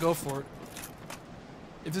 We're gonna go for it.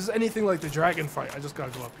 If there's anything like the dragon fight, I just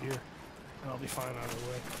gotta go up here. And I'll be fine either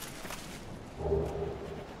way.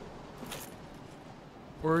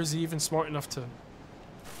 Or is he even smart enough to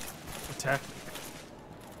attack me?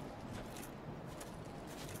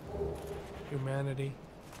 Humanity.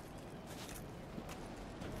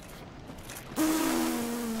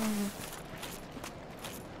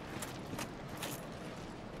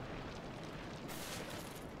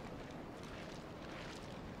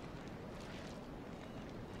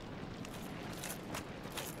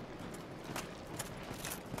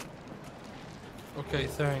 Okay,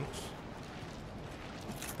 thanks.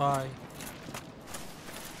 Bye.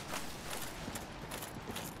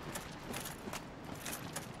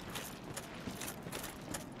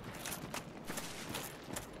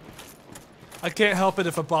 I can't help it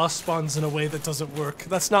if a boss spawns in a way that doesn't work.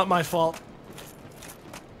 That's not my fault.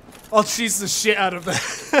 I'll cheese the shit out of that.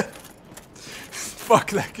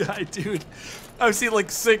 Fuck that guy, dude. I've seen like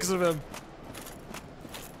 6 of him.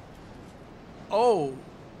 Oh.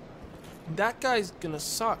 That guy's gonna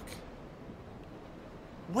suck.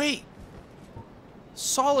 Wait.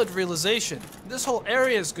 Solid realization. This whole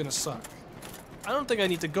area is gonna suck. I don't think I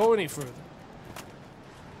need to go any further.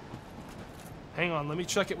 Hang on, let me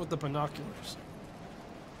check it with the binoculars.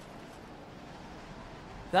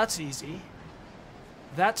 That's easy.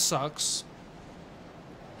 That sucks.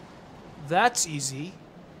 That's easy.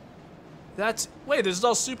 That's... Wait, this is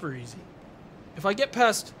all super easy. If I get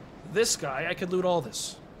past this guy, I could loot all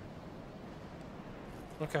this.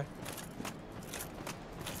 Okay.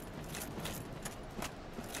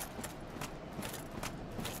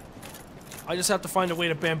 I just have to find a way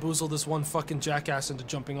to bamboozle this one fucking jackass into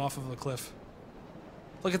jumping off of the cliff.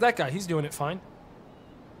 Look at that guy, he's doing it fine.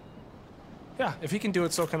 Yeah, if he can do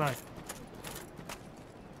it, so can I.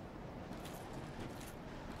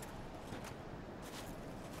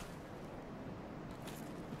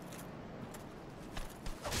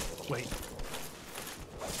 Wait.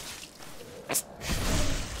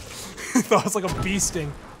 That was like a bee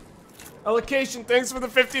sting. Allocation, thanks for the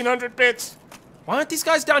 1,500 bits. Why aren't these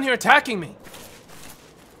guys down here attacking me?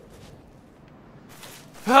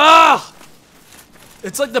 Ah!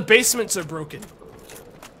 It's like the basements are broken.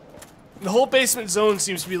 The whole basement zone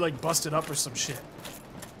seems to be like busted up or some shit.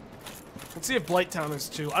 Let's see if Blighttown is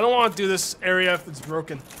too. I don't want to do this area if it's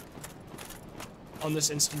broken. On this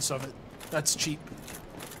instance of it. That's cheap.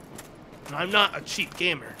 And I'm not a cheap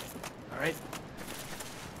gamer. Alright?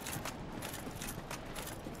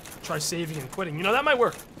 Try saving and quitting. You know, that might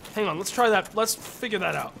work. Hang on, let's try that. Let's figure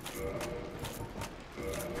that out.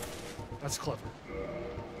 That's clever.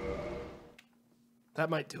 That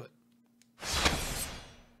might do it.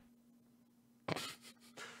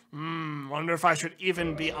 Wonder if I should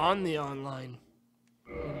even be on the online.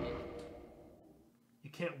 You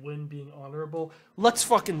You can't win being honorable. Let's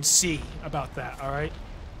fucking see about that, alright?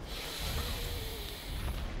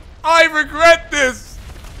 I regret this!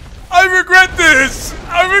 I regret this!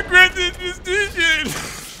 I regret this decision!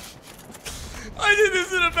 I did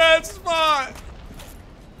this in a bad spot!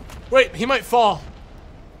 Wait, he might fall.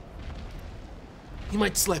 He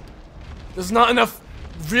might slip. There's not enough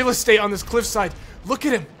real estate on this cliffside. Look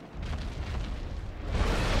at him.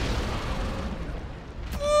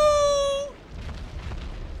 Woo!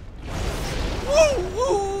 Woo!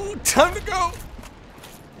 Woo! Time to go.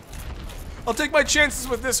 I'll take my chances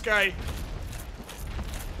with this guy.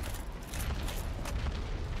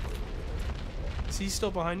 Is he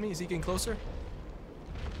still behind me? Is he getting closer?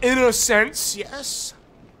 In a sense, yes.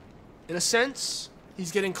 In a sense,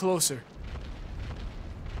 he's getting closer.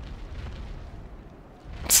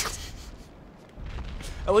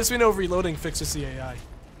 At least we know reloading fixes the AI.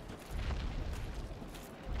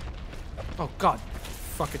 Oh god.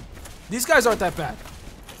 Fucking. These guys aren't that bad.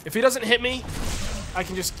 If he doesn't hit me, I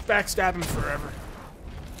can just backstab him forever.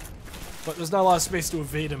 But there's not a lot of space to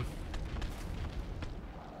evade him.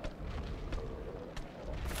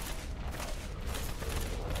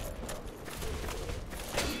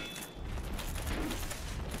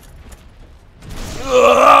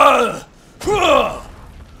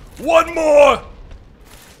 One more!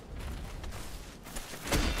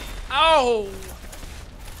 Ow!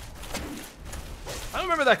 I don't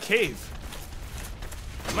remember that cave.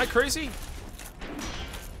 Am I crazy?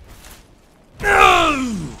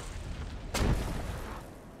 No!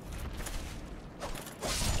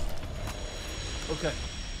 Okay.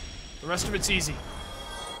 The rest of it's easy.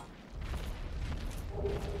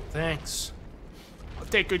 Thanks. I'll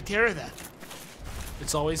take good care of that.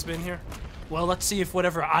 It's always been here? Well, let's see if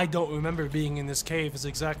whatever I don't remember being in this cave is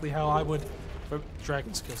exactly how I would...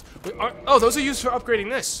 Dragon skills. Wait, oh, those are used for upgrading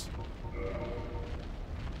this.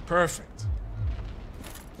 Perfect.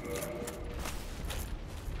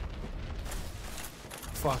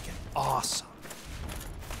 Fucking awesome.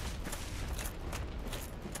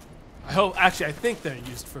 Actually, I think they're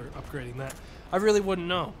used for upgrading that. I really wouldn't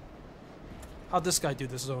know. How'd this guy do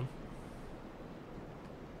this zone?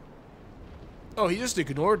 Oh, he just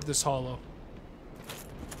ignored this hollow.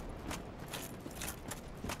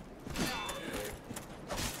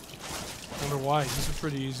 Wonder why. He's a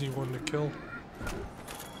pretty easy one to kill.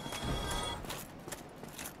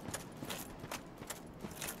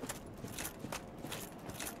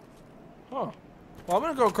 Oh. Well, I'm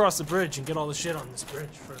gonna go across the bridge and get all the shit on this bridge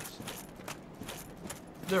first.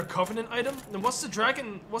 Is there a covenant item? Then what's the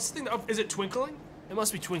dragon? What's the thing? Is it twinkling? It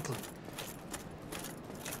must be twinkling.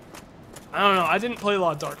 I don't know. I didn't play a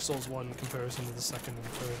lot of Dark Souls 1 in comparison to the second and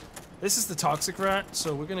third. This is the toxic rat,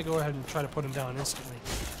 so we're gonna go ahead and try to put him down instantly.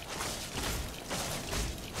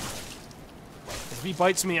 If he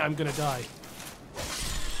bites me, I'm gonna die.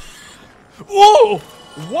 Whoa!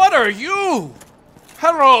 What are you?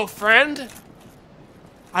 Hello, friend.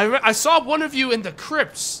 I saw one of you in the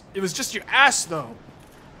crypts. It was just your ass, though.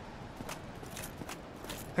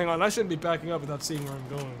 Hang on, I shouldn't be backing up without seeing where I'm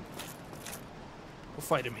going. We'll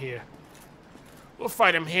fight him here. We'll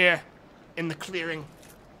fight him here, in the clearing.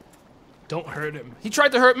 Don't hurt him. He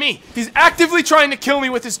tried to hurt me. He's actively trying to kill me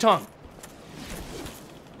with his tongue.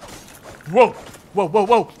 Whoa. Whoa, whoa,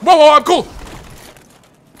 whoa. Whoa, whoa, I'm cool.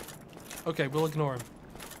 Okay, we'll ignore him.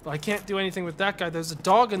 But I can't do anything with that guy. There's a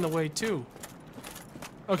dog in the way, too.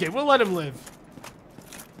 Okay, we'll let him live.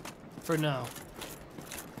 For now.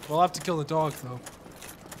 We'll have to kill the dog, though.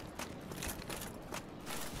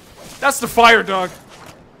 That's the fire dog.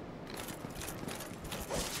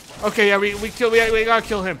 Okay, yeah, we gotta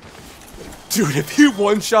kill him. Dude, if he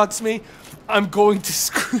one-shots me, I'm going to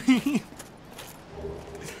scream.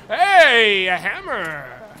 Hey, a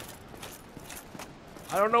hammer.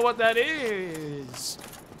 I don't know what that is.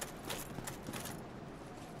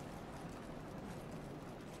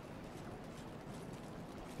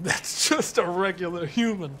 That's just a regular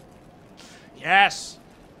human. Yes.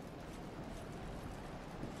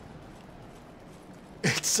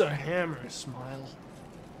 It's a hammer, Smile.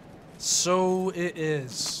 So it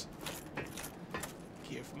is.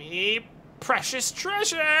 Give me precious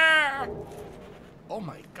treasure! Oh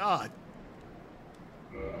my god.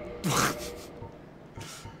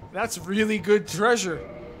 That's really good treasure.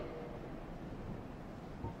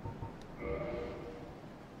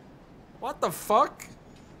 What the fuck?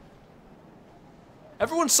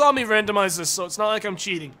 Everyone saw me randomize this, so it's not like I'm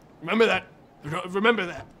cheating. Remember that. Remember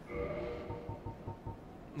that.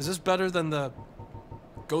 Is this better than the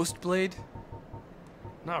Ghost Blade?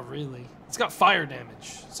 Not really. It's got fire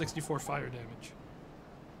damage. 64 fire damage.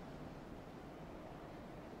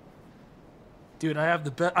 Dude, I have the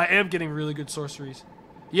best. I am getting really good sorceries.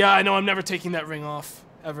 Yeah, I know. I'm never taking that ring off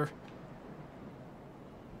ever.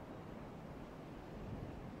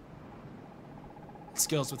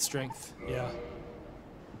 Scales with strength. Yeah.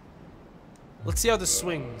 Let's see how this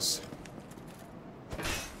swings.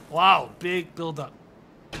 Wow, big build up.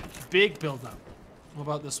 Big build up. What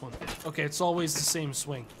about this one? Okay, it's always the same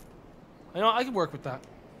swing. I know I can work with that.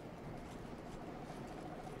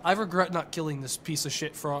 I regret not killing this piece of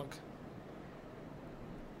shit frog.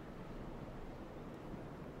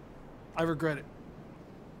 I regret it.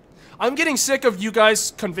 I'm getting sick of you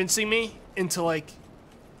guys convincing me into like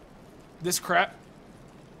this crap.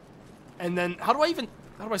 And then how do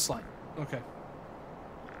I slide? Okay.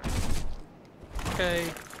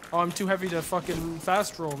 Okay. Oh, I'm too heavy to fucking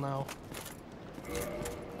fast roll now.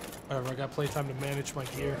 Whatever, I got playtime to manage my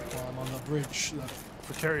gear while I'm on the bridge, the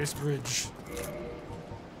precarious bridge.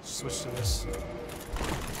 Switch to this.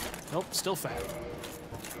 Nope, still fat.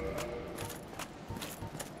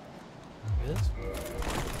 It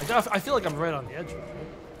is? I feel like I'm right on the edge of it, right?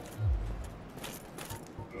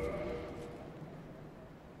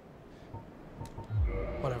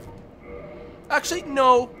 Whatever. Actually,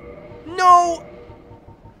 no. No!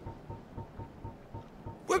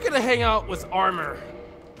 We're gonna hang out with armor.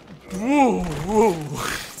 Woo, woo.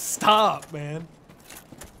 Stop, man.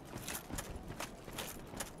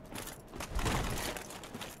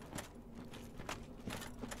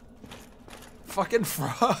 Fucking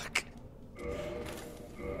frog.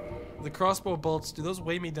 The crossbow bolts, do those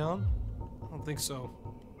weigh me down? I don't think so.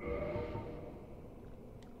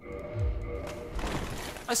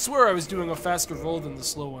 I swear I was doing a faster roll than the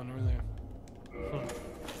slow one earlier.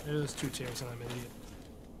 There's 2 chairs and I'm an idiot.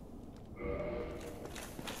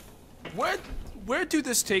 Where do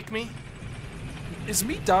this take me? Is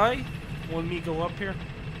me die when me go up here?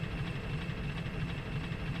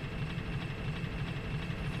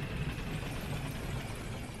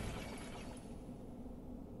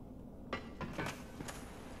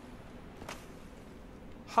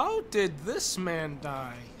 How did this man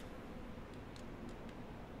die?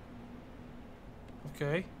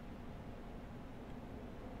 Okay.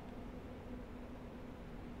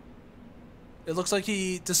 It looks like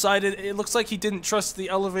he decided, it looks like he didn't trust the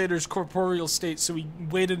elevator's corporeal state, so he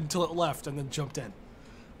waited until it left and then jumped in.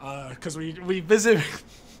 Because we visited,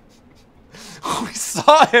 we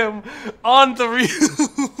saw him on the roof.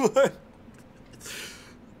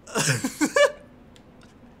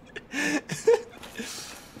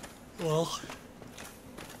 Well,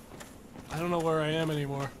 I don't know where I am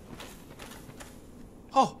anymore.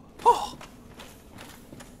 Oh, oh!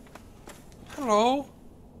 Hello?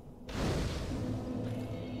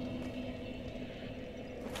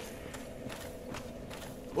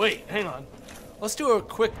 Wait, hang on. Let's do a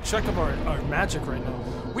quick check of our magic right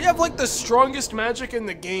now. We have like the strongest magic in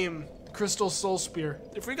the game, Crystal Soul Spear.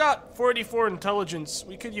 If we got 44 intelligence,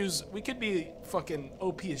 we could be fucking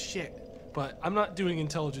OP as shit. But I'm not doing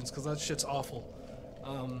intelligence because that shit's awful.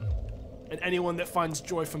 And anyone that finds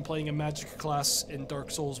joy from playing a magic class in Dark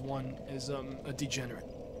Souls 1 is a degenerate.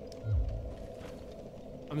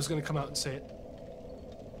 I'm just gonna come out and say it.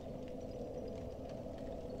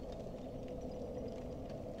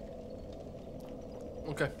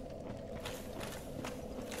 Okay.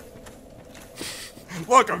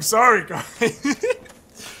 Look, I'm sorry, guys.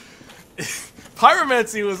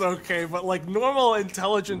 Pyromancy was okay, but like normal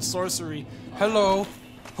intelligent sorcery. Hello.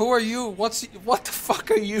 Who are you? What the fuck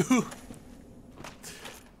are you?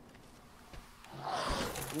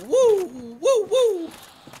 Woo! Woo! Woo!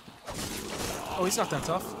 Oh, he's not that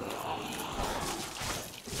tough.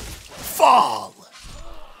 Fall!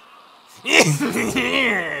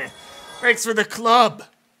 Thanks for the club!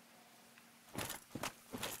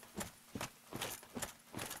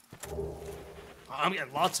 I'm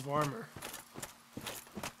getting lots of armor.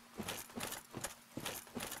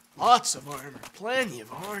 Lots of armor. Plenty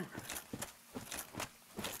of armor.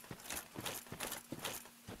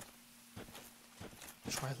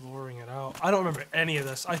 Try lowering it out. I don't remember any of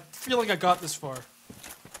this. I feel like I got this far.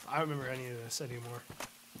 I don't remember any of this anymore.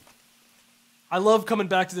 I love coming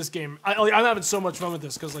back to this game. I'm having so much fun with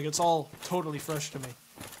this because like it's all totally fresh to me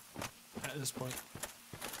at this point.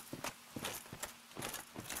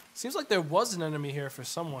 Seems like there was an enemy here for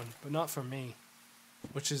someone, but not for me,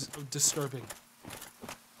 which is disturbing.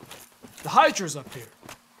 The Hydra's up here.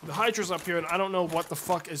 The Hydra's up here, and I don't know what the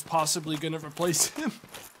fuck is possibly gonna replace him.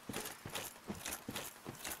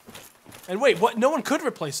 And wait, what? No one could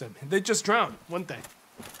replace him. They'd just drown, wouldn't they?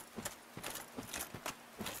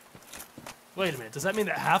 Wait a minute, does that mean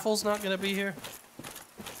that Haffel's not gonna be here?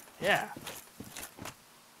 Yeah.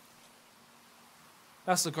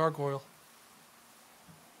 That's the gargoyle.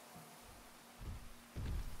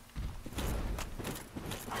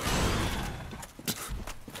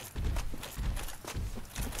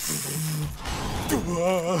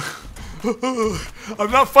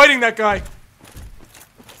 I'm not fighting that guy.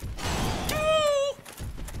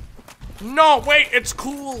 No, wait, it's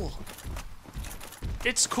cool.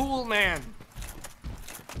 It's cool, man.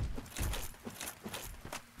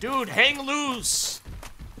 Dude, hang loose.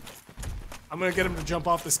 I'm gonna get him to jump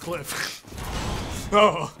off this cliff.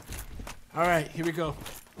 Oh. Alright, here we go.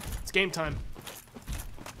 It's game time.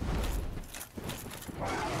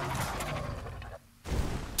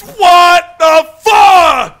 What the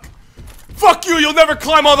fuck? Fuck you, you'll never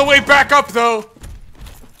climb all the way back up, though.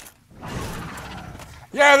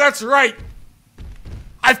 Yeah, that's right.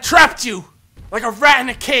 I've trapped you like a rat in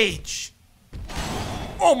a cage.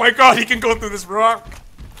 Oh my god, he can go through this rock.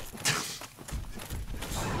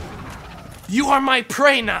 You are my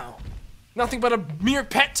prey now. Nothing but a mere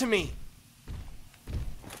pet to me.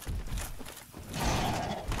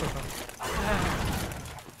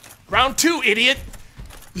 Round 2, idiot.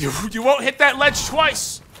 You won't hit that ledge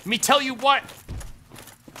twice. Let me tell you what.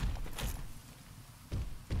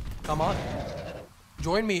 Come on.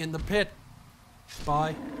 Join me in the pit.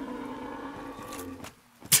 Bye.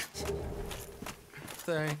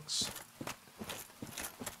 Thanks.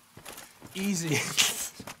 Easy.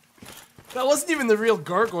 That wasn't even the real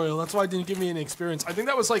gargoyle. That's why it didn't give me any experience. I think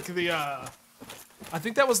that was like the, I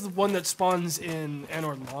think that was the one that spawns in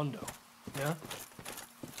Anor Londo. Yeah?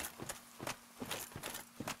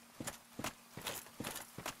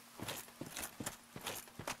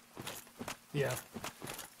 Yeah.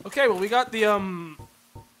 Okay, well we got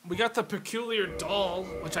the peculiar doll,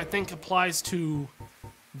 which I think applies to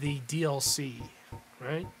the DLC,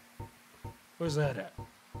 right? Where's that at?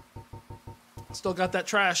 Still got that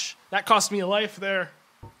trash. That cost me a life there.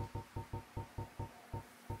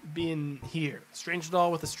 Being here. Strange doll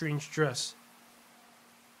with a strange dress.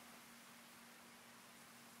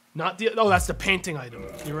 Not the, oh, that's the painting item.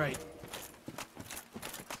 You're right.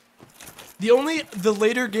 The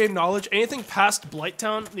later game knowledge, anything past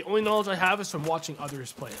Blighttown, the only knowledge I have is from watching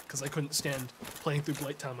others play it, because I couldn't stand playing through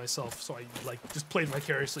Blighttown myself, so I just played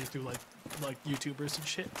vicariously through like YouTubers and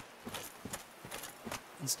shit.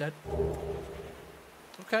 Instead.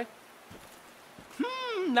 Okay.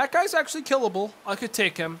 That guy's actually killable. I could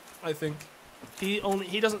take him, I think. He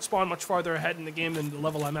doesn't spawn much farther ahead in the game than the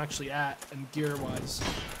level I'm actually at, and gear-wise.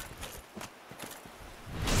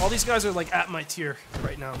 All these guys are like at my tier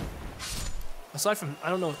right now. Aside from, I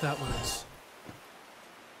don't know what that one is.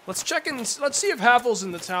 Let's check in, let's see if Havel's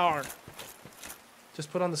in the tower. Just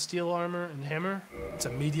put on the steel armor and hammer. It's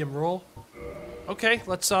a medium roll. Okay,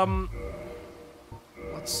 let's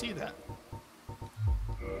see that.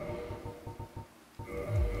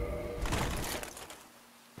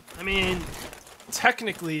 I mean,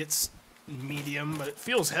 technically it's medium, but it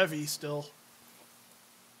feels heavy still.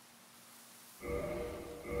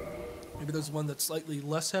 Maybe there's one that's slightly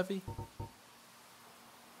less heavy.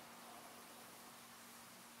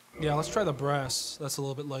 Yeah, let's try the brass. That's a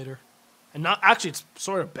little bit lighter. And not, actually, it's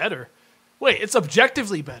sort of better. Wait, it's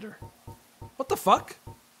objectively better. What the fuck?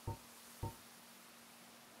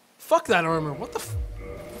 Fuck that armor. What the f...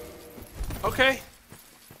 Okay.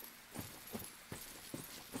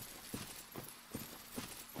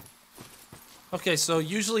 Okay, so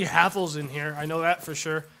usually Havel's in here. I know that for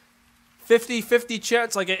sure. 50-50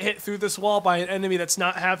 chance I get hit through this wall by an enemy that's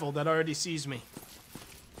not Havel that already sees me.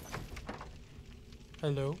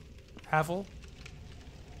 Hello? Havel?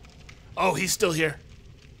 Oh, he's still here.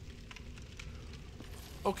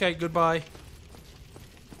 Okay, goodbye.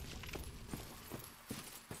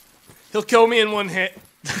 He'll kill me in one hit.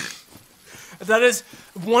 That is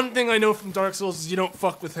one thing I know from Dark Souls is you don't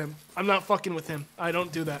fuck with him. I'm not fucking with him. I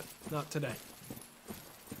don't do that. Not today.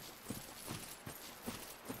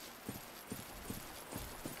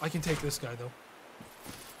 I can take this guy, though.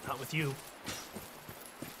 Not with you.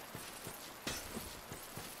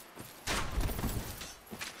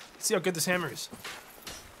 Let's see how good this hammer is.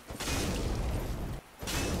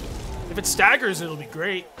 If it staggers, it'll be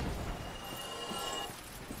great.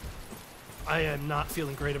 I am not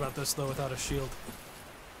feeling great about this, though, without a shield.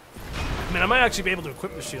 I mean, I might actually be able to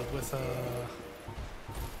equip the shield with,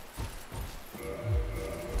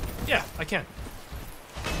 yeah, I can.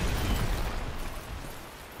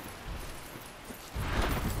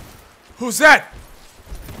 Who's that?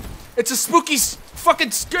 It's a spooky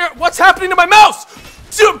fucking scare. What's happening to my mouse?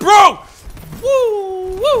 Dude, bro!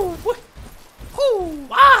 Woo! Woo! Woo! Woo!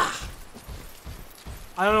 Ah!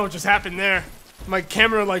 I don't know what just happened there. My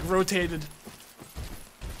camera, like, rotated.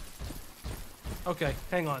 Okay,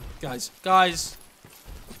 hang on, guys. Guys.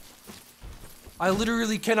 I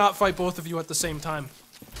literally cannot fight both of you at the same time.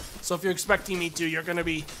 So if you're expecting me to, you're gonna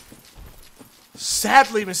be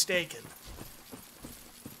sadly mistaken.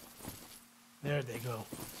 There they go.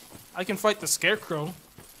 I can fight the Scarecrow.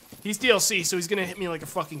 He's DLC, so he's gonna hit me like a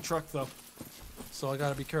fucking truck, though. So I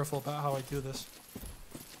gotta be careful about how I do this.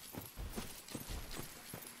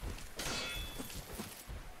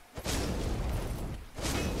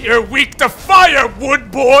 You're weak to fire,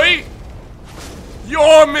 wood boy!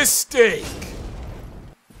 Your mistake!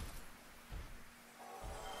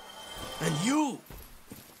 And you!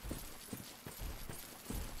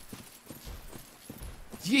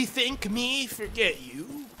 Ye think me forget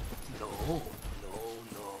you? No.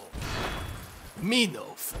 Me no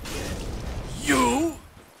forget. You?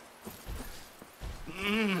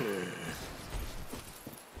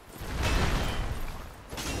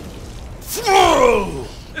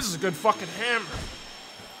 This is a good fucking hammer.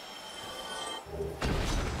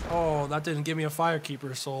 Oh, that didn't give me a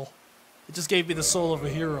Firekeeper soul. It just gave me the soul of a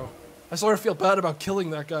hero. I sort of feel bad about killing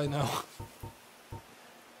that guy now.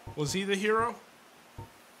 Was he the hero?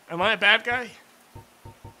 Am I a bad guy?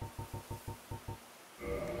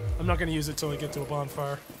 I'm not gonna use it till I get to a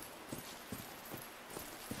bonfire.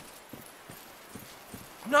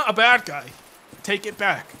 I'm not a bad guy. Take it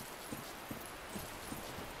back.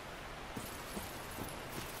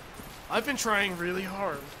 I've been trying really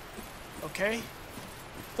hard. Okay?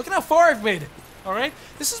 Look at how far I've made it. Alright?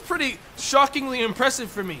 This is pretty shockingly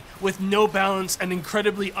impressive for me, with no balance and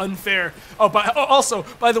incredibly unfair. Also,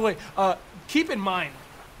 by the way, keep in mind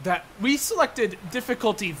that we selected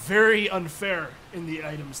difficulty very unfair in the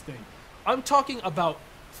items thing. I'm talking about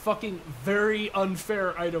fucking very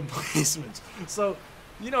unfair item placements. So,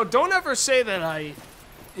 you know, don't ever say that I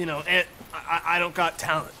don't got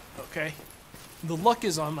talent, okay? The luck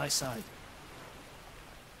is on my side.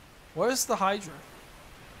 Where's the Hydra?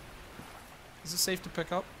 Is it safe to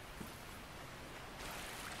pick up?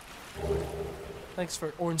 Thanks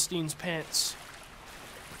for Ornstein's pants.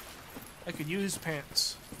 I could use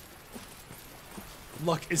pants.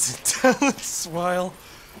 Luck isn't talent, Smile.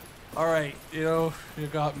 Alright, you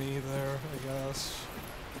got me there, I guess.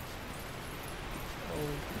 Oh.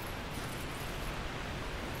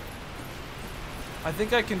 I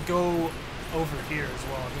think I can go over here as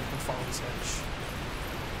well. I think I can follow this edge.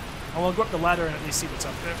 I want to go up the ladder and at least see what's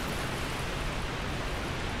up there.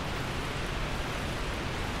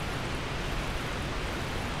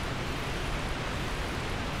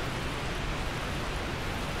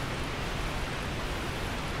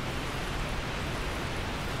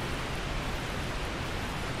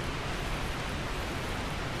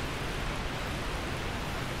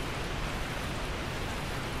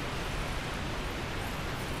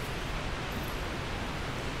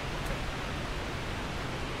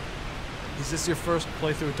 Is this your first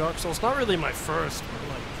playthrough of Dark Souls? Not really my first, but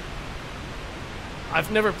like,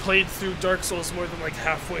 I've never played through Dark Souls more than like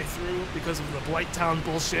halfway through because of the Blighttown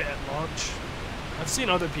bullshit at launch. I've seen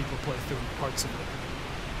other people play through parts of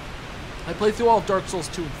it. I played through all Dark Souls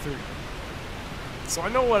 2 and 3. So I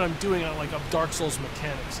know what I'm doing at like a Dark Souls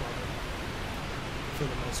mechanics level, for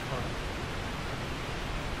the most part.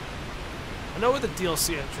 I know where the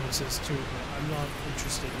DLC entrance is too, but I'm not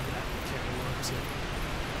interested in that mechanic works.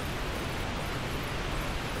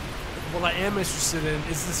 What I am interested in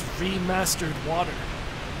is this remastered water.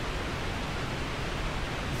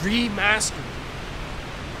 Remastered.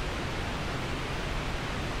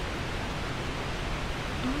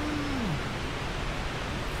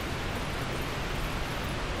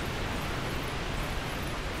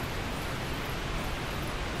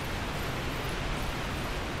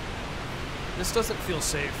 This doesn't feel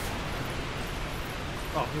safe.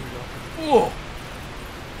 Oh, here we go. Whoa!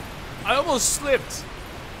 I almost slipped.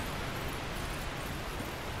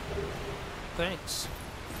 Thanks.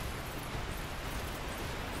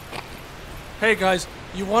 Hey guys,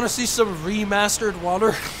 you want to see some remastered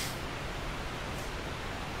water?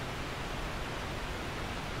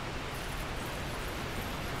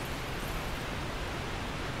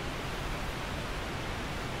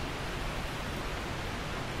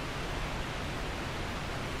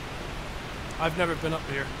 I've never been up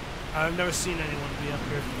here. I've never seen anyone be up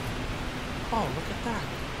here. Oh, look at that.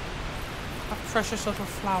 A precious little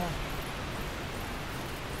flower.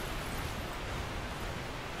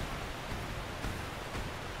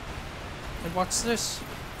 And what's this?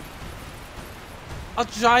 A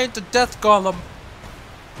giant death golem.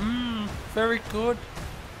 Very good.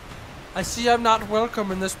 I see I'm not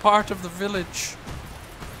welcome in this part of the village.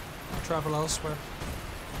 I'll travel elsewhere.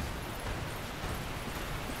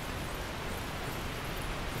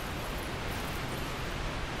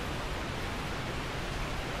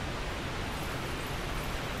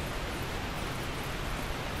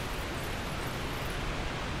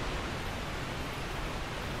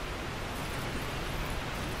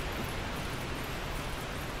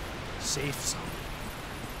 safe zone.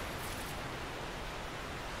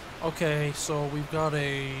 Okay, so we've got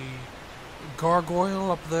a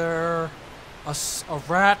gargoyle up there, a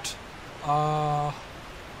rat, a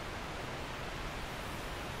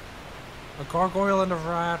gargoyle and a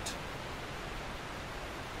rat.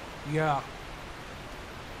 Yeah.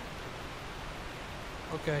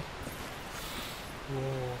 Okay.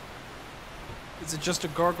 Whoa. Is it just a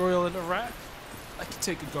gargoyle and a rat? I could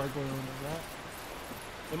take a gargoyle and a rat.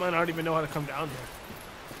 They might not even know how to come down here.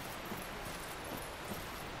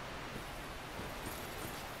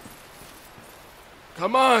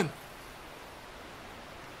 Come on!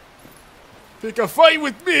 Pick a fight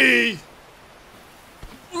with me!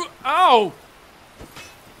 Ow!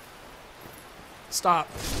 Stop.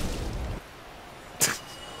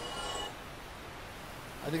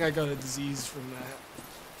 I think I got a disease from that.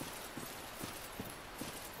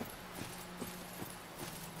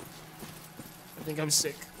 I think I'm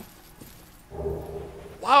sick.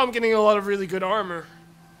 Wow, I'm getting a lot of really good armor.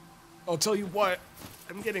 I'll tell you what,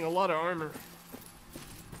 I'm getting a lot of armor.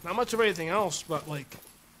 Not much of anything else, but like,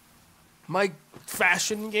 my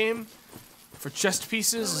fashion game for chest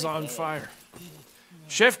pieces is on fire.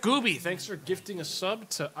 Chef Gooby, thanks for gifting a sub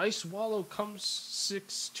to Ice Wallow Comes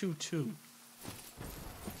 622.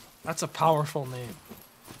 That's a powerful name.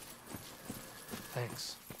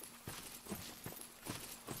 Thanks.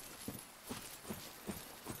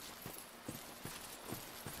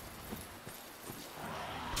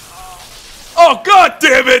 Oh, God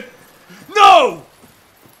damn it! No!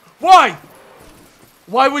 Why?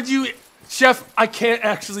 Why would you... Chef, I can't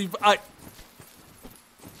actually...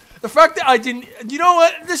 The fact that I didn't... You know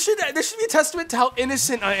what? This should be a testament to how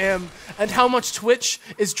innocent I am and how much Twitch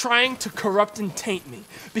is trying to corrupt and taint me.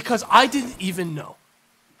 Because I didn't even know.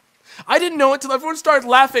 I didn't know until everyone started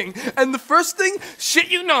laughing. And the first thing,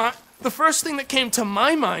 shit you not, the first thing that came to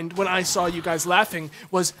my mind when I saw you guys laughing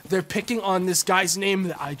was they're picking on this guy's name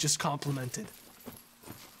that I just complimented.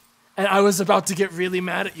 And I was about to get really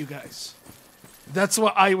mad at you guys. That's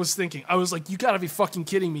what I was thinking. I was like, you gotta be fucking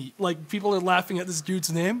kidding me. Like, people are laughing at this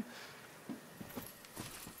dude's name?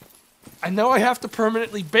 And now I have to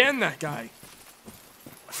permanently ban that guy.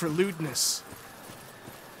 For lewdness.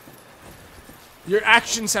 Your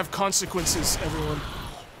actions have consequences, everyone.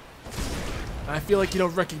 And I feel like you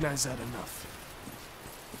don't recognize that enough.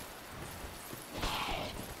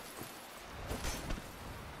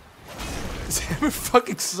 This hammer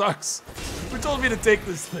fucking sucks. Who told me to take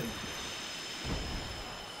this thing?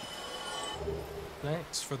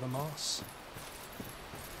 Thanks for the moss.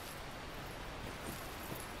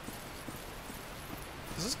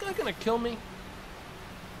 Is this guy gonna kill me?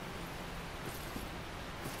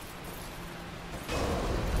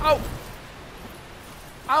 Ow!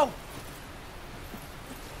 Ow!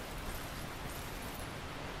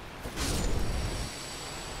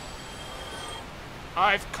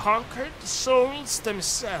 I've conquered the souls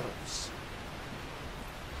themselves.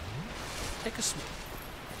 Take a swing.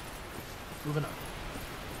 Moving on.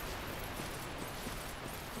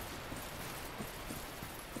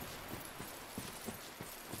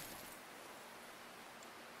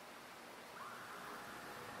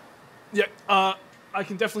 Yeah, I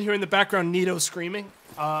can definitely hear in the background Nito screaming.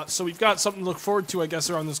 So we've got something to look forward to, I guess,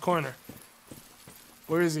 around this corner.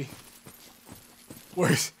 Where is he?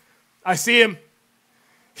 Where is... I see him.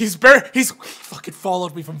 He fucking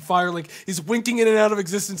followed me from Firelink. He's winking in and out of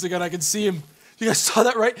existence again. I can see him. You guys saw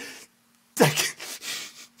that, right?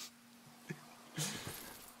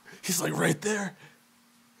 He's like right there.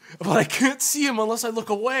 But I can't see him unless I look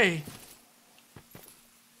away.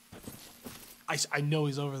 I know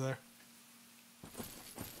he's over there.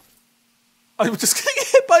 I'm just gonna get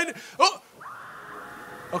hit by... Oh!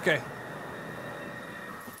 Okay.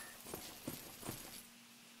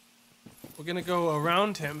 We're gonna go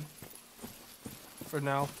around him for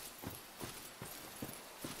now.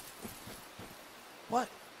 What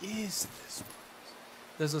is this?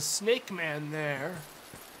 There's a snake man there.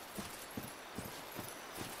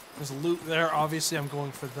 There's a loot there. Obviously, I'm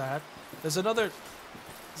going for that. There's another...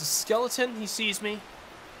 There's a skeleton. He sees me.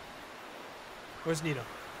 Where's Nito?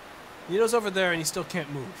 Nito's over there and he still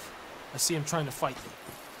can't move. I see him trying to fight me.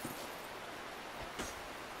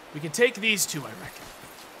 We can take these two, I reckon.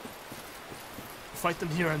 Fight them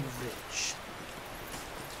here on the ridge.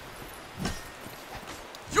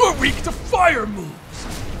 You're weak to fire moves!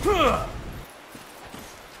 Huh.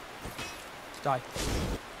 Die.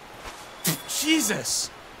 Jesus!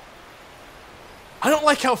 I don't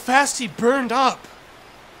like how fast he burned up.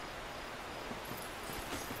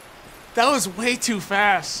 That was way too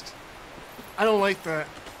fast. I don't like that.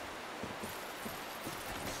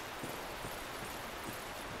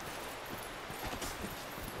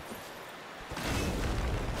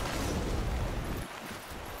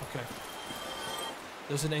 Okay.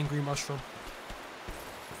 There's an angry mushroom.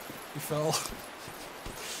 He fell.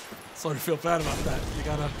 Sorry to feel bad about that. You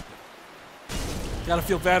gotta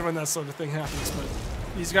feel bad when that sort of thing happens, but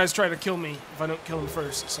these guys try to kill me if I don't kill them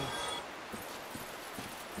first, so.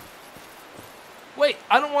 Wait,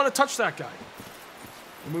 I don't want to touch that guy.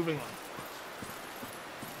 We're moving on.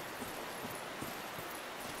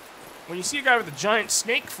 When you see a guy with a giant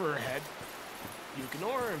snake for a head, you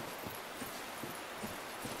ignore him.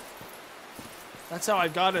 That's how I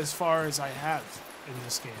got as far as I have in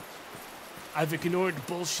this game. I've ignored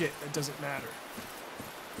bullshit that doesn't matter.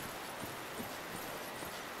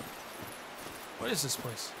 What is this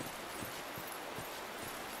place?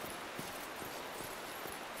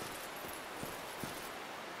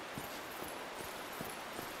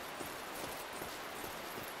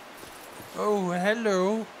 Oh,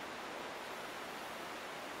 hello.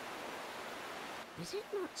 Is it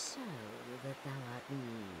not so that thou art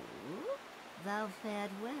new? Thou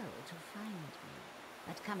fared well to find me.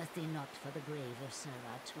 But cometh thee not for the grave of Sir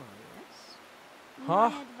Artorius? Huh?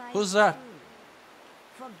 My advice Who's that? to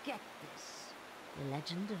you, forget this. The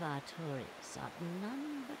legend of Artorius art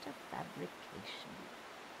none but a fabrication.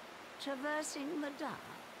 Traversing the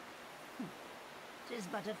dark. 'Tis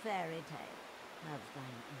but a fairy tale. Have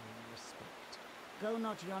thine own respect. Go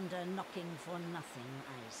not yonder knocking for nothing,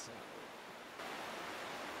 I say.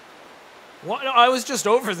 What? No, I was just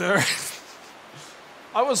over there.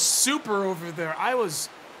 I was super over there. I was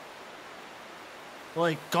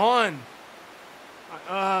like gone.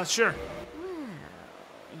 Sure. Well,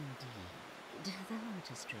 indeed, thou art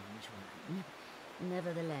a strange one.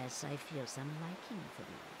 Nevertheless, I feel some liking for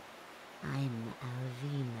thee. I'm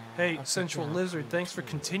Alvina. Hey, of the Central Dark Lizard, thanks for Wood.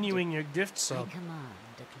 continuing your gift I sub. command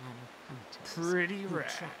a clan of hunters Pretty who rad.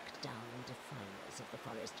 track down defilers of the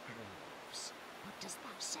forest groves. What dost thou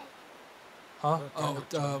say? Huh? Oh,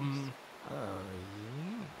 Oh, Oh,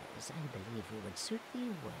 yes, I believe we would suit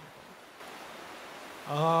thee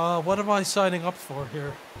well. what am I signing up for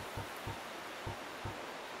here?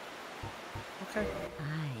 Okay.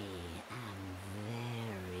 I am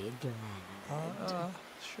very glad.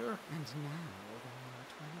 Sure. And now thou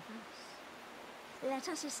art one of us.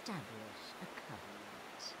 Let us establish a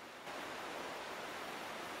covenant.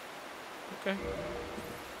 Okay.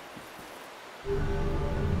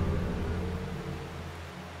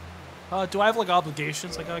 Do I have like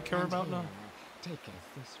obligations I gotta care And about now? here taketh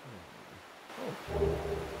this ring.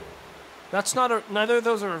 That's not a. Neither of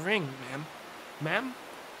those are a ring, ma'am. Ma'am?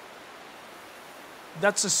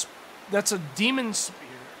 That's a demon spear.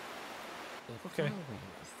 If Okay. thou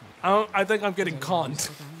wearest that I think I'm getting ring, it conned. allows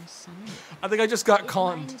of unsunning. I think I just got If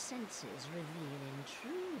conned. mine senses reveal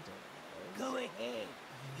intruders. Go ahead.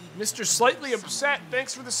 Mr. Slightly Upset,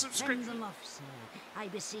 thanks for the Send subscription. them off, sir. I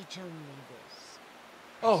beseech only this.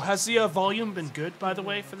 Oh, has the volume been good, by the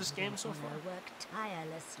way, for this game so far? I work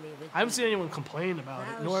tirelessly with I haven't seen thee. anyone complain about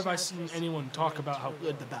it, nor have I seen anyone talk about how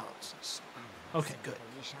good the balance is. Okay, good.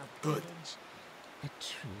 We shall Good. pillage a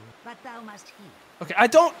true. But thou must heed. Okay, I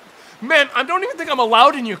don't... Man, I don't even think I'm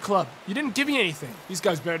allowed in your club. You didn't give me anything. These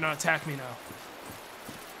guys better not attack me now.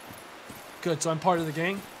 Good, so I'm part of the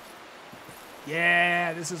gang?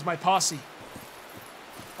 Yeah, this is my posse.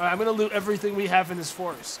 Alright, I'm gonna loot everything we have in this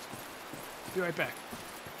forest. Be right back.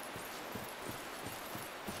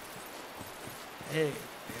 Hey, man.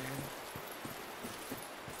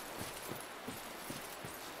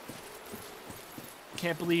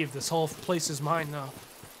 Can't believe this whole place is mine now.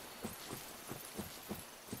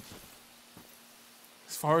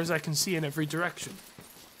 As far as I can see in every direction.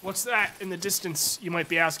 What's that in the distance, you might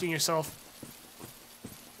be asking yourself?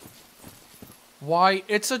 Why,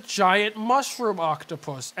 it's a giant mushroom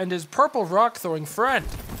octopus and his purple rock throwing friend.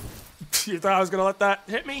 You thought I was gonna let that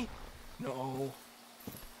hit me? No.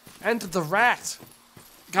 And the rat.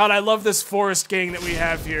 God, I love this forest gang that we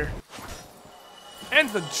have here. And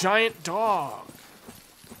the giant dog.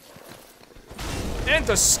 And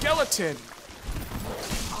the skeleton.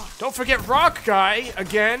 Don't forget Rock Guy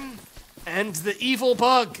again. And the evil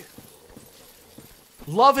bug.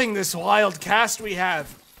 Loving this wild cast we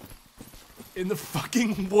have. In the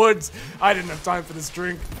fucking woods. I didn't have time for this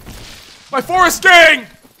drink. My forest gang!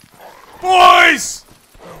 Boys!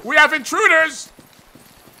 We have intruders!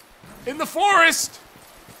 In the forest!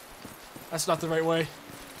 That's not the right way.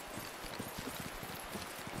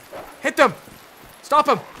 Hit them! Stop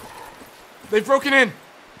them! They've broken in!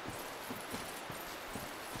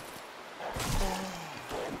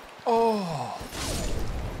 Oh.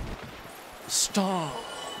 Stop.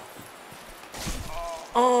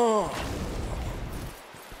 Oh.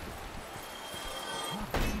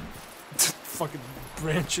 Fucking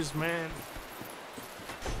branches, man.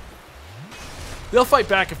 They'll fight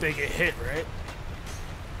back if they get hit, right?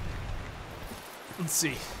 Let's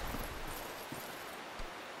see.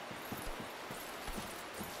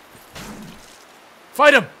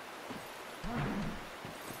 Fight him!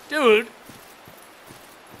 Dude!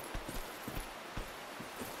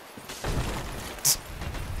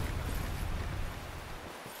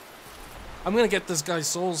 I'm gonna get this guy's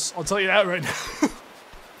souls. I'll tell you that right now.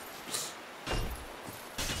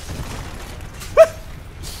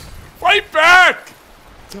 Fight back!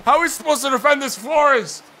 How are we supposed to defend this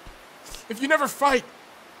forest if you never fight?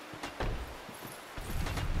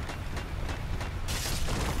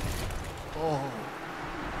 Oh.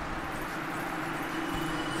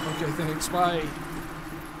 Okay, thanks. Bye.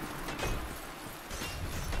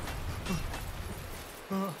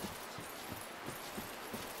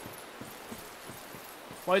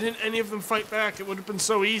 Why didn't any of them fight back? It would have been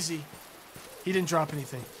so easy. He didn't drop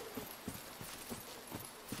anything.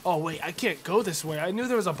 Oh, wait, I can't go this way. I knew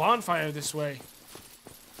there was a bonfire this way.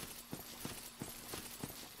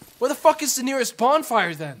 Where the fuck is the nearest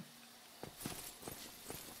bonfire then?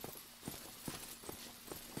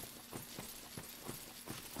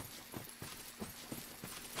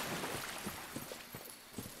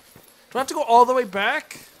 Do I have to go all the way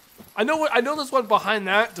back? I know there's one behind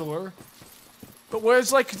that door. But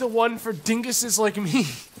where's, like, the one for dinguses like me?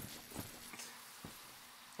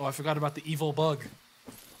 Oh, I forgot about the evil bug.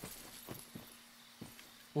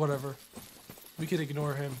 Whatever. We could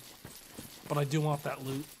ignore him. But I do want that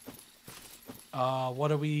loot.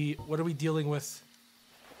 What are we dealing with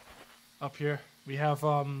up here? We have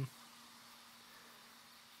A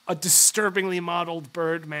disturbingly modeled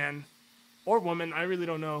bird man. Or woman, I really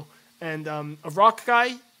don't know. And a rock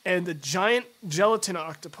guy and a giant gelatin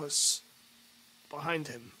octopus behind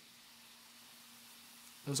him.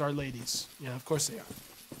 Those are ladies. Yeah, of course they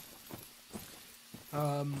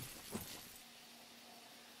are.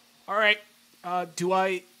 Alright. Do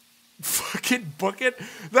I fucking book it?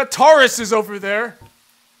 The Taurus is over there.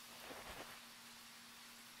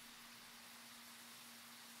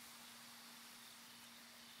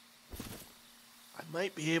 I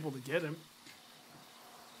might be able to get him.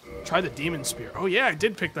 Try the demon spear. Oh yeah, I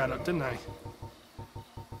did pick that up, didn't I?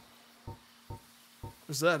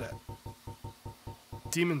 Where's that at?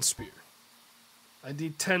 Demon spear. I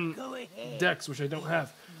need 10 decks, which I don't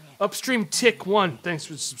have. Upstream Tick 1. Thanks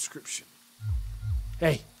for the subscription.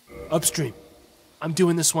 Hey, Upstream. I'm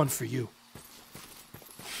doing this one for you.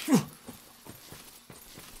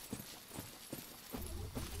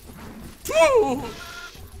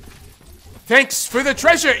 Thanks for the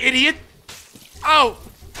treasure, idiot! Ow!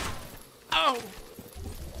 Ow!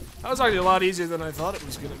 That was actually a lot easier than I thought it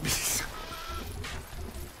was gonna be.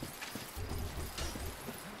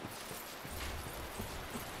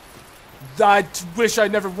 I wish I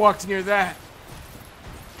never walked near that.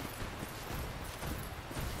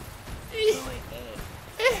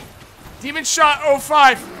 Demon Shot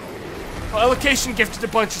 05. Oh, Allocation gifted a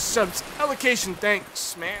bunch of subs. Allocation,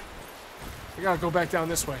 thanks, man. We gotta go back down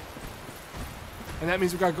this way. And that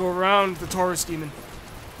means we gotta go around the Taurus demon.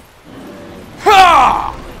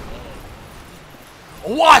 Ha!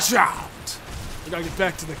 Watch out! We gotta get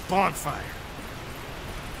back to the bonfire.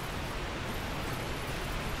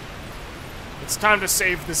 It's time to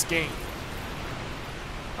save this game.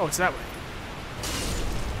 Oh, it's that way.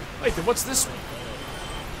 Wait, then what's this way?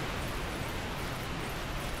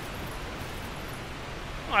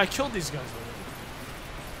 Oh, I killed these guys already.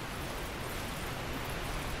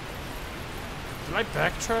 Did I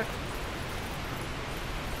backtrack?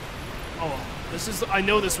 Oh, this is. I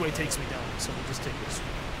know this way takes me down, so we'll just take this way.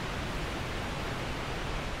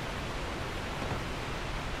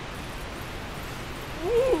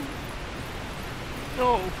 Woo!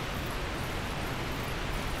 No.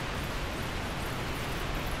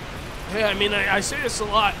 Hey, I mean, I say this a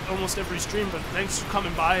lot, almost every stream, but thanks for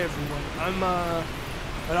coming by, everyone.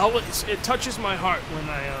 It touches my heart when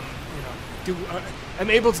I, I'm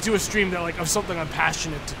able to do a stream that, like, of something I'm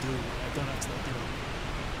passionate to do. I don't have to, like,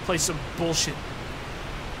 play some bullshit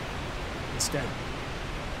instead.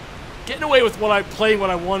 Getting away with playing what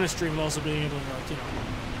I want to stream and also being able to, like,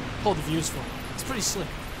 pull the views for it. It's pretty slick,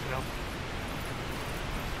 you know?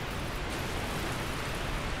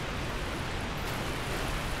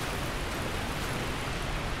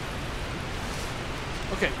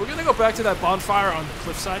 Okay, we're gonna go back to that bonfire on the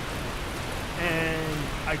cliffside, and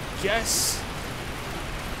I guess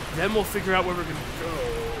then we'll figure out where we're gonna go.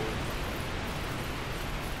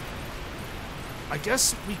 I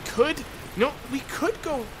guess we could, we could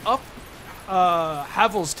go up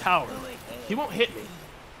Havel's tower. He won't hit me.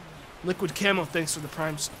 Liquid Camo, thanks for the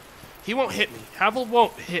prime. He won't hit me. Havel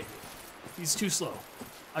won't hit me. He's too slow.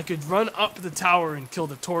 I could run up the tower and kill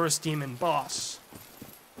the Taurus demon boss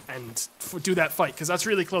and do that fight, because that's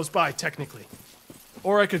really close by, technically.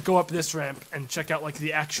 Or I could go up this ramp and check out, like,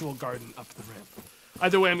 the actual garden up the ramp.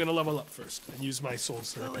 Either way, I'm going to level up first and use my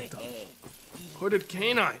souls that I picked up. Hooded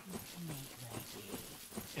canine.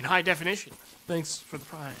 In high definition. Thanks for the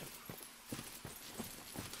prime.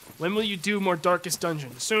 When will you do more Darkest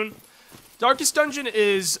Dungeon? Soon. Darkest Dungeon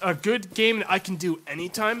is a good game that I can do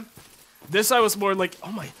anytime. This I was more like,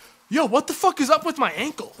 oh my, yo, what the fuck is up with my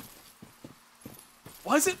ankle?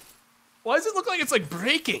 Why does it look like it's like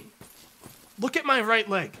breaking? Look at my right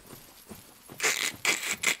leg.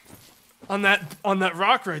 on that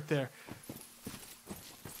rock right there.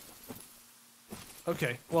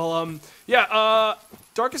 Okay, well, yeah,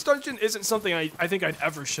 Darkest Dungeon isn't something I think I'd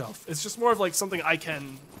ever shelf. It's just more of like something I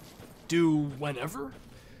can do whenever.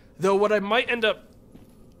 Though what I might end up,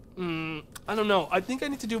 I don't know. I think I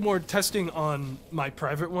need to do more testing on my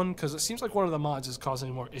private one, because it seems like one of the mods is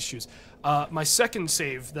causing more issues. My second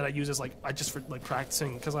save that I use is like, for like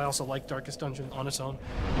practicing, because I also like Darkest Dungeon on its own.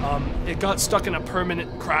 It got stuck in a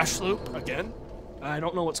permanent crash loop again. I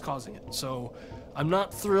don't know what's causing it, so I'm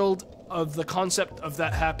not thrilled of the concept of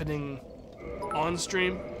that happening on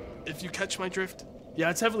stream, if you catch my drift. Yeah,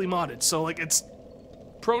 it's heavily modded, so like it's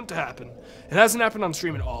prone to happen. It hasn't happened on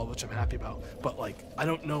stream at all, which I'm happy about, but like I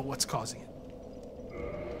don't know what's causing it.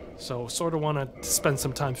 So sort of want to spend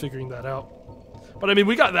some time figuring that out. But I mean,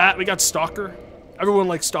 we got that, we got Stalker. Everyone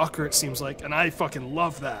likes Stalker, it seems like, and I fucking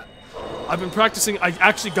love that. I've been practicing, I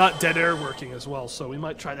actually got Dead Air working as well, so we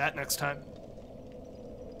might try that next time.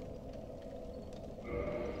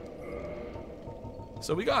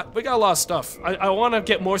 So we got a lot of stuff. I want to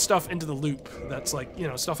get more stuff into the loop. That's like, you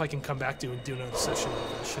know, stuff I can come back to and do another session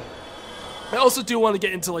of and shit. I also do want to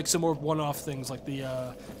get into like some more one-off things, like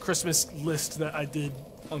the Christmas list that I did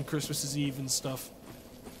on Christmas Eve and stuff.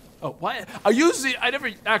 Oh, why? I never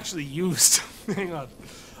actually used. Hang on.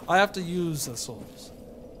 I have to use the souls.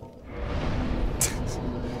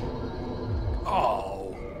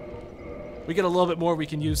 Oh. We get a little bit more, we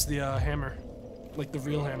can use the hammer. Like the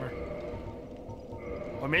real hammer.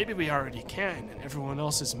 Or maybe we already can, and everyone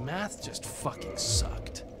else's math just fucking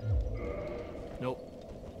sucked. Nope.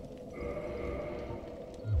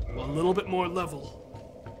 Well, a little bit more level,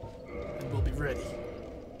 and we'll be ready.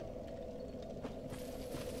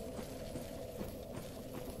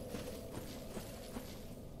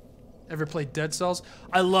 Ever played Dead Cells?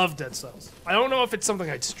 I love Dead Cells. I don't know if it's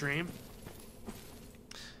something I'd stream,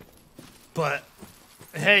 but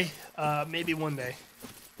hey, maybe one day.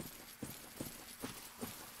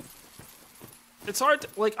 It's hard to,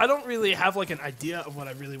 like, I don't really have, like, an idea of what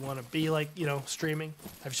I really want to be, like, you know, streaming.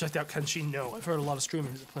 Have you checked out Kenshi? No. I've heard a lot of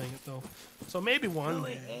streamers are playing it, though. So maybe one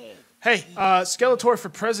day. Hey, Skeletor for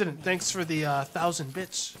President, thanks for the 1,000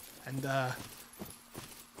 bits. And,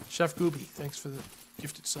 Chef Gooby, thanks for the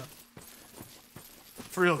gifted sub.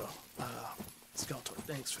 For real, though, Skeletor,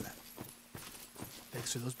 thanks for that.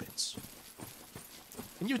 Thanks for those bits.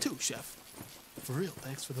 And you too, Chef. For real,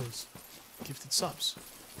 thanks for those gifted subs.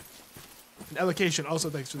 And Allocation, also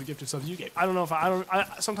thanks for the gifted subs you gave. I don't know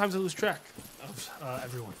if sometimes I lose track of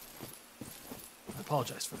everyone. I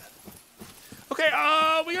apologize for that. Okay,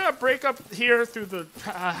 we gotta break up here through the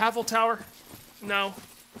Havel Tower. No.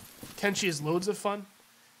 Kenshi is loads of fun.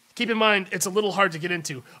 Keep in mind, it's a little hard to get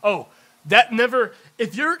into. Oh, that never,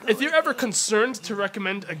 if you're ever concerned to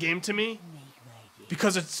recommend a game to me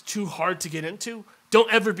because it's too hard to get into,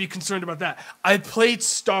 don't ever be concerned about that. I played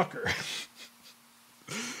Stalker.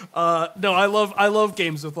 No, I love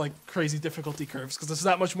games with like crazy difficulty curves because it's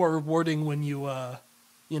that much more rewarding when you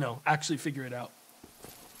you know, actually figure it out.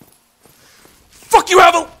 Fuck you,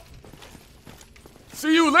 Havel!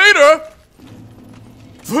 See you later.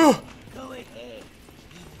 Go ahead.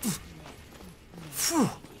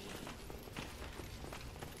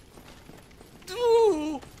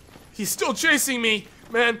 He's still chasing me,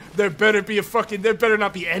 man. There better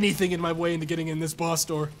not be anything in my way into getting in this boss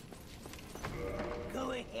door.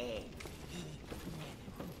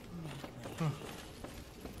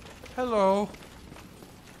 Hello.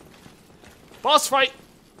 Boss fight.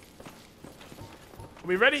 Are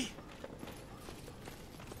we ready?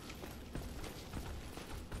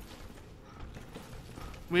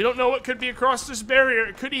 We don't know what could be across this barrier.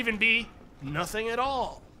 It could even be nothing at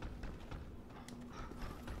all.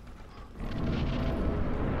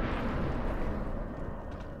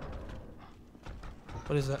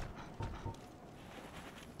 What is that?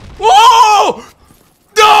 Whoa!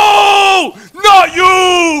 No! Not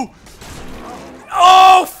you!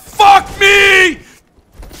 Oh, fuck me!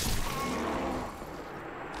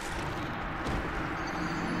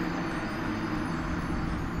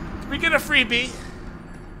 We get a freebie.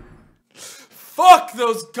 Fuck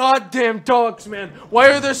those goddamn dogs, man.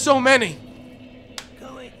 Why are there so many?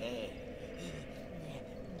 Go ahead.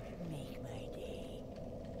 Make my day.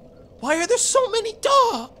 Why are there so many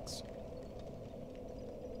dogs?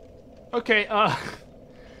 Okay,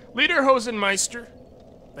 Leader Hosenmeister,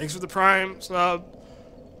 thanks for the prime sub.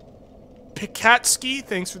 Pikatsky,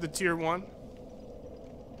 thanks for the tier 1.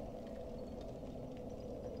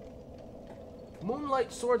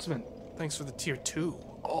 Moonlight Swordsman, thanks for the tier 2.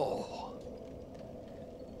 Oh.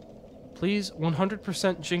 Please,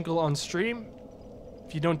 100% jingle on stream.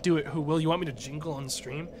 If you don't do it, who will? You want me to jingle on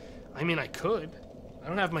stream? I mean, I could. I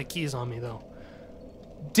don't have my keys on me, though.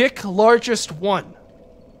 Dick Largest 1.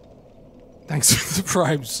 Thanks for the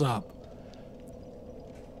prime sub.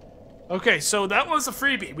 Okay, so that was a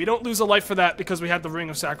freebie. We don't lose a life for that because we had the Ring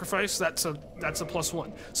of Sacrifice. That's a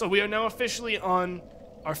 +1. So we are now officially on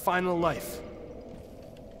our final life.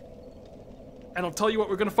 And I'll tell you what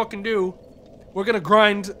we're gonna fucking do. We're gonna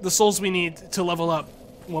grind the souls we need to level up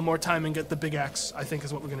one more time and get the big axe, I think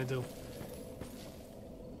is what we're gonna do.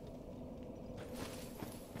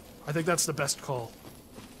 I think that's the best call.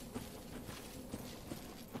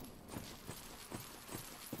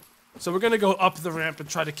 So we're gonna go up the ramp and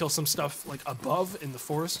try to kill some stuff like above in the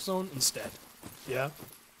forest zone instead. Yeah?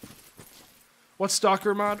 What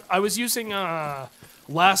Stalker mod? I was using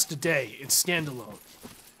Last Day. It's standalone.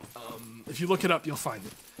 If you look it up, you'll find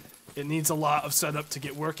it. It needs a lot of setup to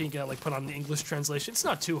get working. You gotta like put on the English translation. It's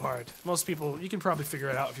not too hard. Most people, you can probably figure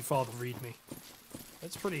it out if you follow the README.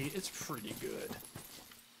 It's pretty good.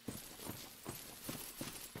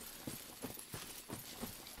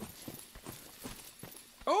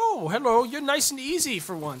 Oh, hello. You're nice and easy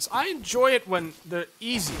for once. I enjoy it when they're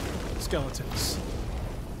easy skeletons.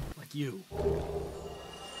 Like you.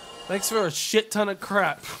 Thanks for a shit ton of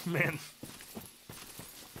crap, man.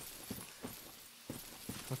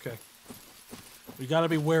 Okay. We gotta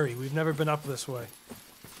be wary. We've never been up this way.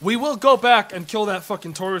 We will go back and kill that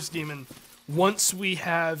fucking Taurus demon once we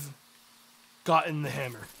have gotten the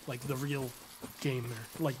hammer. Like the real gamer.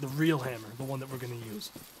 Like the real hammer. The one that we're gonna use.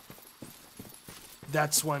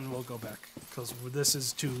 That's when we'll go back. Because this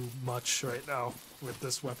is too much right now with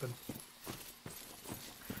this weapon.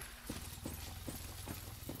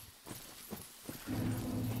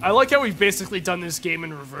 I like how we've basically done this game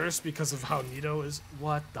in reverse because of how Nito is.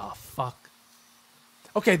 What the fuck?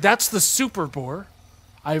 Okay, that's the Super Boar.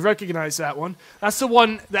 I recognize that one. That's the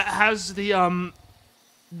one that has the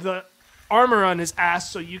armor on his ass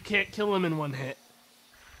so you can't kill him in one hit.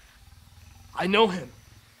 I know him.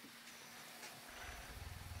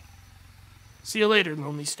 See you later,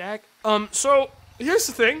 Lonely Stag. So, here's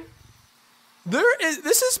the thing.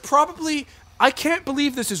 This is probably... I can't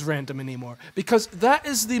believe this is random anymore, because that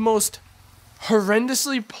is the most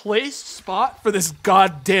horrendously placed spot for this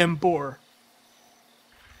goddamn boar.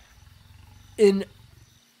 In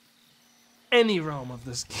any realm of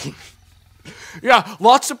this game. Yeah,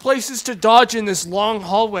 lots of places to dodge in this long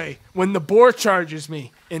hallway when the boar charges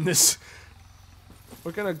me in this...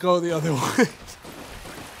 We're gonna go the other way.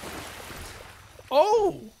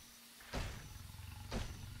 Oh!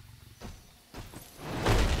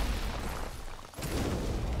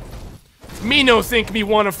 Me no think me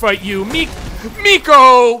wanna fight you.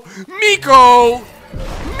 Miko!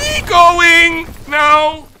 Me going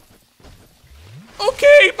now!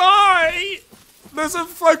 Okay, bye! There's a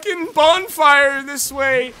fucking bonfire this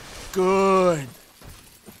way. Good.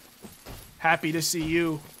 Happy to see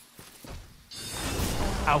you.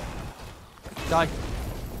 Ow. Die.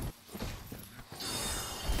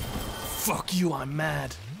 Fuck you, I'm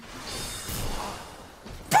mad.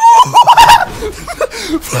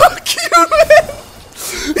 Fuck you, man!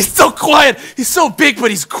 He's so quiet! He's so big,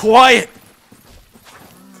 but he's quiet!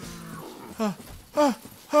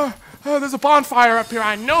 There's a bonfire up here,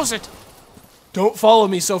 I knows it! Don't follow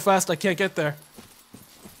me so fast I can't get there.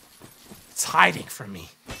 It's hiding from me.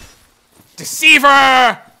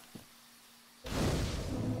 Deceiver!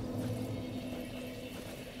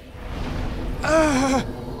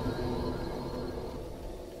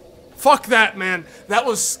 Fuck that, man. That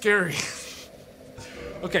was scary.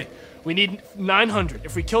 Okay, we need 900.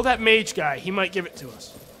 If we kill that mage guy, he might give it to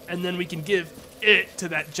us. And then we can give it to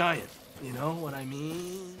that giant. You know what I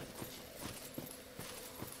mean?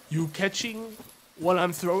 You catching what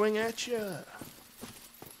I'm throwing at you?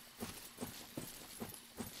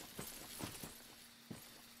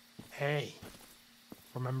 Hey,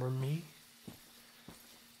 remember me?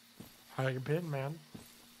 How you been, man?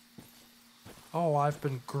 Oh, I've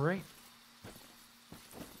been great.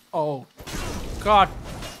 Oh, God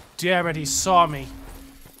damn it, he saw me.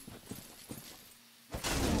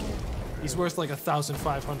 He's worth like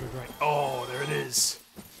 1,500 right. Oh, there it is.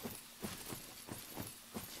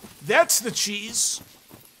 That's the cheese.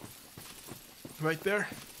 Right there.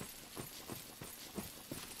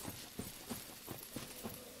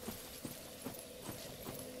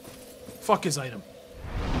 Fuck his item.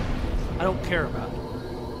 I don't care about it.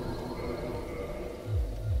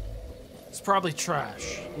 It's probably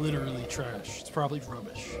trash. Literally trash. It's probably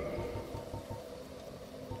rubbish.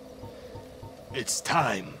 It's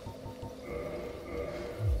time.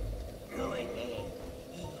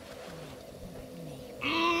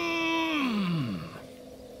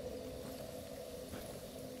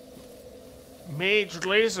 Mage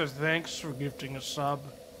Laser, thanks for gifting a sub.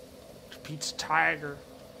 To Pete's Tiger.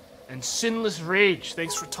 And Sinless Rage,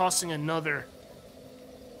 thanks for tossing another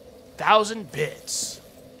 1,000 bits.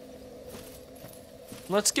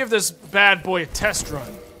 Let's give this bad boy a test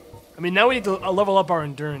run. I mean, now we need to level up our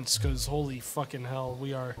endurance, because holy fucking hell,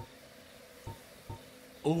 we are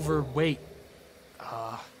overweight.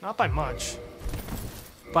 Not by much.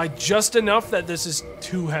 By just enough that this is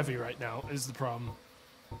too heavy right now, is the problem.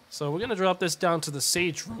 So we're gonna drop this down to the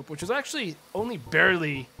Sage Rope, which is actually only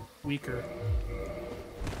barely weaker.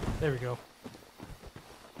 There we go.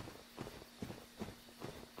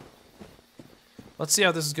 Let's see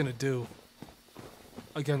how this is gonna do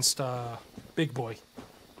against Big Boy.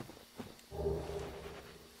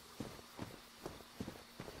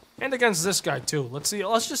 And against this guy too. Let's see.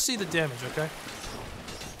 Let's just see the damage, okay?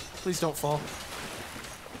 Please don't fall.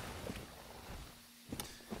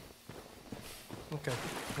 Okay,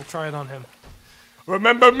 we'll try it on him.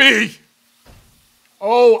 Remember me!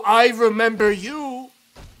 Oh, I remember you!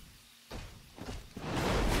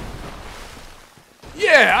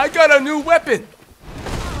 Yeah, I got a new weapon!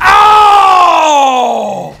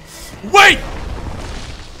 Ow! Wait!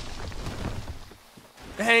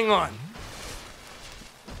 Hang on.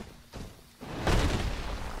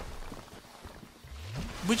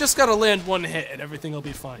 We just gotta land one hit and everything will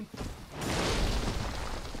be fine.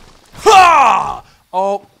 Ha!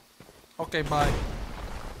 Oh. Okay, bye.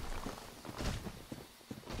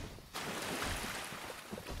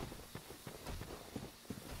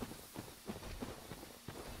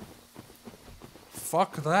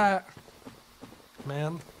 Fuck that,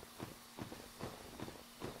 man.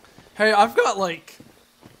 Hey, I've got like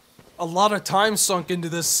a lot of time sunk into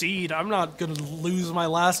this seed. I'm not gonna lose my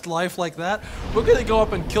last life like that. We're gonna go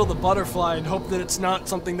up and kill the butterfly and hope that it's not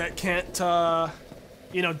something that can't,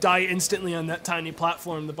 you know, die instantly on that tiny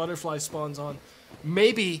platform the butterfly spawns on.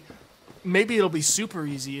 Maybe it'll be super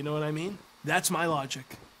easy, you know what I mean? That's my logic.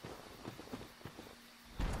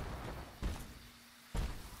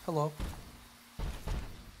 Hello.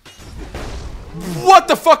 What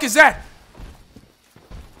the fuck is that?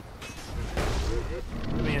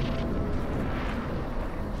 Man.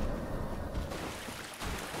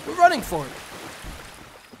 We're running for it.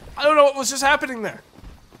 I don't know what was just happening there.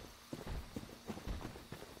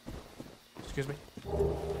 Excuse me.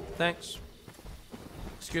 Thanks.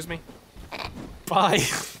 Excuse me. Bye.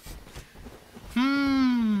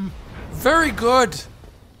 Very good.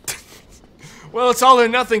 Well, it's all or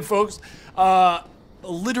nothing, folks.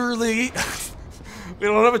 Literally. We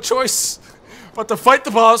don't have a choice but to fight the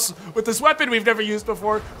boss with this weapon we've never used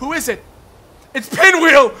before. Who is it? It's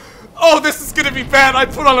Pinwheel! Oh, this is gonna be bad. I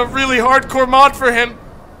put on a really hardcore mod for him.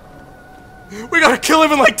 We gotta kill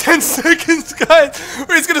him in like 10 seconds, guys,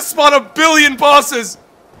 or he's gonna spawn 1 billion bosses.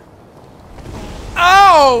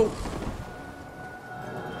 Ow!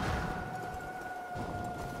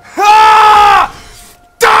 Ah!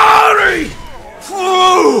 Daddy!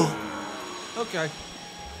 Woo! Okay.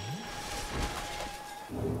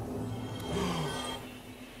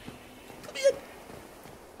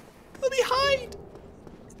 Let me hide.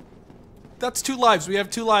 That's 2 lives. We have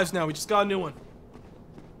 2 lives now. We just got a new one.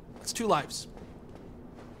 That's 2 lives.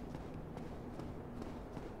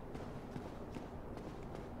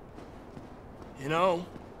 You know,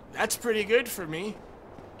 that's pretty good for me.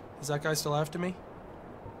 Is that guy still after me?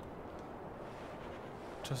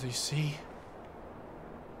 Does he see?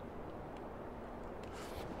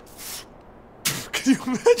 Can you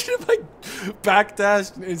imagine if I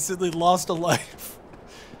backdashed and instantly lost a life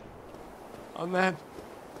on that?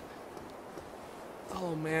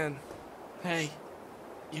 Oh man. Hey,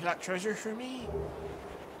 you got treasure for me?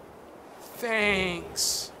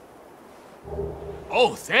 Thanks.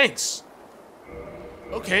 Oh, thanks.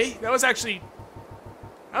 Okay, that was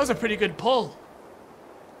a pretty good pull.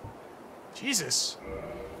 Jesus.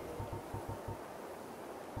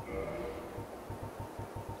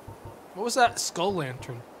 What was that skull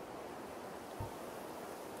lantern?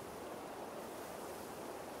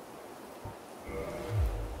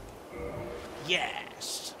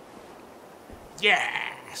 Yes.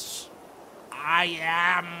 Yes. I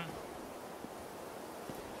am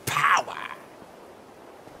power.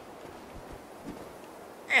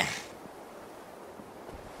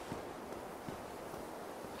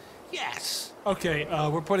 Yes. Okay,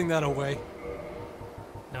 we're putting that away.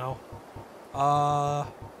 No.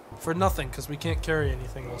 For nothing, because we can't carry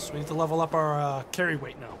anything else. We need to level up our carry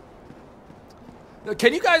weight now.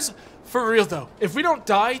 Can you guys, for real though, if we don't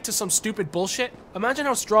die to some stupid bullshit, imagine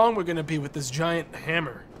how strong we're gonna be with this giant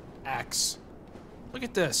hammer axe. Look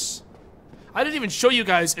at this. I didn't even show you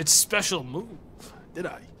guys its special move, did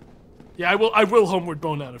I? Yeah, I will homeward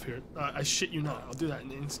bone out of here. I shit you not. I'll do that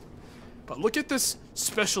in an instant. But look at this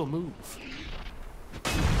special move.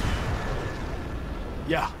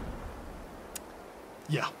 Yeah.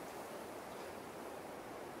 Yeah.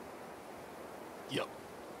 Yep.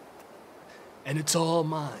 And it's all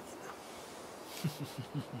mine.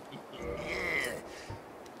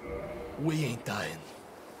 We ain't dying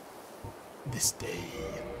this day.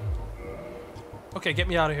 Okay, get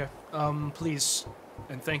me out of here. Please.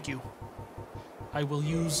 And thank you. I will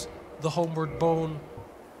use the homeward bone.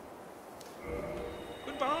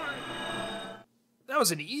 Goodbye. That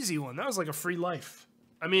was an easy one. That was like a free life.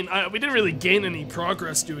 I mean, we didn't really gain any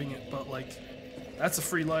progress doing it, but like, that's a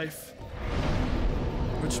free life.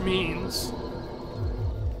 Which means,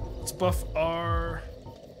 let's buff our...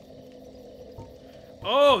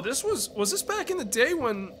 Oh, this was this back in the day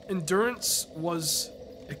when endurance was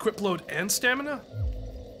equip load and stamina?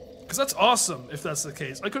 Because that's awesome, if that's the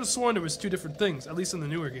case. I could have sworn there was two different things, at least in the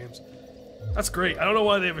newer games. That's great. I don't know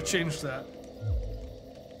why they ever changed that.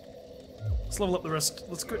 Let's level up the rest.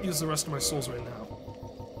 Let's use the rest of my souls right now.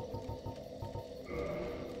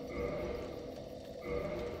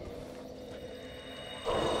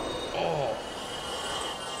 Oh.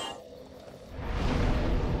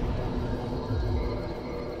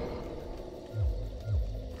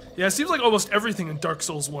 Yeah, it seems like almost everything in Dark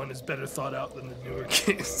Souls 1 is better thought out than the newer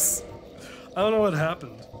games. I don't know what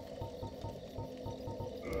happened.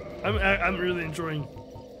 I'm really enjoying,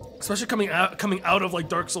 especially coming out of like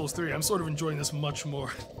Dark Souls 3. I'm sort of enjoying this much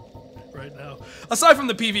more right now. Aside from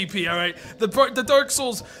the PvP, all right. The Dark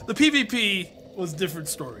Souls, the PvP was a different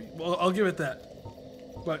story. Well, I'll give it that.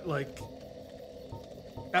 But like,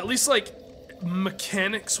 at least like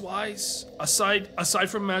mechanics-wise, aside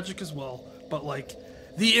from magic as well, but like.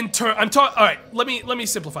 Alright, let me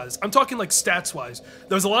simplify this. I'm talking like stats-wise.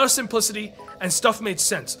 There was a lot of simplicity, and stuff made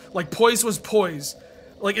sense. Like, poise was poise.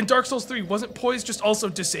 Like, in Dark Souls 3, wasn't poise just also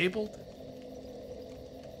disabled?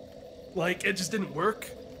 Like, it just didn't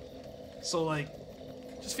work? So, like,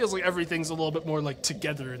 it just feels like everything's a little bit more, like,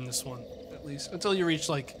 together in this one, at least. Until you reach,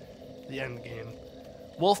 like, the end game.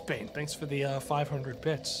 Wolfbane, thanks for the 500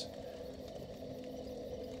 bits.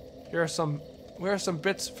 Here are some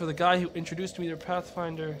bits for the guy who introduced me to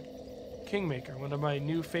Pathfinder Kingmaker, one of my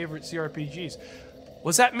new favorite CRPGs.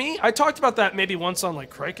 Was that me? I talked about that maybe once on like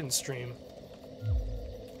Kraken's stream.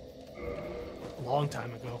 A long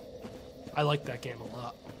time ago. I liked that game a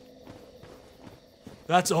lot.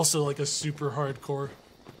 That's also like a super hardcore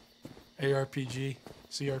ARPG,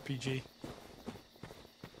 CRPG.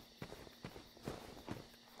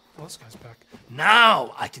 Oh, this guy's back.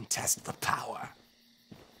 Now I can test the power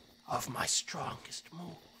of my strongest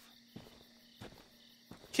move.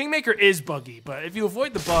 Kingmaker is buggy, but if you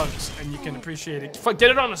avoid the bugs and you can appreciate it, get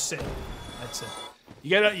it on a sale. That's it.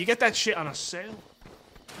 You get that shit on a sale.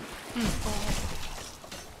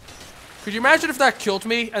 Could you imagine if that killed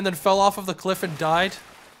me and then fell off of the cliff and died?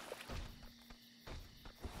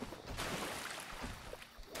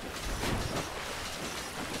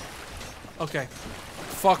 Okay.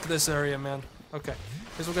 Fuck this area, man. Okay.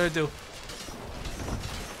 Here's what we're gonna do.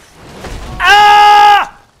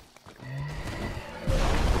 Ah!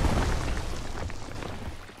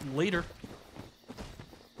 Later.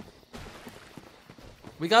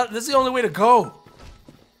 This is the only way to go.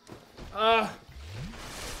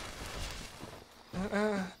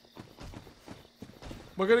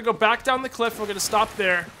 We're gonna go back down the cliff. We're gonna stop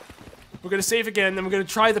there. We're gonna save again, then we're gonna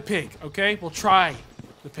try the pig, okay? We'll try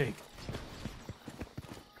the pig.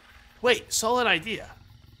 Wait, solid idea.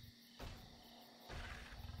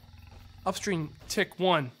 Upstream Tick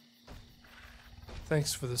 1.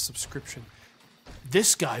 Thanks for the subscription.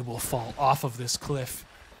 This guy will fall off of this cliff.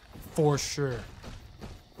 For sure.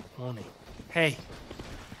 Won't he? Hey.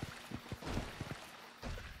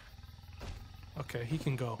 Okay, he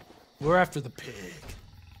can go. We're after the pig.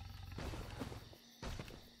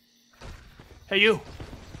 Hey, you.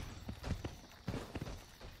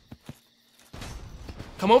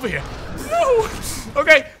 Come over here. No!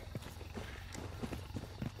 Okay.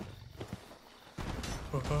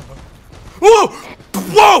 Whoa!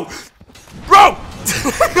 Whoa! Bro!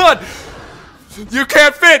 God! You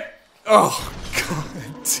can't fit! Oh, God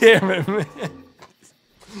damn it, man.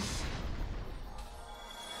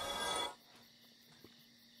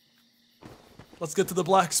 Let's get to the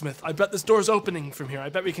blacksmith. I bet this door's opening from here. I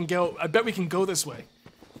bet we can go this way.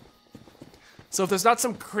 So if there's not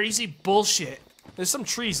some crazy bullshit, there's some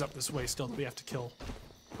trees up this way still that we have to kill.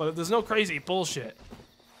 But if there's no crazy bullshit.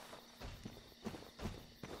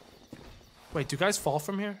 Wait, do guys fall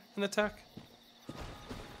from here in attack?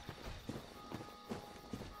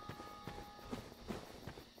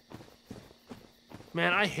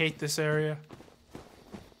 Man, I hate this area.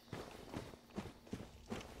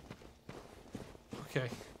 Okay.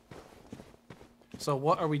 So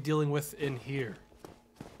what are we dealing with in here?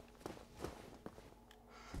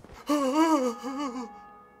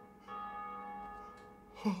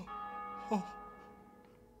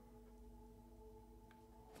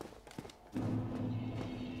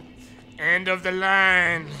 End of the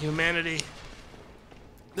line, humanity.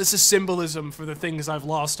 This is symbolism for the things I've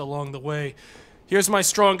lost along the way. Here's my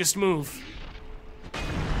strongest move.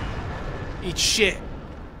 Eat shit.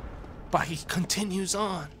 But he continues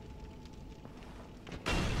on.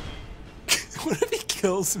 What if he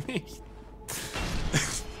kills me?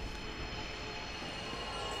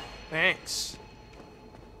 Thanks.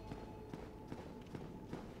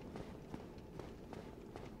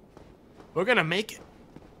 We're gonna make it.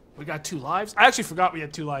 We got 2 lives. I actually forgot we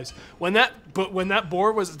had 2 lives. When that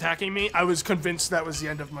boar was attacking me, I was convinced that was the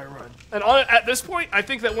end of my run. And at this point, I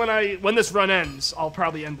think that when this run ends, I'll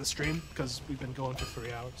probably end the stream because we've been going for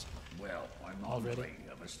 3 hours. Well, I'm Already? already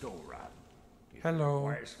of a store run. If Hello. you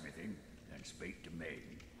require smithing, then speak to me.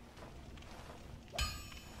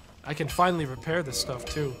 I can finally repair this stuff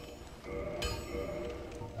too.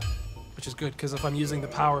 Which is good, because if I'm using the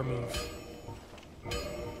power move,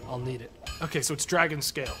 I'll need it. Okay, so it's dragon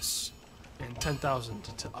scales. And 10,000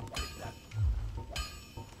 to upgrade that.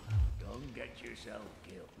 Don't get yourself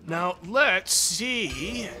killed. Now, let's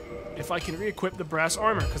see if I can re-equip the brass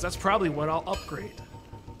armor, because that's probably what I'll upgrade.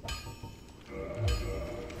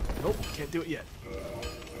 Nope, can't do it yet.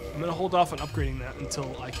 I'm gonna hold off on upgrading that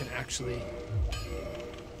until I can actually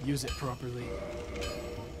use it properly.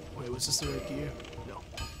 Wait, was this the right gear? No.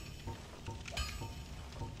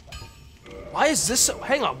 Why is this so...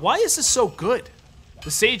 Hang on, why is this so good?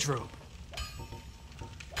 The Sage Robe.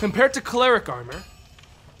 Compared to Cleric Armor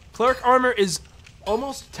is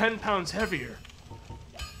almost 10 pounds heavier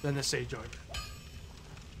than the Sage Armor.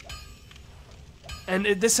 And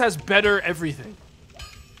this has better everything.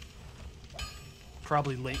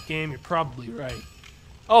 Probably late game, you're probably right.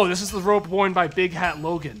 Oh, this is the robe worn by Big Hat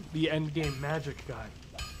Logan, the endgame magic guy.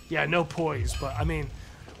 Yeah, no poise, but I mean,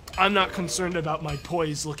 I'm not concerned about my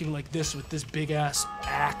poise looking like this with this big ass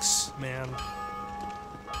axe, man.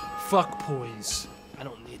 Fuck poise. I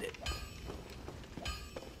don't need it.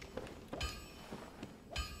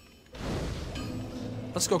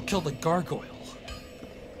 Let's go kill the gargoyle.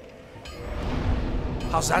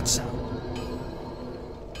 How's that sound?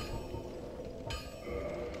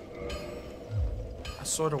 I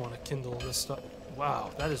sort of want to kindle this stuff.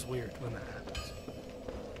 Wow, that is weird when that happens.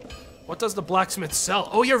 What does the blacksmith sell?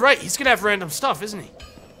 Oh, you're right. He's gonna have random stuff, isn't he?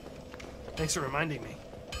 Thanks for reminding me.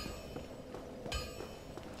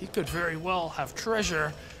 He could very well have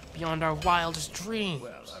treasure beyond our wildest dreams.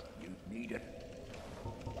 Well, you need it.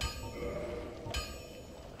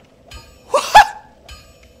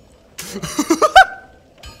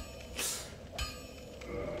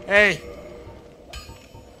 Hey.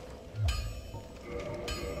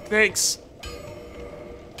 Thanks.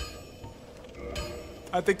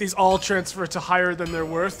 I think these all transfer to higher than they're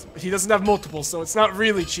worth. He doesn't have multiples, so it's not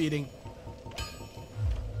really cheating.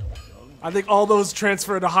 I think all those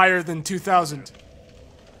transfer to higher than 2,000.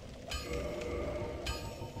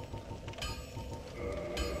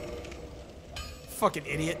 Fucking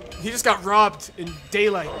idiot. He just got robbed in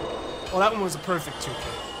daylight. Well, that one was a perfect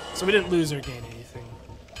 2K. So we didn't lose or gain anything.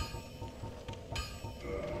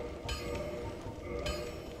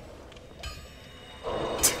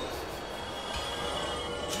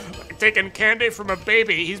 Taking candy from a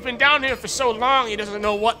baby. He's been down here for so long he doesn't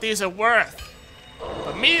know what these are worth.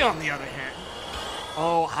 But me, on the other hand,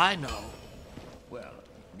 oh, I know. Well,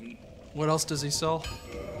 need. What else does he sell?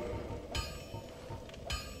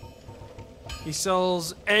 He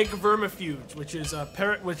sells egg vermifuge, which is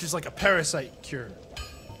like a parasite cure.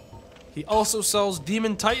 He also sells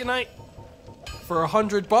demon titanite for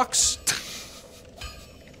 $100.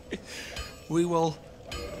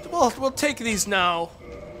 We'll take these now.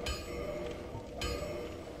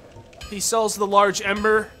 He sells the large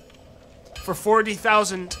ember for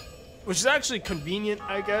 40,000, which is actually convenient,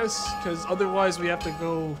 I guess, because otherwise we have to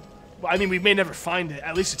go. Well, I mean, we may never find it.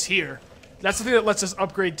 At least it's here. That's the thing that lets us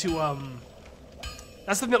upgrade to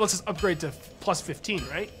That's the thing that lets us upgrade to plus 15,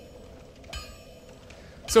 right?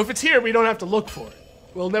 So if it's here, we don't have to look for it.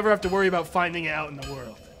 We'll never have to worry about finding it out in the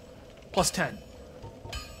world. Plus 10.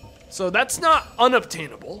 So that's not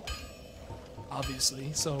unobtainable,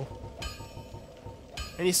 obviously. So,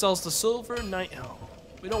 and he sells the silver knight. Oh,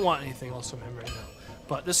 we don't want anything else from him right now.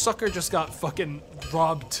 But this sucker just got fucking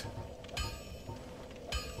robbed.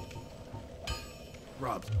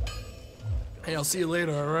 Robbed. Hey, I'll see you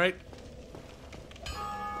later, alright?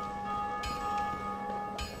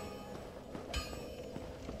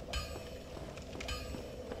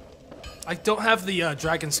 I don't have the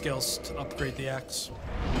dragon scales to upgrade the axe.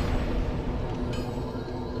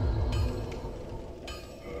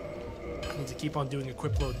 I need to keep on doing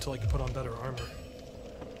equip load until I can put on better armor.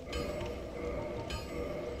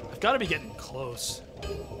 I've got to be getting close.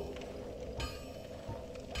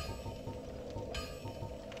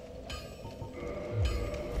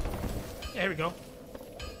 Yeah, here we go.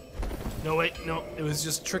 No, wait, no, it was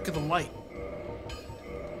just trick of the light.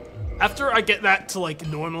 After I get that to like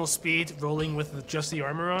normal speed, rolling with just the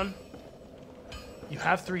armor on, you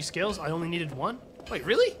have 3 scales? I only needed 1? Wait,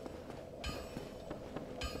 really?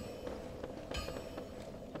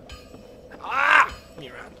 Ah! Give me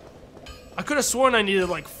around. I could have sworn I needed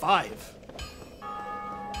like 5.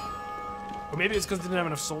 Or maybe it's because I didn't have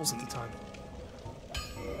enough souls at the time.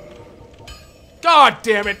 God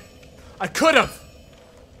damn it! I could have!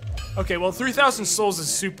 Okay, well 3,000 souls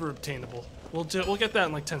is super obtainable. We'll get that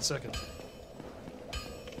in like 10 seconds.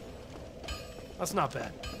 That's not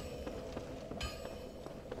bad.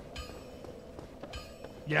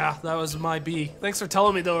 Yeah, that was my B. Thanks for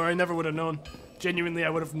telling me though, or I never would have known. Genuinely, I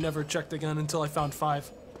would have never checked again until I found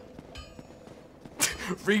 5.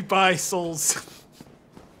 Rebuy souls.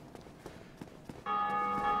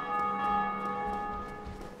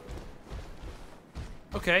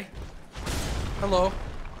 Okay. Hello.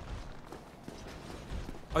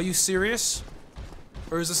 Are you serious?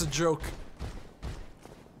 Or is this a joke?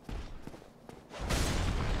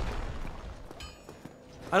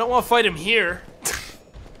 I don't want to fight him here.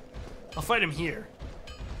 I'll fight him here.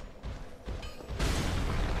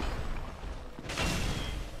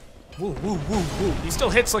 Woo, woo, woo, woo. He still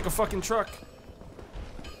hits like a fucking truck.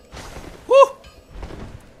 Woo!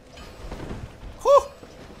 Woo!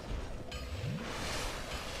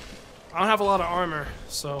 I don't have a lot of armor,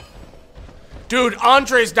 so... Dude,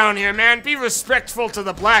 Andre's down here, man. Be respectful to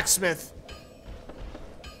the blacksmith.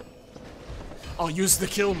 I'll use the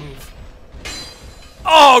kill move.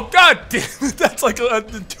 Oh, god damn it. That's like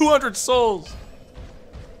 200 souls.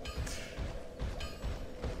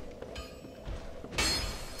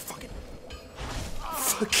 Fuck it.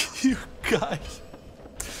 Fuck you, guys.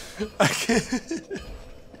 I can't.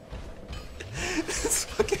 This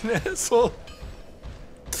fucking asshole.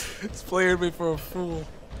 He's playing me for a fool.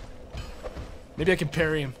 Maybe I can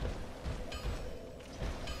parry him.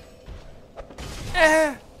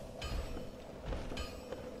 Eh.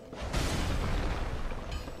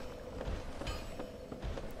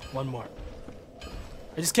 One more.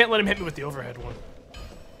 I just can't let him hit me with the overhead one.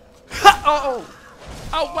 Ha! Oh!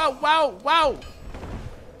 Oh, wow, wow, wow!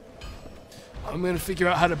 I'm gonna figure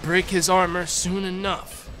out how to break his armor soon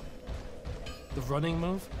enough. The running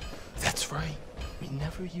move? That's right. We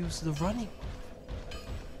never use the running.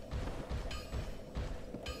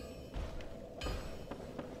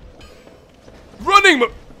 Running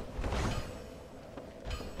move!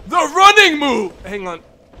 The running move! Hang on.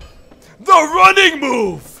 The running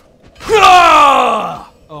move!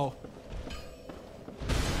 Ah! Oh.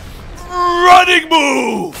 Running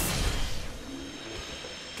move!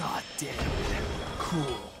 God damn it.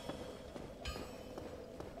 Cool.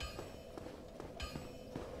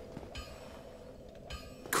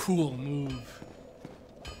 Cool move.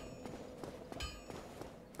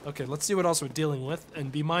 Okay, let's see what else we're dealing with,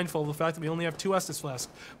 and be mindful of the fact that we only have 2 Estus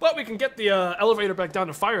flasks. But we can get the elevator back down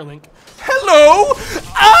to Firelink. Hello!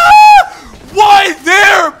 Ah! Why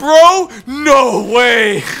there, bro? No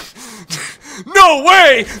way! No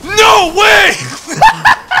way! No way!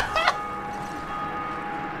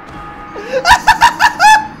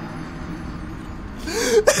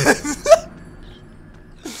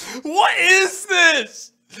 What is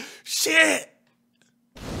this? Shit!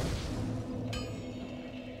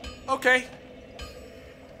 Okay.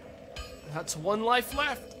 That's 1 life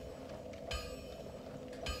left.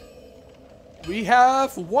 We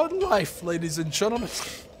have 1 life, ladies and gentlemen.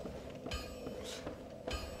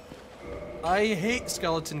 I hate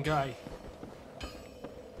Skeleton Guy.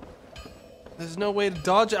 There's no way to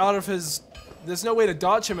dodge out of his... There's no way to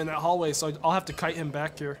dodge him in that hallway, so I'll have to kite him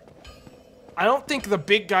back here. I don't think the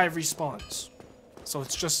big guy respawns. So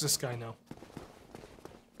it's just this guy now.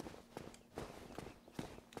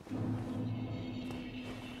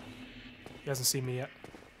 He hasn't seen me yet.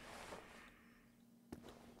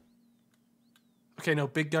 Okay, no,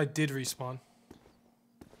 big guy did respawn.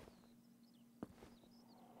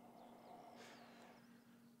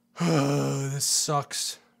 This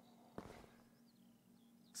sucks.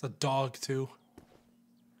 It's a dog, too.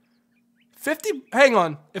 50... Hang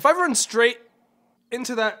on. If I run straight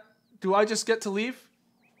into that, do I just get to leave?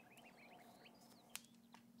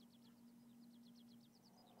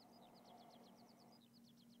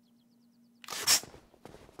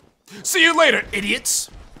 See you later, idiots!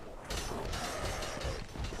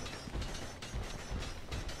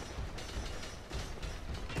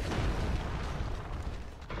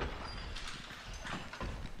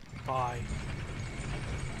 Bye.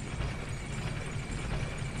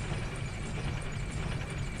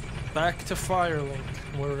 Back to Firelink,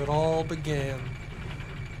 where it all began.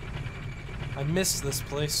 I miss this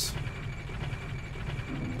place.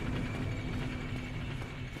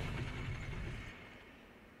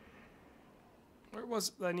 Where was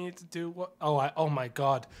it that I needed to do what? Oh my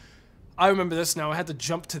god. I remember this now. I had to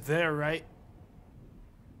jump to there, right?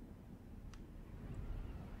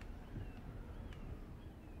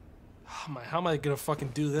 How am I gonna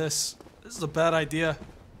fucking do this? This is a bad idea.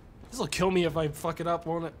 This will kill me if I fuck it up,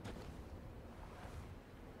 won't it?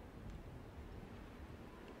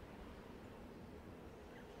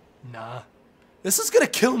 Nah. This is gonna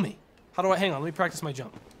kill me. How do I... Hang on, let me practice my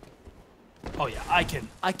jump. Oh yeah, I can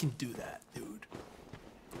do that, dude.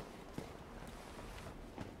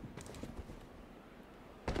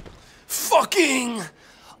 Fucking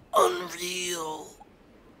unreal.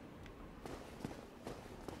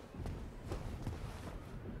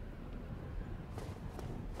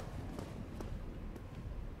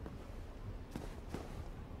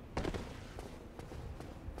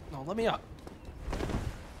 No, let me up.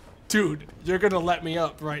 Dude, you're gonna let me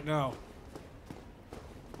up right now.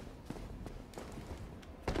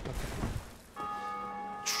 Okay.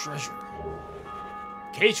 Treasure.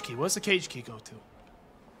 Cage key. What's the cage key go to?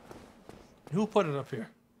 Who put it up here?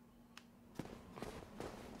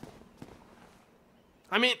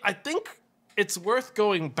 I mean, I think it's worth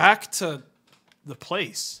going back to the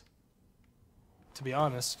place. To be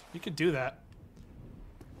honest, you could do that.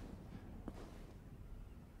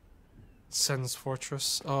 Sen's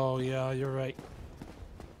Fortress. Oh, yeah, you're right.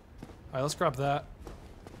 Alright, let's grab that.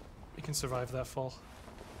 We can survive that fall.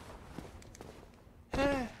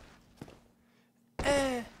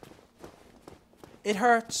 It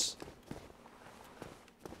hurts.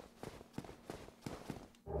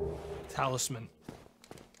 Talisman.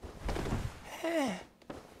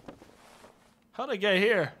 How'd I get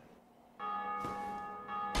here?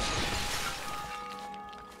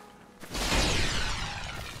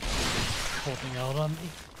 Holding out on me?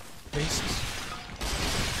 Bases?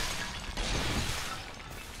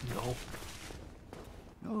 No.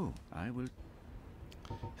 Oh, I will.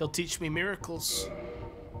 He'll teach me miracles.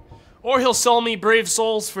 Or he'll sell me brave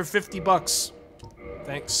souls for 50 bucks.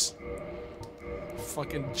 Thanks.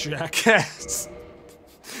 Fucking jackass.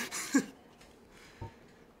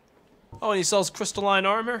 Oh, and he sells crystalline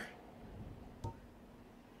armor?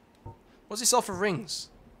 What's he sell for rings?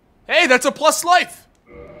 Hey, that's a plus life!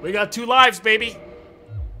 We got 2 lives, baby.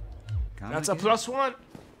 That's a +1.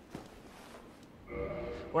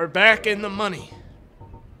 We're back in the money.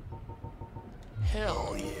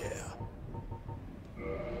 Hell yeah.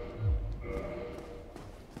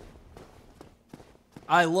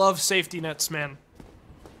 I love safety nets, man.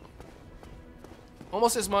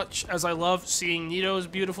 Almost as much as I love seeing Nito's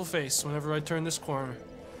beautiful face whenever I turn this corner.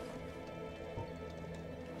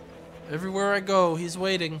 Everywhere I go, he's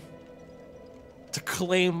waiting to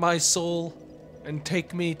claim my soul and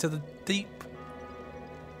take me to the deep.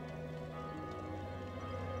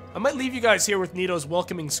 I might leave you guys here with Nito's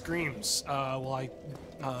welcoming screams while I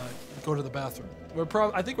go to the bathroom.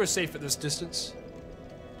 I think we're safe at this distance.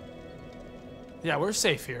 Yeah, we're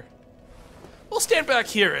safe here. We'll stand back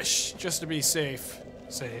here-ish, just to be safe.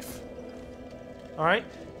 Alright?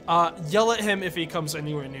 Yell at him if he comes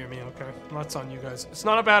anywhere near me, okay? That's on you guys. It's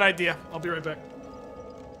not a bad idea. I'll be right back.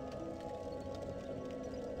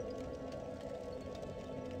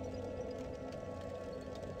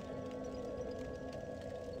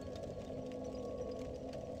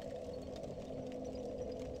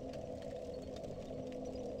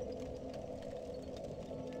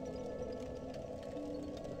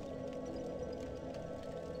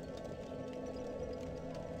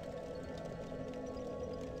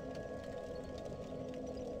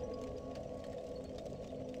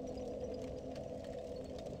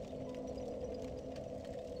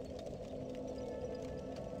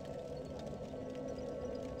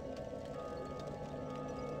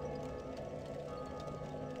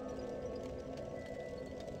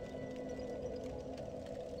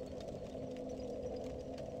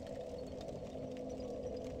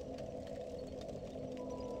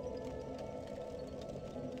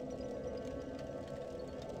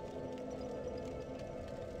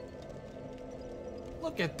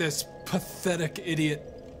 Look at this pathetic idiot.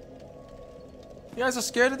 You guys are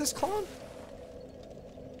scared of this clown?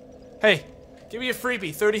 Hey, give me a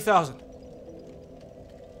freebie, 30,000.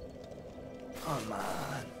 Come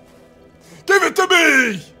on. Give it to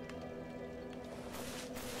me!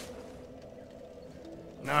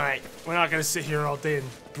 Alright, we're not gonna sit here all day and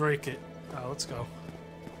break it. Let's go.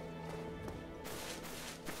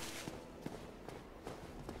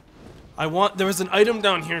 There was an item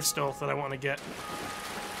down here still that I want to get.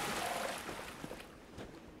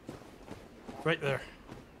 Right there.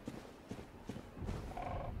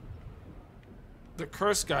 The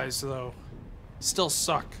curse guys, though, still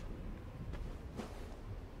suck.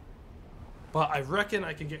 But I reckon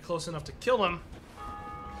I can get close enough to kill him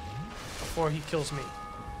before he kills me.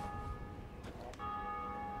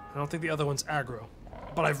 I don't think the other one's aggro.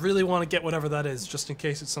 But I really want to get whatever that is, just in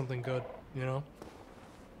case it's something good, you know?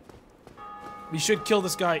 We should kill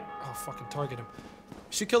this guy. Oh, fucking target him.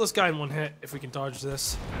 We should kill this guy in one hit if we can dodge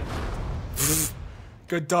this.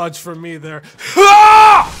 Good dodge from me there.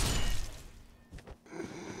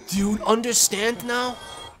 Do you understand now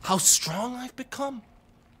how strong I've become?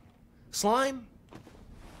 Slime?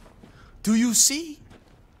 Do you see?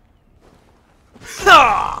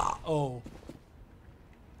 Oh.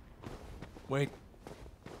 Wait.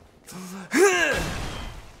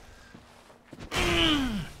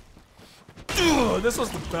 This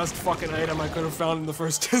was the best fucking item I could have found in the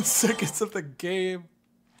first 10 seconds of the game.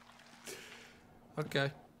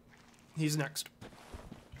 Okay. He's next.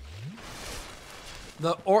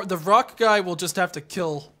 The rock guy will just have to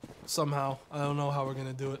kill somehow. I don't know how we're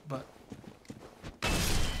gonna do it, but...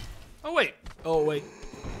 Oh, wait. Oh, wait.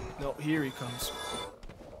 No, here he comes.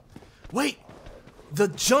 Wait! The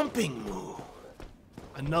jumping move!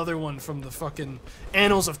 Another one from the fucking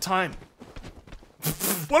Annals of Time.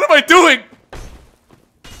 What am I doing?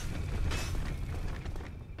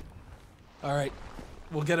 Alright.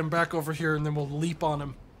 We'll get him back over here and then we'll leap on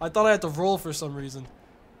him. I thought I had to roll for some reason.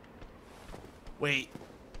 Wait.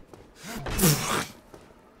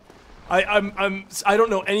 I don't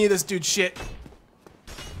know any of this dude's shit.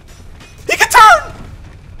 He can turn!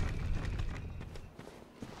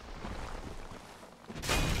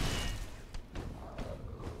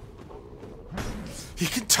 He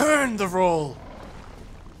can turn the roll.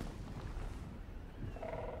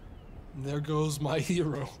 And there goes my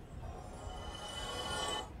hero.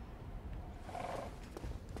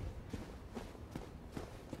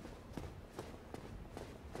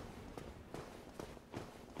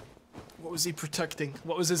 What was he protecting?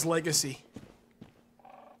 What was his legacy?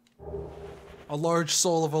 A large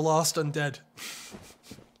soul of a lost undead.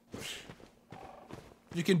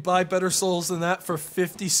 You can buy better souls than that for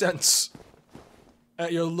 50 cents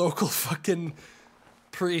at your local fucking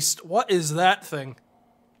priest. What is that thing?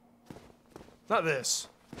 Not this.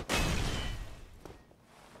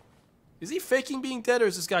 Is he faking being dead or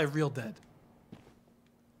is this guy real dead?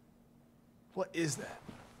 What is that?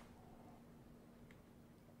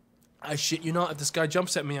 I shit you not, if this guy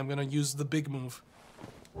jumps at me, I'm gonna use the big move.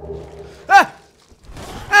 Ah!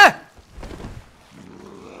 Ah!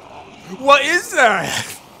 What is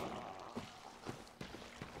that?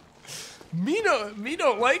 Me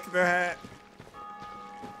don't like that.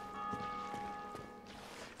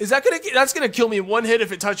 Is that that's gonna kill me in one hit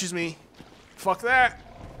if it touches me. Fuck that.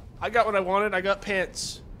 I got what I wanted, I got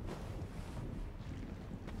pants.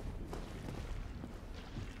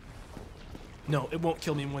 No, it won't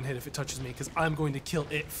kill me in one hit if it touches me, because I'm going to kill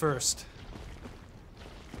it first.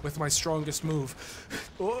 With my strongest move.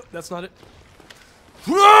 Oh, that's not it.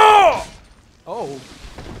 Oh.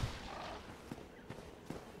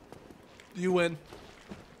 You win.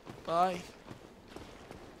 Bye.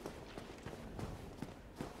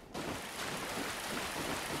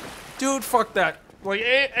 Dude, fuck that. Like,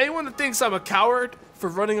 anyone that thinks I'm a coward for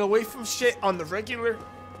running away from shit on the regular,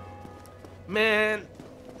 man,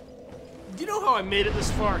 do you know how I made it this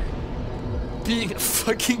far? Being a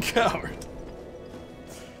fucking coward.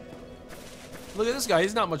 Look at this guy,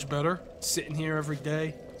 he's not much better. Sitting here every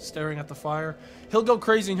day, staring at the fire. He'll go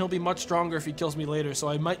crazy and he'll be much stronger if he kills me later, so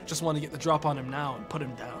I might just want to get the drop on him now and put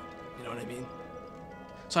him down. You know what I mean?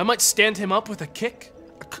 So I might stand him up with a kick,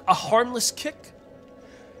 a harmless kick,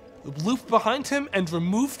 loop behind him, and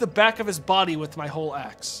remove the back of his body with my whole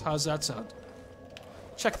axe. How's that sound?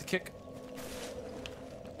 Check the kick.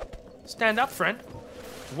 Stand up, friend.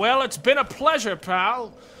 Well, it's been a pleasure,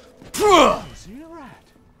 pal.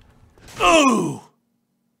 Ooh!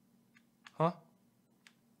 Huh?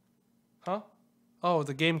 Huh? Oh,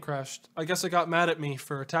 the game crashed. I guess it got mad at me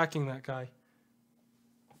for attacking that guy.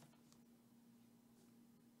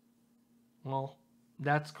 Well,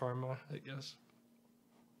 that's karma, I guess.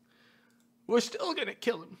 We're still gonna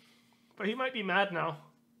kill him. But he might be mad now.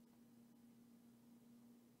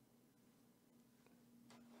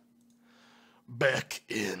 Back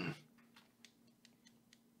in.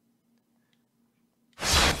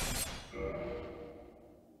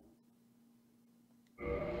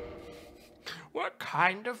 What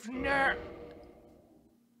kind of nerd?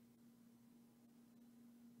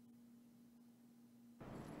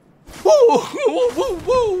 Woo, woo, woo,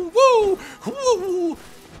 woo, woo, woo.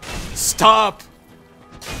 Stop.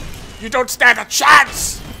 You don't stand a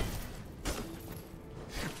chance.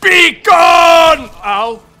 Be gone!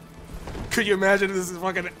 Ow. Could you imagine if this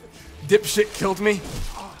fucking dipshit killed me?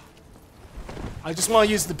 I just want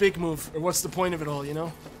to use the big move, or what's the point of it all, you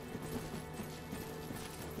know?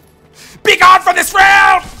 Be gone from this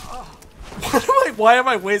round! Why am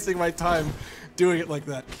I wasting my time doing it like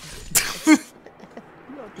that?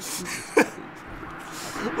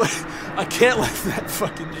 I can't let that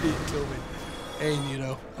fucking idiot kill me. Hey,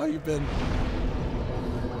 Nito, how you been?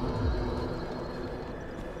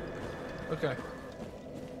 Okay.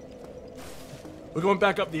 We're going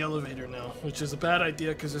back up the elevator now, which is a bad idea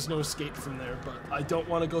because there's no escape from there, but I don't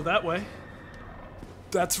want to go that way.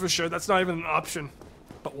 That's for sure. That's not even an option.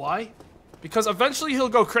 But why? Because eventually he'll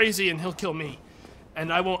go crazy and he'll kill me.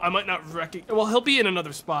 And I might not recognize... Well, he'll be in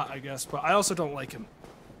another spot, I guess, but I also don't like him.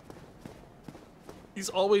 He's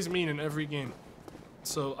always mean in every game.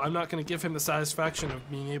 So I'm not going to give him the satisfaction of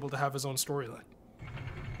being able to have his own storyline.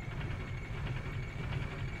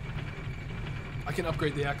 I can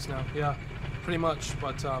upgrade the axe now, yeah. Pretty much,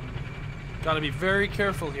 but gotta be very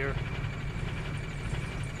careful here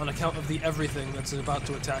on account of the everything that's about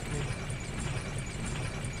to attack me.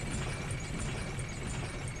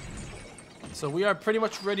 So we are pretty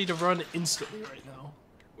much ready to run instantly right now.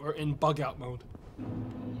 We're in bug out mode.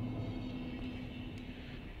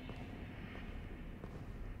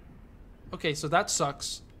 Okay, so that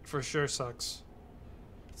sucks. For sure sucks.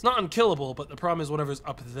 It's not unkillable, but the problem is whatever's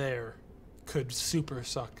up there could super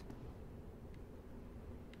suck.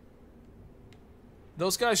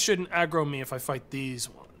 Those guys shouldn't aggro me if I fight these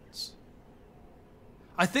ones.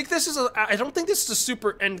 I think this is I don't think this is a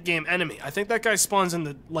super endgame enemy. I think that guy spawns in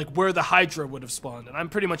the, like, where the Hydra would have spawned, and I'm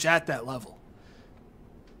pretty much at that level.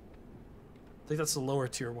 I think that's the lower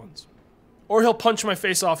tier ones. Or he'll punch my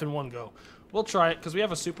face off in one go. We'll try it, because we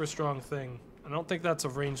have a super strong thing. I don't think that's a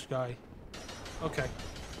ranged guy. Okay.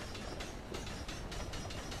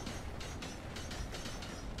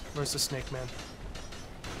 Where's the snake man?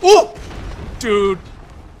 Oh! Dude.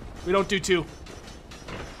 We don't do two.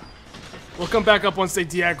 We'll come back up once they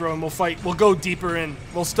de-aggro and we'll fight. We'll go deeper in.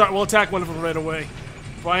 We'll attack one of them right away.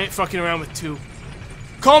 But I ain't fucking around with two.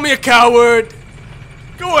 Call me a coward!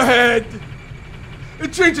 Go ahead!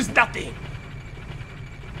 It changes nothing!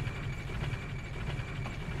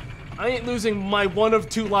 I ain't losing my one of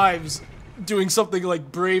two lives doing something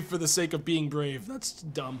like brave for the sake of being brave. That's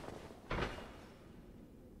dumb.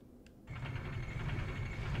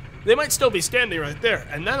 They might still be standing right there,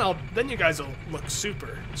 and then you guys will look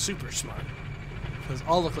super, super smart. Because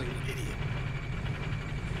I'll look like an idiot.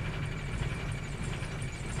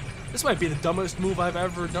 This might be the dumbest move I've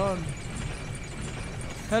ever done.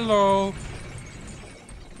 Hello.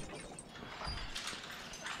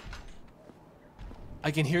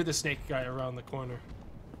 I can hear the snake guy around the corner.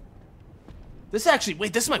 This actually,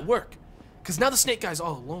 wait, this might work. Because now the snake guy's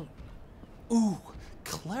all alone. Ooh,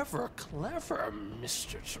 clever, clever,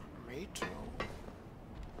 Mr. Tomato.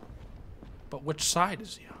 But which side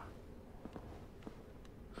is he on?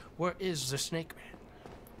 Where is the snake man?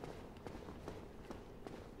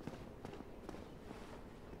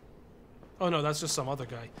 Oh no, that's just some other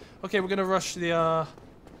guy. Okay, we're gonna rush the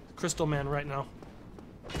Crystal Man right now.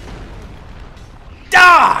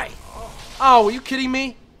 Die! Oh, are you kidding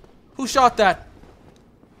me? Who shot that?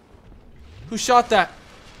 Who shot that?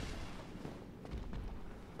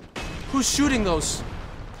 Who's shooting those?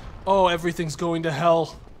 Oh, everything's going to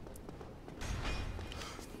hell.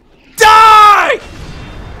 Die!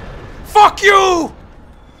 Fuck you!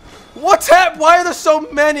 What's happening? Why are there so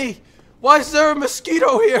many? Why is there a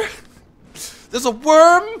mosquito here? There's a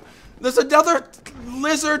worm? There's another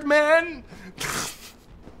lizard man?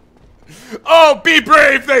 Oh, be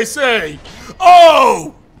brave, they say!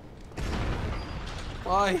 Oh!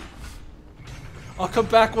 Why? I'll come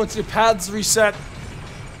back once your paths reset.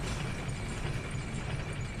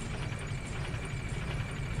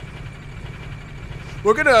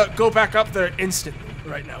 We're gonna go back up there instantly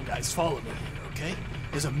right now, guys. Follow me, okay?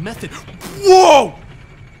 There's a method. Whoa!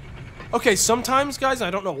 Okay, sometimes, guys, I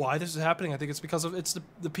don't know why this is happening. I think it's because of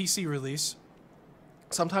the PC release.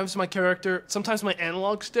 Sometimes my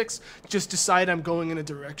analog sticks just decide I'm going in a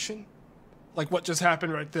direction. Like what just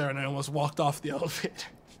happened right there, and I almost walked off the elevator.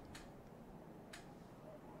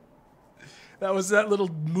 That was that little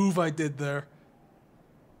move I did there.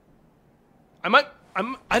 I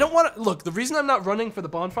don't want to, look, the reason I'm not running for the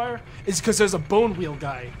bonfire is because there's a bone wheel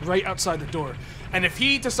guy right outside the door. And if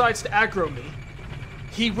he decides to aggro me,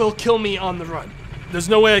 he will kill me on the run. There's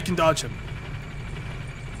no way I can dodge him.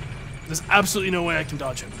 There's absolutely no way I can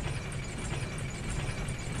dodge him.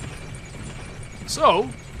 So,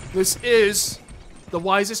 this is the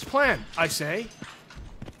wisest plan, I say.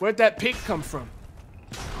 Where'd that pig come from?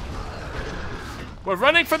 We're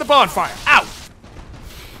running for the bonfire. Ow!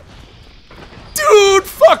 Dude,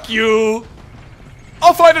 fuck you!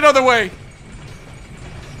 I'll find another way.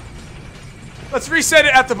 Let's reset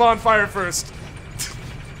it at the bonfire first.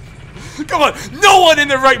 Come on, no one in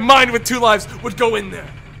their right mind with 2 lives would go in there.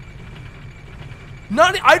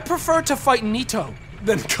 I'd prefer to fight Nito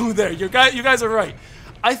than go there. You guys are right.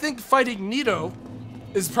 I think fighting Nito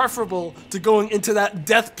is preferable to going into that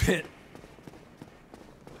death pit.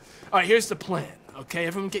 Alright, here's the plan, okay?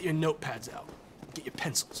 Everyone get your notepads out. Get your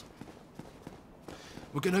pencils.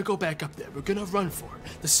 We're gonna go back up there. We're gonna run for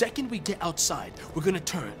it. The second we get outside, we're gonna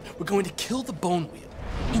turn. We're going to kill the bone wheel.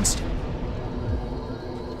 Instantly.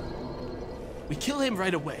 We kill him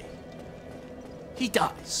right away. He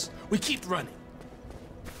dies. We keep running.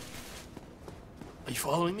 Are you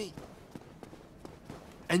following me?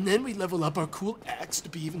 And then we level up our cool axe to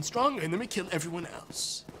be even stronger, and then we kill everyone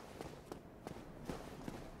else.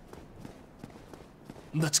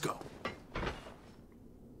 Let's go.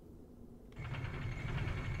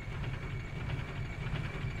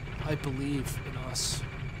 I believe in us.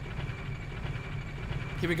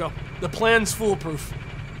 Here we go. The plan's foolproof.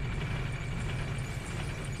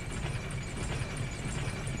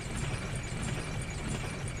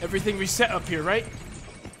 Everything reset up here, right?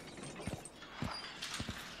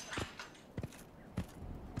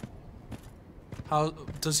 How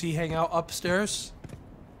does he hang out upstairs?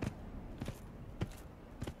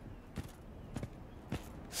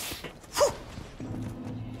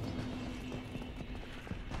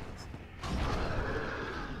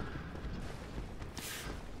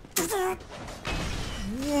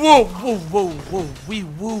 Whoa, whoa, whoa, whoa, wee,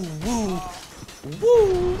 woo, woo.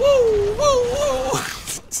 Woo, woo, woo, woo.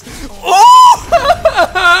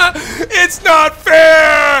 Oh! It's not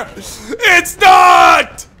fair! It's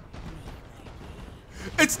not!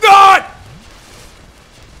 It's not!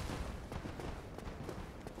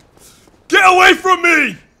 Get away from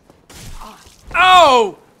me!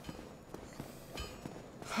 Ow!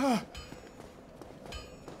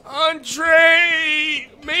 Andre!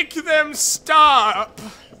 Make them stop!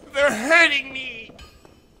 They're hurting me!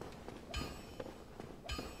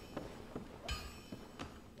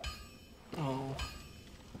 Oh.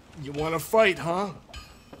 You wanna fight, huh?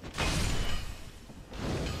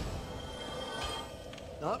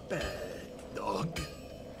 Not bad, dog.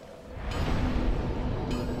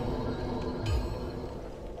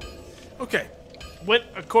 Okay. Went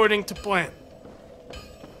according to plan.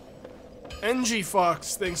 NG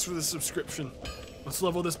Fox, thanks for the subscription. Let's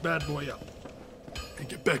level this bad boy up and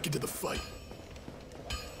get back into the fight.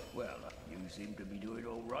 Well, you seem to be doing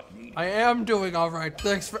all right. I am doing all right.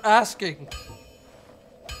 Thanks for asking.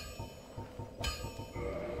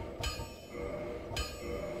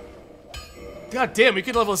 God damn, we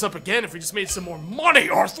could level this up again if we just made some more money,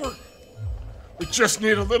 Arthur. We just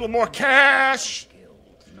need a little more cash.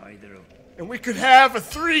 Neither of And we could have a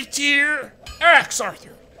 3-tier axe,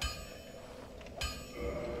 Arthur.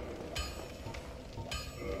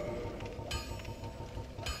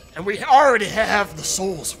 And we already have the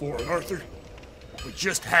souls for it, Arthur. We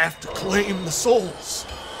just have to claim the souls.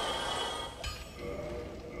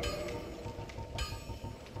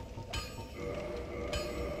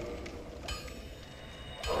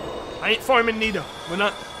 I ain't farming Nito. We're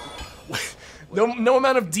not... No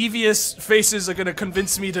amount of devious faces are gonna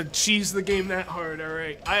convince me to cheese the game that hard,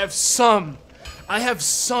 alright? I have some,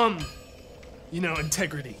 you know,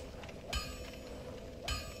 integrity.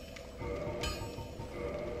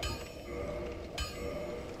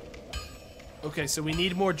 Okay, so we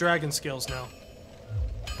need more dragon skills now.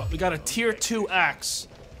 But we got a tier 2 axe.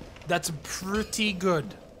 That's pretty good.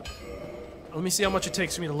 Let me see how much it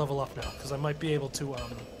takes for me to level up now, because I might be able to,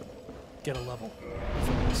 get a level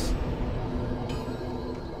from this.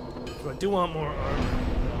 So I do want more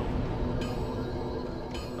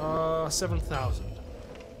armor. 7,000.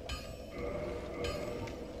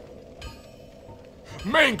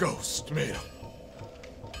 Mangoes, tomato.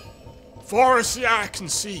 Far as the eye can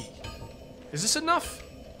see. Is this enough?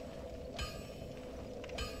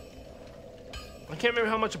 I can't remember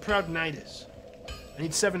how much a proud knight is. I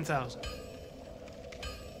need 7,000.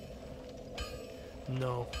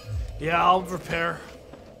 No. Yeah, I'll repair.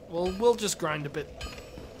 Well, we'll just grind a bit.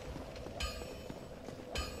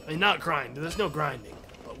 I mean, not grind. There's no grinding.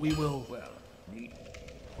 But we will... Well, neat.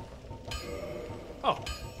 Oh.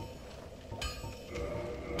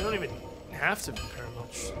 We don't even have to repair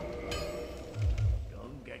much.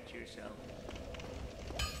 Don't get yourself.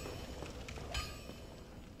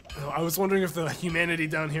 No, I was wondering if the humanity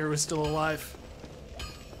down here was still alive.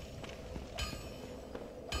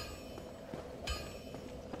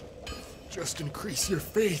 Just increase your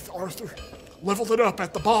faith, Arthur. Leveled it up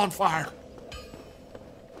at the bonfire.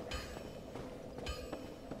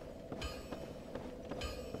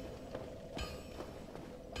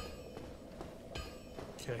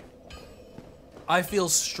 Okay. I feel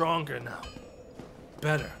stronger now.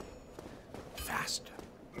 Better. Faster.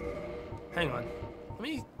 Hang on. Let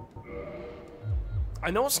me... I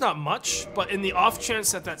know it's not much, but in the off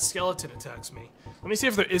chance that that skeleton attacks me, let me see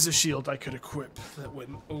if there is a shield I could equip that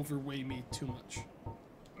wouldn't overweigh me too much.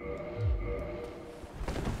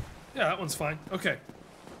 Yeah, that one's fine. Okay.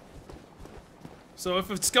 So if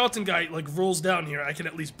a skeleton guy, like, rolls down here, I can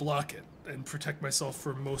at least block it and protect myself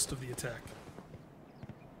for most of the attack.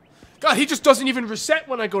 God, he just doesn't even reset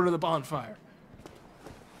when I go to the bonfire.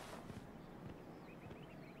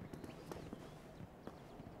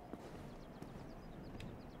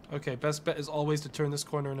 Okay, best bet is always to turn this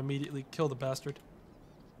corner and immediately kill the bastard.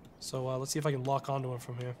 So let's see if I can lock onto him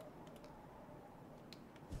from here.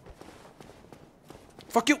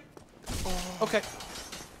 Fuck you! Okay.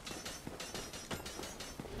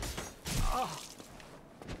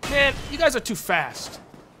 Man, you guys are too fast.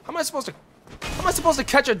 How am I supposed to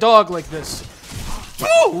catch a dog like this?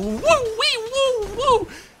 Woo! Woo! Wee! Woo! Woo!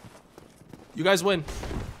 You guys win.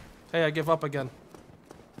 Hey, I give up again.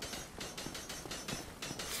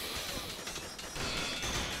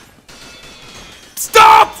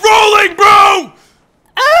 Stop rolling, bro!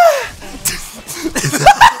 Ah!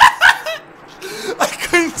 I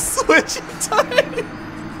couldn't switch in time.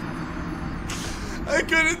 I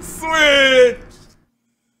couldn't switch.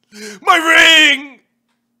 My ring!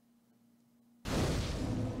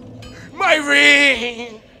 My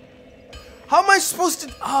ring! How am I supposed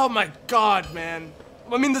to? Oh my god, man!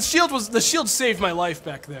 I mean, the shield saved my life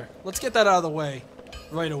back there. Let's get that out of the way,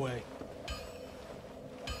 right away.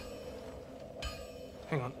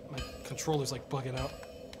 Hang on, my controller's like bugging out.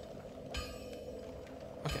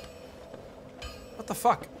 Okay. What the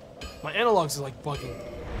fuck? My analogs are like bugging.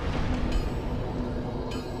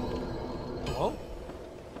 Hello?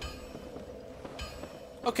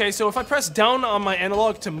 Okay, so if I press down on my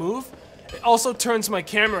analog to move, it also turns my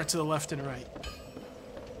camera to the left and right.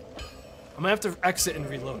 I'm gonna have to exit and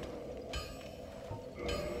reload.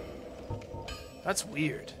 That's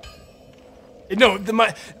weird. No,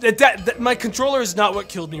 my controller is not what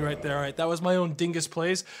killed me right there, alright? That was my own dingus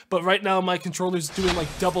plays, but right now my controller's doing like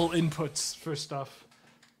double inputs for stuff.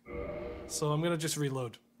 So I'm gonna just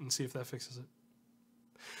reload and see if that fixes it.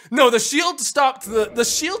 No, the shield stopped, the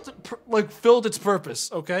shield like filled its purpose,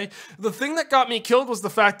 okay? The thing that got me killed was the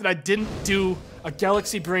fact that I didn't do a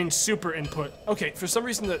Galaxy Brain super input. Okay, for some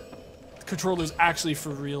reason the controller's actually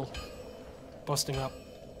for real busting up.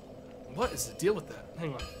 What is the deal with that?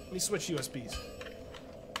 Hang on, let me switch USBs.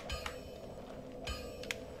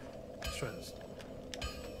 Let's try this.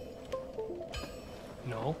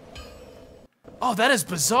 No. Oh, that is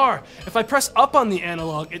bizarre. If I press up on the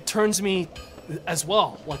analog, it turns me as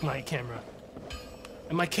well, like my camera.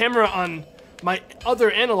 And my camera on my other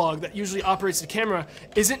analog that usually operates the camera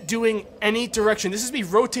isn't doing any direction. This is me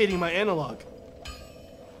rotating my analog.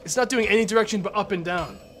 It's not doing any direction but up and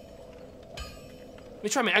down. Let me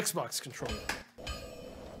try my Xbox controller.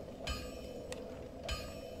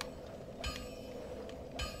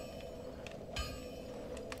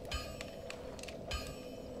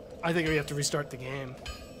 I think we have to restart the game.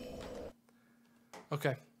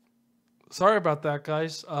 Okay. Sorry about that,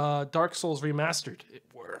 guys. Dark Souls Remastered. It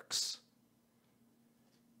works.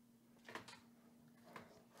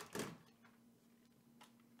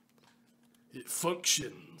 It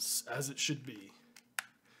functions as it should be.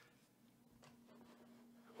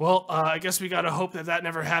 Well, I guess we gotta hope that that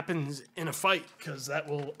never happens in a fight, because that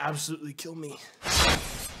will absolutely kill me.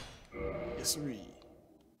 Yes, sir.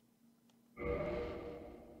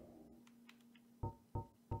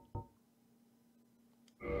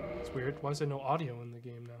 It's weird. Why is there no audio in the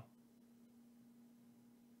game now?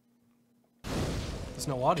 There's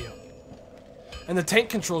no audio. And the tank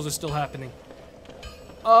controls are still happening.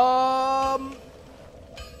 I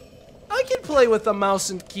can play with a mouse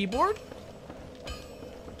and keyboard.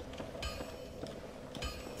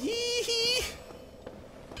 Yee-hee.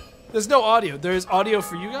 There's no audio. There is audio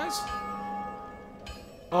for you guys?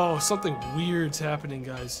 Oh, something weird's happening,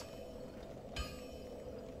 guys.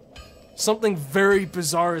 Something very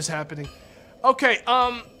bizarre is happening. Okay,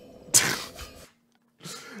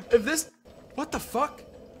 if this... What the fuck?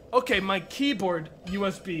 Okay, my keyboard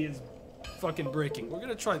USB is fucking breaking. We're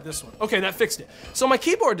gonna try this one. Okay, that fixed it. So my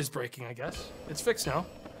keyboard is breaking, I guess. It's fixed now.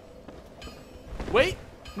 Wait.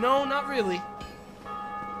 No, not really.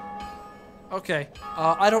 Okay,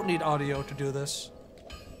 I don't need audio to do this.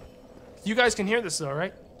 You guys can hear this though,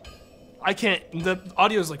 right? I can't. The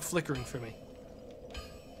audio is like flickering for me.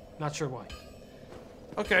 Not sure why.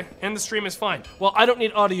 Okay, and the stream is fine. Well, I don't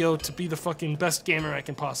need audio to be the fucking best gamer I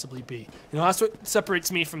can possibly be. You know, that's what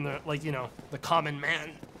separates me from the, like, you know, the common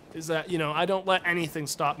man. Is that, you know, I don't let anything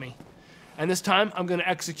stop me. And this time, I'm gonna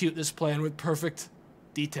execute this plan with perfect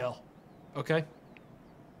detail. Okay?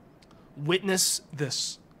 Witness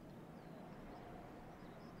this.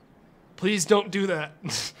 Please don't do that.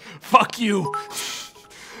 Fuck you.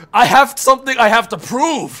 I have something I have to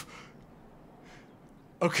prove.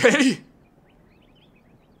 Okay?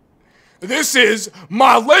 This is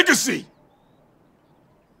my legacy.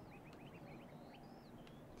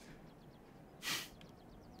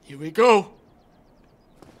 Here we go.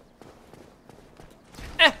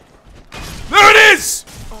 There it is!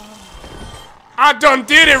 I done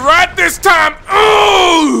did it right this time.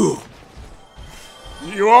 Ooh!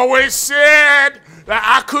 You always said that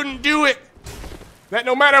I couldn't do it. That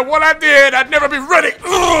no matter what I did, I'd never be ready.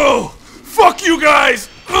 Ooh! Fuck you guys!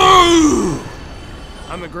 Ooh!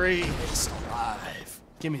 I'm the greatest alive.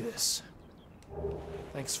 Give me this.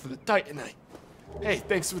 Thanks for the Titanite. Hey,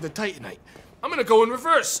 thanks for the Titanite. I'm gonna go in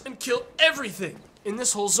reverse and kill everything in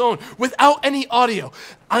this whole zone without any audio.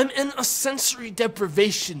 I'm in a sensory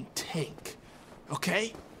deprivation tank.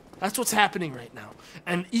 Okay? That's what's happening right now.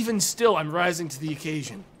 And even still, I'm rising to the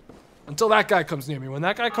occasion. Until that guy comes near me. When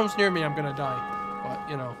that guy comes near me, I'm gonna die.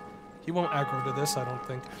 But, you know, he won't aggro to this, I don't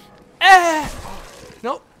think.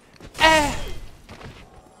 Nope.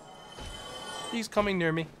 He's coming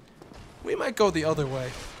near me. We might go the other way.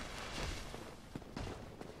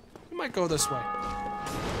 We might go this way.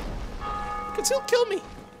 Because he'll kill me.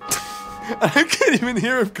 I can't even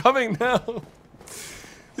hear him coming now.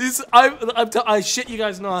 I shit you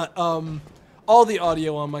guys not. All the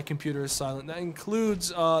audio on my computer is silent. That includes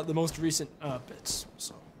the most recent bits.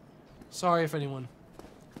 So, sorry if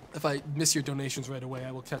I miss your donations right away.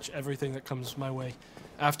 I will catch everything that comes my way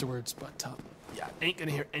afterwards. But yeah, I ain't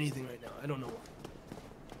gonna hear anything right now. I don't know why.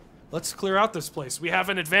 Let's clear out this place. We have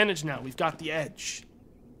an advantage now. We've got the edge.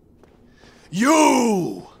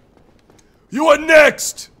 You are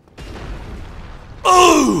next.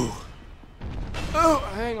 Ooh.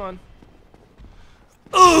 Oh, hang on.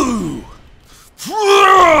 Ooh.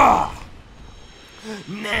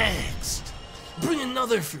 Next. Bring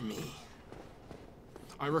another for me.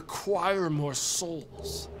 I require more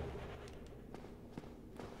souls.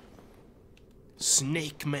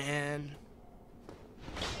 Snake Man.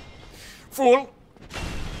 Fool.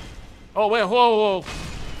 Oh, wait, whoa.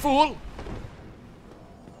 Fool.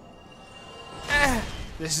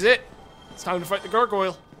 This is it. It's time to fight the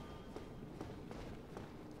gargoyle.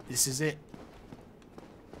 This is it.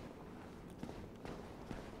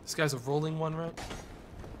 This guy's a rolling one, right?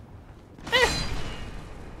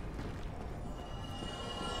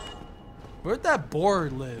 Where'd that boar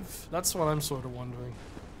live? That's what I'm sort of wondering.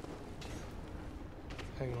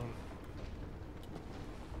 Hang on.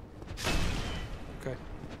 Okay.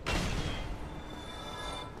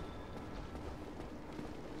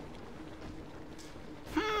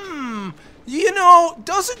 You know,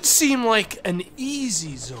 doesn't seem like an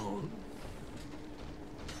easy zone.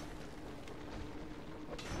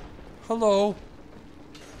 Hello.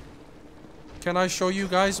 Can I show you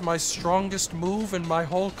guys my strongest move in my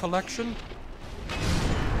whole collection?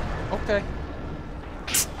 Okay.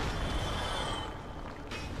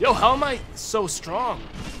 Yo, how am I so strong?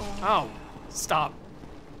 Ow. Stop.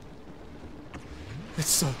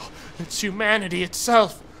 It's humanity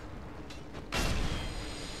itself.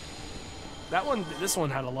 This one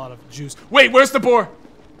had a lot of juice. Wait, where's the boar?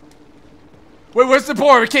 Wait, where's the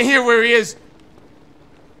boar? We can't hear where he is.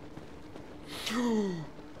 We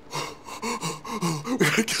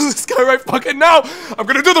gotta kill this guy right fucking now. I'm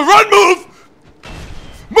gonna do the run move.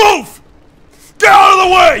 Move! Get out of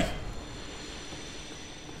the way!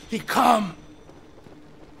 He come.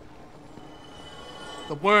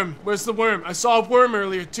 The worm. Where's the worm? I saw a worm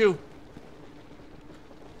earlier too.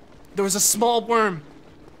 There was a small worm.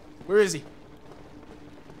 Where is he?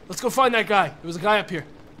 Let's go find that guy. There was a guy up here.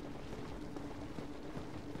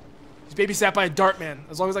 He's babysat by a dart man.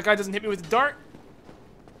 As long as that guy doesn't hit me with a dart,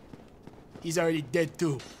 he's already dead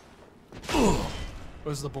too. Ugh.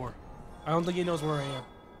 Where's the boar? I don't think he knows where I am.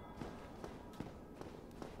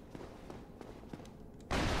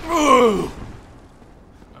 Ooh!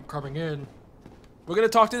 I'm coming in. We're gonna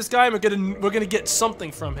talk to this guy and we're gonna get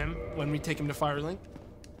something from him when we take him to Firelink.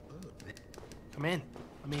 Come in.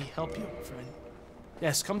 Let me help you, friend.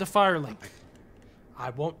 Yes, come to Firelink. I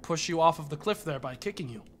won't push you off of the cliff there by kicking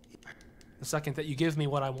you. The second that you give me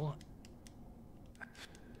what I want.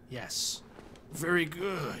 Yes. Very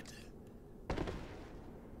good.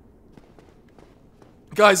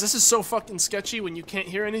 Guys, this is so fucking sketchy when you can't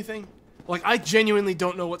hear anything. Like, I genuinely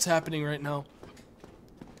don't know what's happening right now.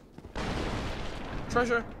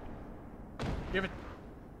 Treasure. Give it.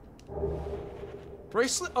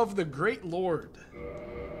 Bracelet of the Great Lord.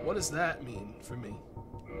 What does that mean for me?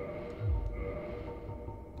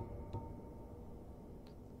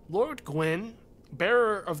 Lord Gwyn,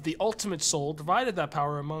 bearer of the ultimate soul, divided that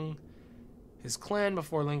power among his clan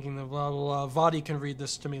before linking the blah blah blah. Vadi can read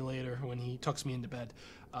this to me later when he tucks me into bed.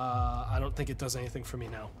 I don't think it does anything for me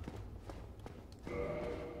now.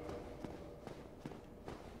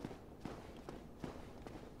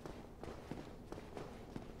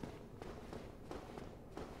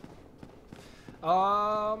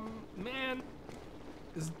 Man.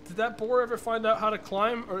 Did that boar ever find out how to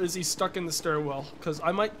climb, or is he stuck in the stairwell? Because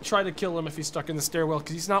I might try to kill him if he's stuck in the stairwell,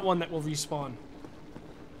 because he's not one that will respawn.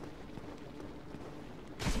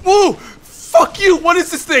 Whoa! Fuck you! What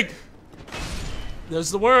is this thing?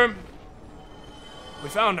 There's the worm. We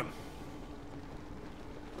found him.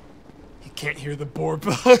 He can't hear the boar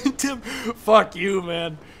behind him. Fuck you,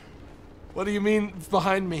 man. What do you mean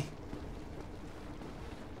behind me?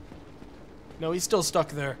 No, he's still stuck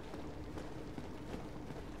there.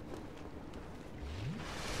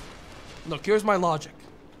 Look, here's my logic.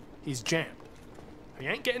 He's jammed. He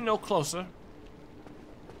ain't getting no closer.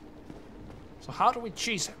 So how do we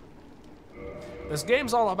cheese him? This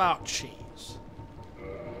game's all about cheese.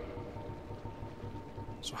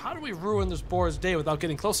 So how do we ruin this boar's day without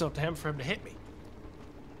getting close enough to him for him to hit me?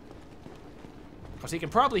 Because he can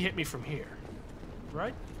probably hit me from here.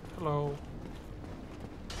 Right? Hello.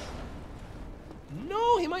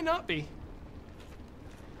 No, he might not be.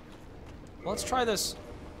 Well, let's try this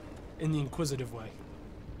in the inquisitive way.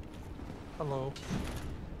 Hello.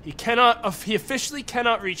 He cannot, he officially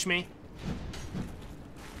cannot reach me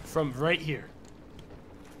from right here.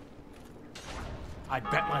 I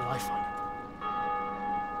bet my life on it.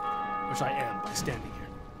 Which I am by standing here.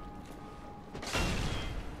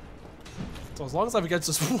 So as long as I'm against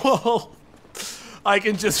this wall, I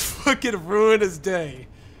can just fucking ruin his day.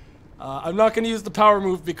 I'm not going to use the power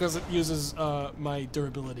move because it uses my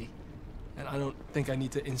durability. And I don't think I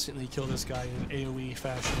need to instantly kill this guy in an AoE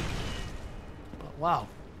fashion. But wow.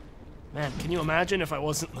 Man, can you imagine if I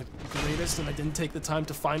wasn't like the greatest and I didn't take the time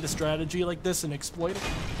to find a strategy like this and exploit it?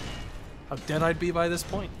 How dead I'd be by this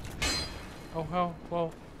point. Oh, how,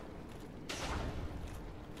 well.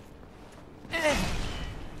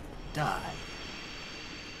 Die.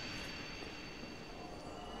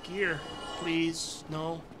 Gear, please.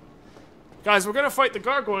 No. Guys, we're gonna fight the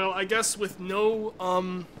gargoyle, I guess, with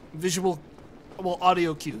no visual, well,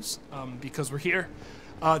 audio cues, because we're here.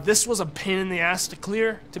 This was a pain in the ass to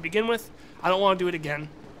clear to begin with. I don't want to do it again,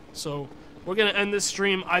 so we're gonna end this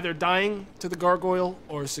stream either dying to the gargoyle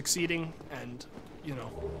or succeeding and, you know,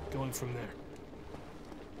 going from there.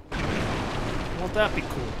 Won't that be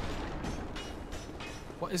cool?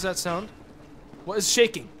 What is that sound? What is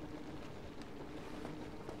shaking?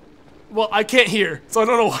 Well, I can't hear, so I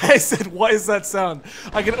don't know why I said, what is that sound?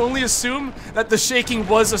 I can only assume that the shaking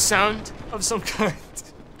was a sound of some kind,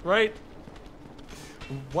 right?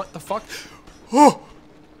 What the fuck? Oh!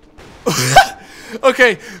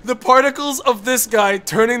 Okay, the particles of this guy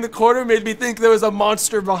turning the corner made me think there was a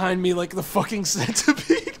monster behind me, like the fucking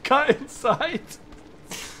centipede got inside.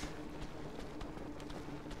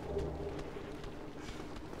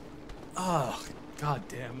 Oh, god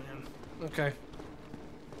damn, man. Okay.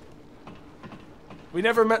 We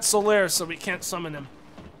never met Solaire, so we can't summon him.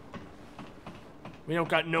 We don't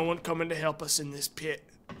got no one coming to help us in this pit.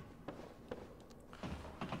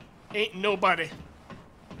 Ain't nobody.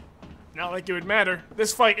 Not like it would matter.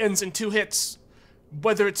 This fight ends in 2 hits.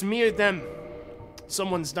 Whether it's me or them,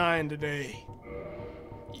 someone's dying today.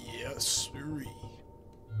 Yes, sirree.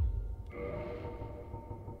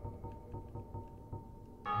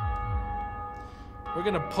 We're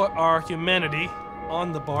gonna put our humanity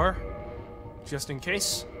on the bar, just in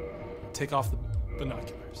case. Take off the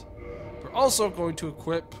binoculars. We're also going to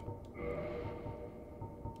equip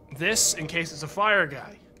this in case it's a fire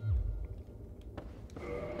guy.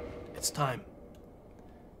 It's time.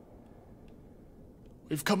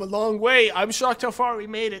 We've come a long way. I'm shocked how far we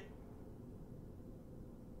made it.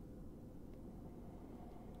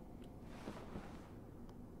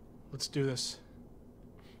 Let's do this.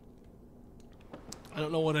 I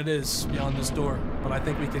don't know what it is beyond this door, but I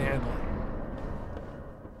think we can handle it.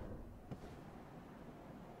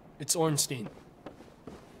 It's Ornstein.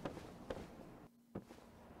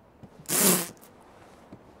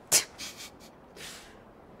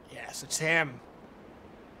 Yes, it's him.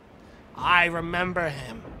 I remember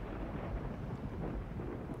him.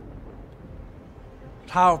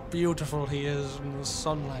 How beautiful he is in the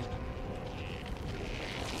sunlight.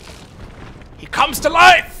 He comes to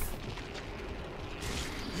life!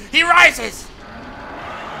 He rises!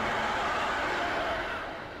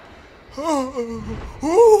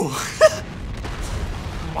 Ooh.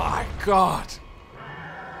 My God.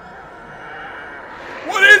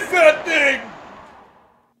 What is that thing?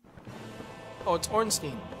 Oh, it's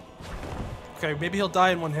Ornstein. Okay, maybe he'll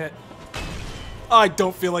die in one hit. I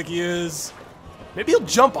don't feel like he is. Maybe he'll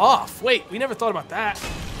jump off. Wait, we never thought about that.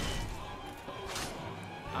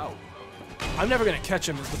 Ow. I'm never gonna catch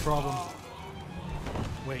him is the problem.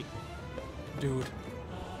 Wait. Dude.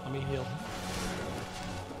 Let me heal.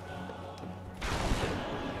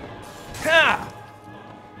 Ha!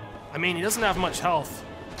 I mean, he doesn't have much health.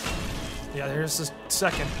 Yeah, here's the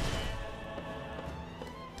second.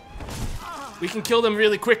 We can kill them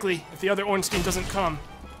really quickly if the other Ornstein doesn't come.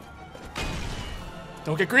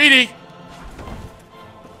 Don't get greedy!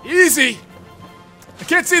 Easy! I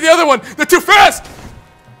can't see the other one! They're too fast!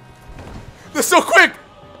 They're so quick!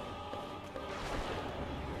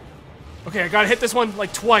 Okay, I gotta hit this one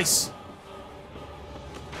like twice.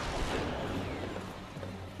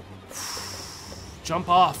 Jump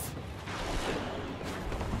off.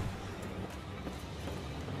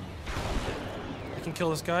 I can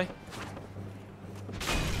kill this guy.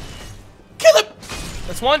 Kill him!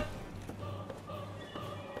 That's one.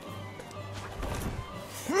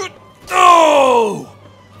 Oh!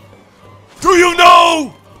 Do you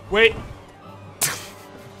know? Wait.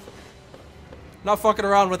 Not fucking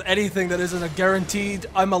around with anything that isn't a guaranteed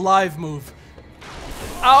I'm alive move.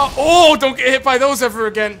 Ow. Oh, don't get hit by those ever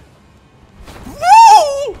again.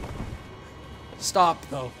 Woo! Stop,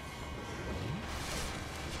 though.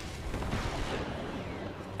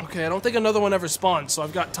 Okay, I don't think another one ever spawned, so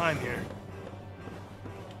I've got time here.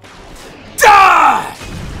 Die!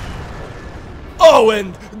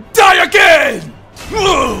 Owen, die again!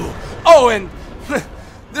 Woo! Owen,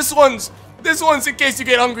 this one's in case you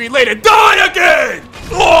get hungry later. Die again!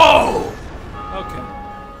 Whoa! Okay.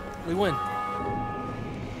 We win.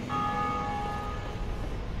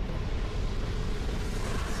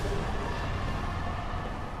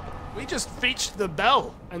 We just reached the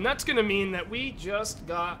bell, and that's gonna mean that we just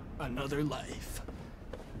got another life.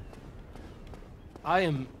 I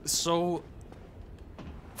am so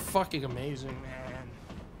fucking amazing, man.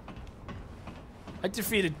 I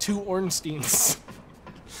defeated 2 Ornsteins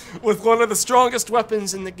with one of the strongest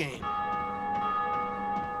weapons in the game.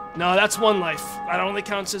 No, that's 1 life. That only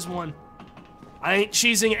counts as 1. I ain't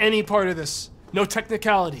cheesing any part of this. No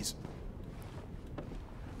technicalities.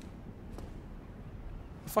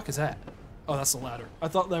 The fuck is that? Oh, that's the ladder. I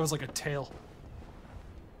thought that was like a tail.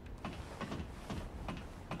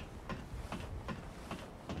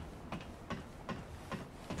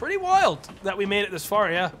 Pretty wild that we made it this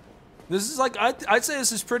far, yeah. This is like, I'd say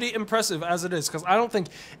this is pretty impressive as it is, because I don't think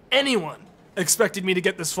anyone expected me to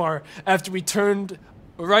get this far after we turned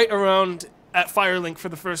right around at Firelink for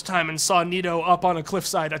the first time and saw Nito up on a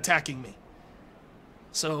cliffside attacking me.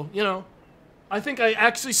 So, you know, I think I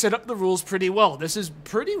actually set up the rules pretty well. This is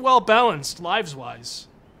pretty well balanced, lives-wise.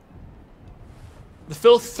 The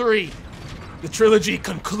Filth 3, the trilogy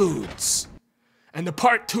concludes, and the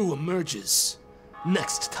Part 2 emerges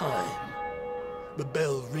next time. The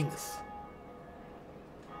bell ringeth.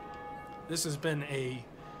 This has been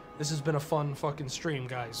a fun fucking stream,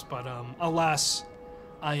 guys, but alas,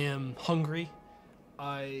 I am hungry.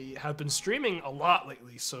 I have been streaming a lot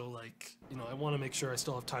lately, so like, you know, I want to make sure I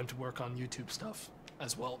still have time to work on YouTube stuff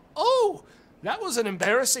as well. Oh, that was an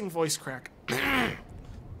embarrassing voice crack.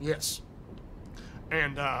 Yes.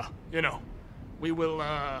 And you know, we will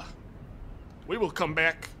come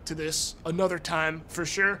back to this another time for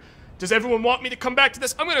sure. Does everyone want me to come back to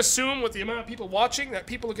this? I'm going to assume with the amount of people watching that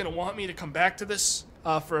people are going to want me to come back to this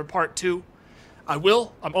for a part 2. I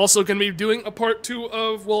will. I'm also going to be doing a part 2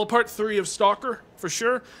 of, well, a part 3 of Stalker, for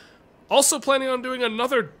sure. Also planning on doing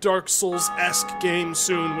another Dark Souls-esque game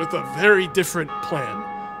soon with a very different plan.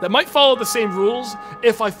 That might follow the same rules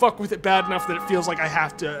if I fuck with it bad enough that it feels like I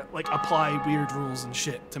have to, like, apply weird rules and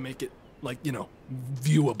shit to make it, like, you know,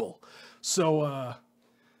 viewable. So,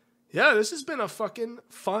 Yeah, this has been a fucking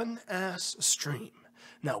fun-ass stream.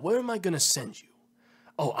 Now, where am I going to send you?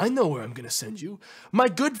 Oh, I know where I'm going to send you. My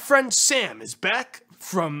good friend Sam is back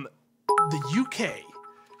from the UK.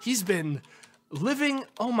 He's been living...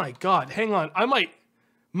 Oh my god, hang on.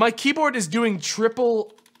 My keyboard is doing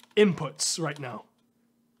triple inputs right now.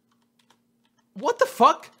 What the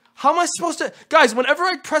fuck? How am I supposed to... Guys, whenever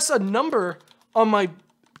I press a number on my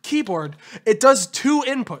keyboard, it does 2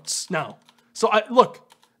 inputs now. So look,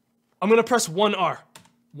 I'm going to press 1R.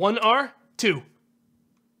 1R, 2.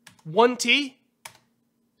 1T,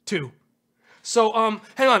 2. So,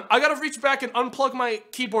 hang on. I gotta reach back and unplug my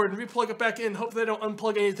keyboard and replug it back in. Hopefully I don't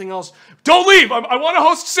unplug anything else. Don't leave! I want to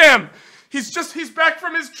host Sam! He's back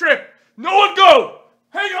from his trip. No one go!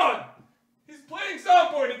 Hang on! He's playing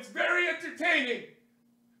soundboard. It's very entertaining.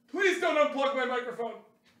 Please don't unplug my microphone.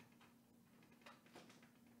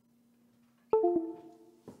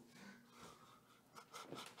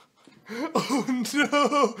 Oh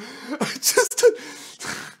no! I just...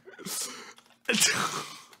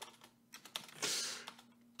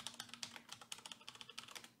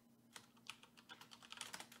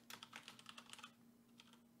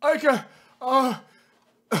 I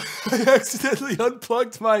accidentally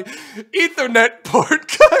unplugged my Ethernet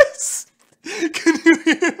port, guys. Can you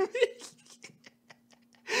hear me?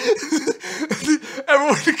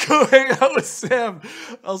 Everyone go hang out with Sam.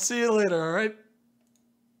 I'll see you later, all right?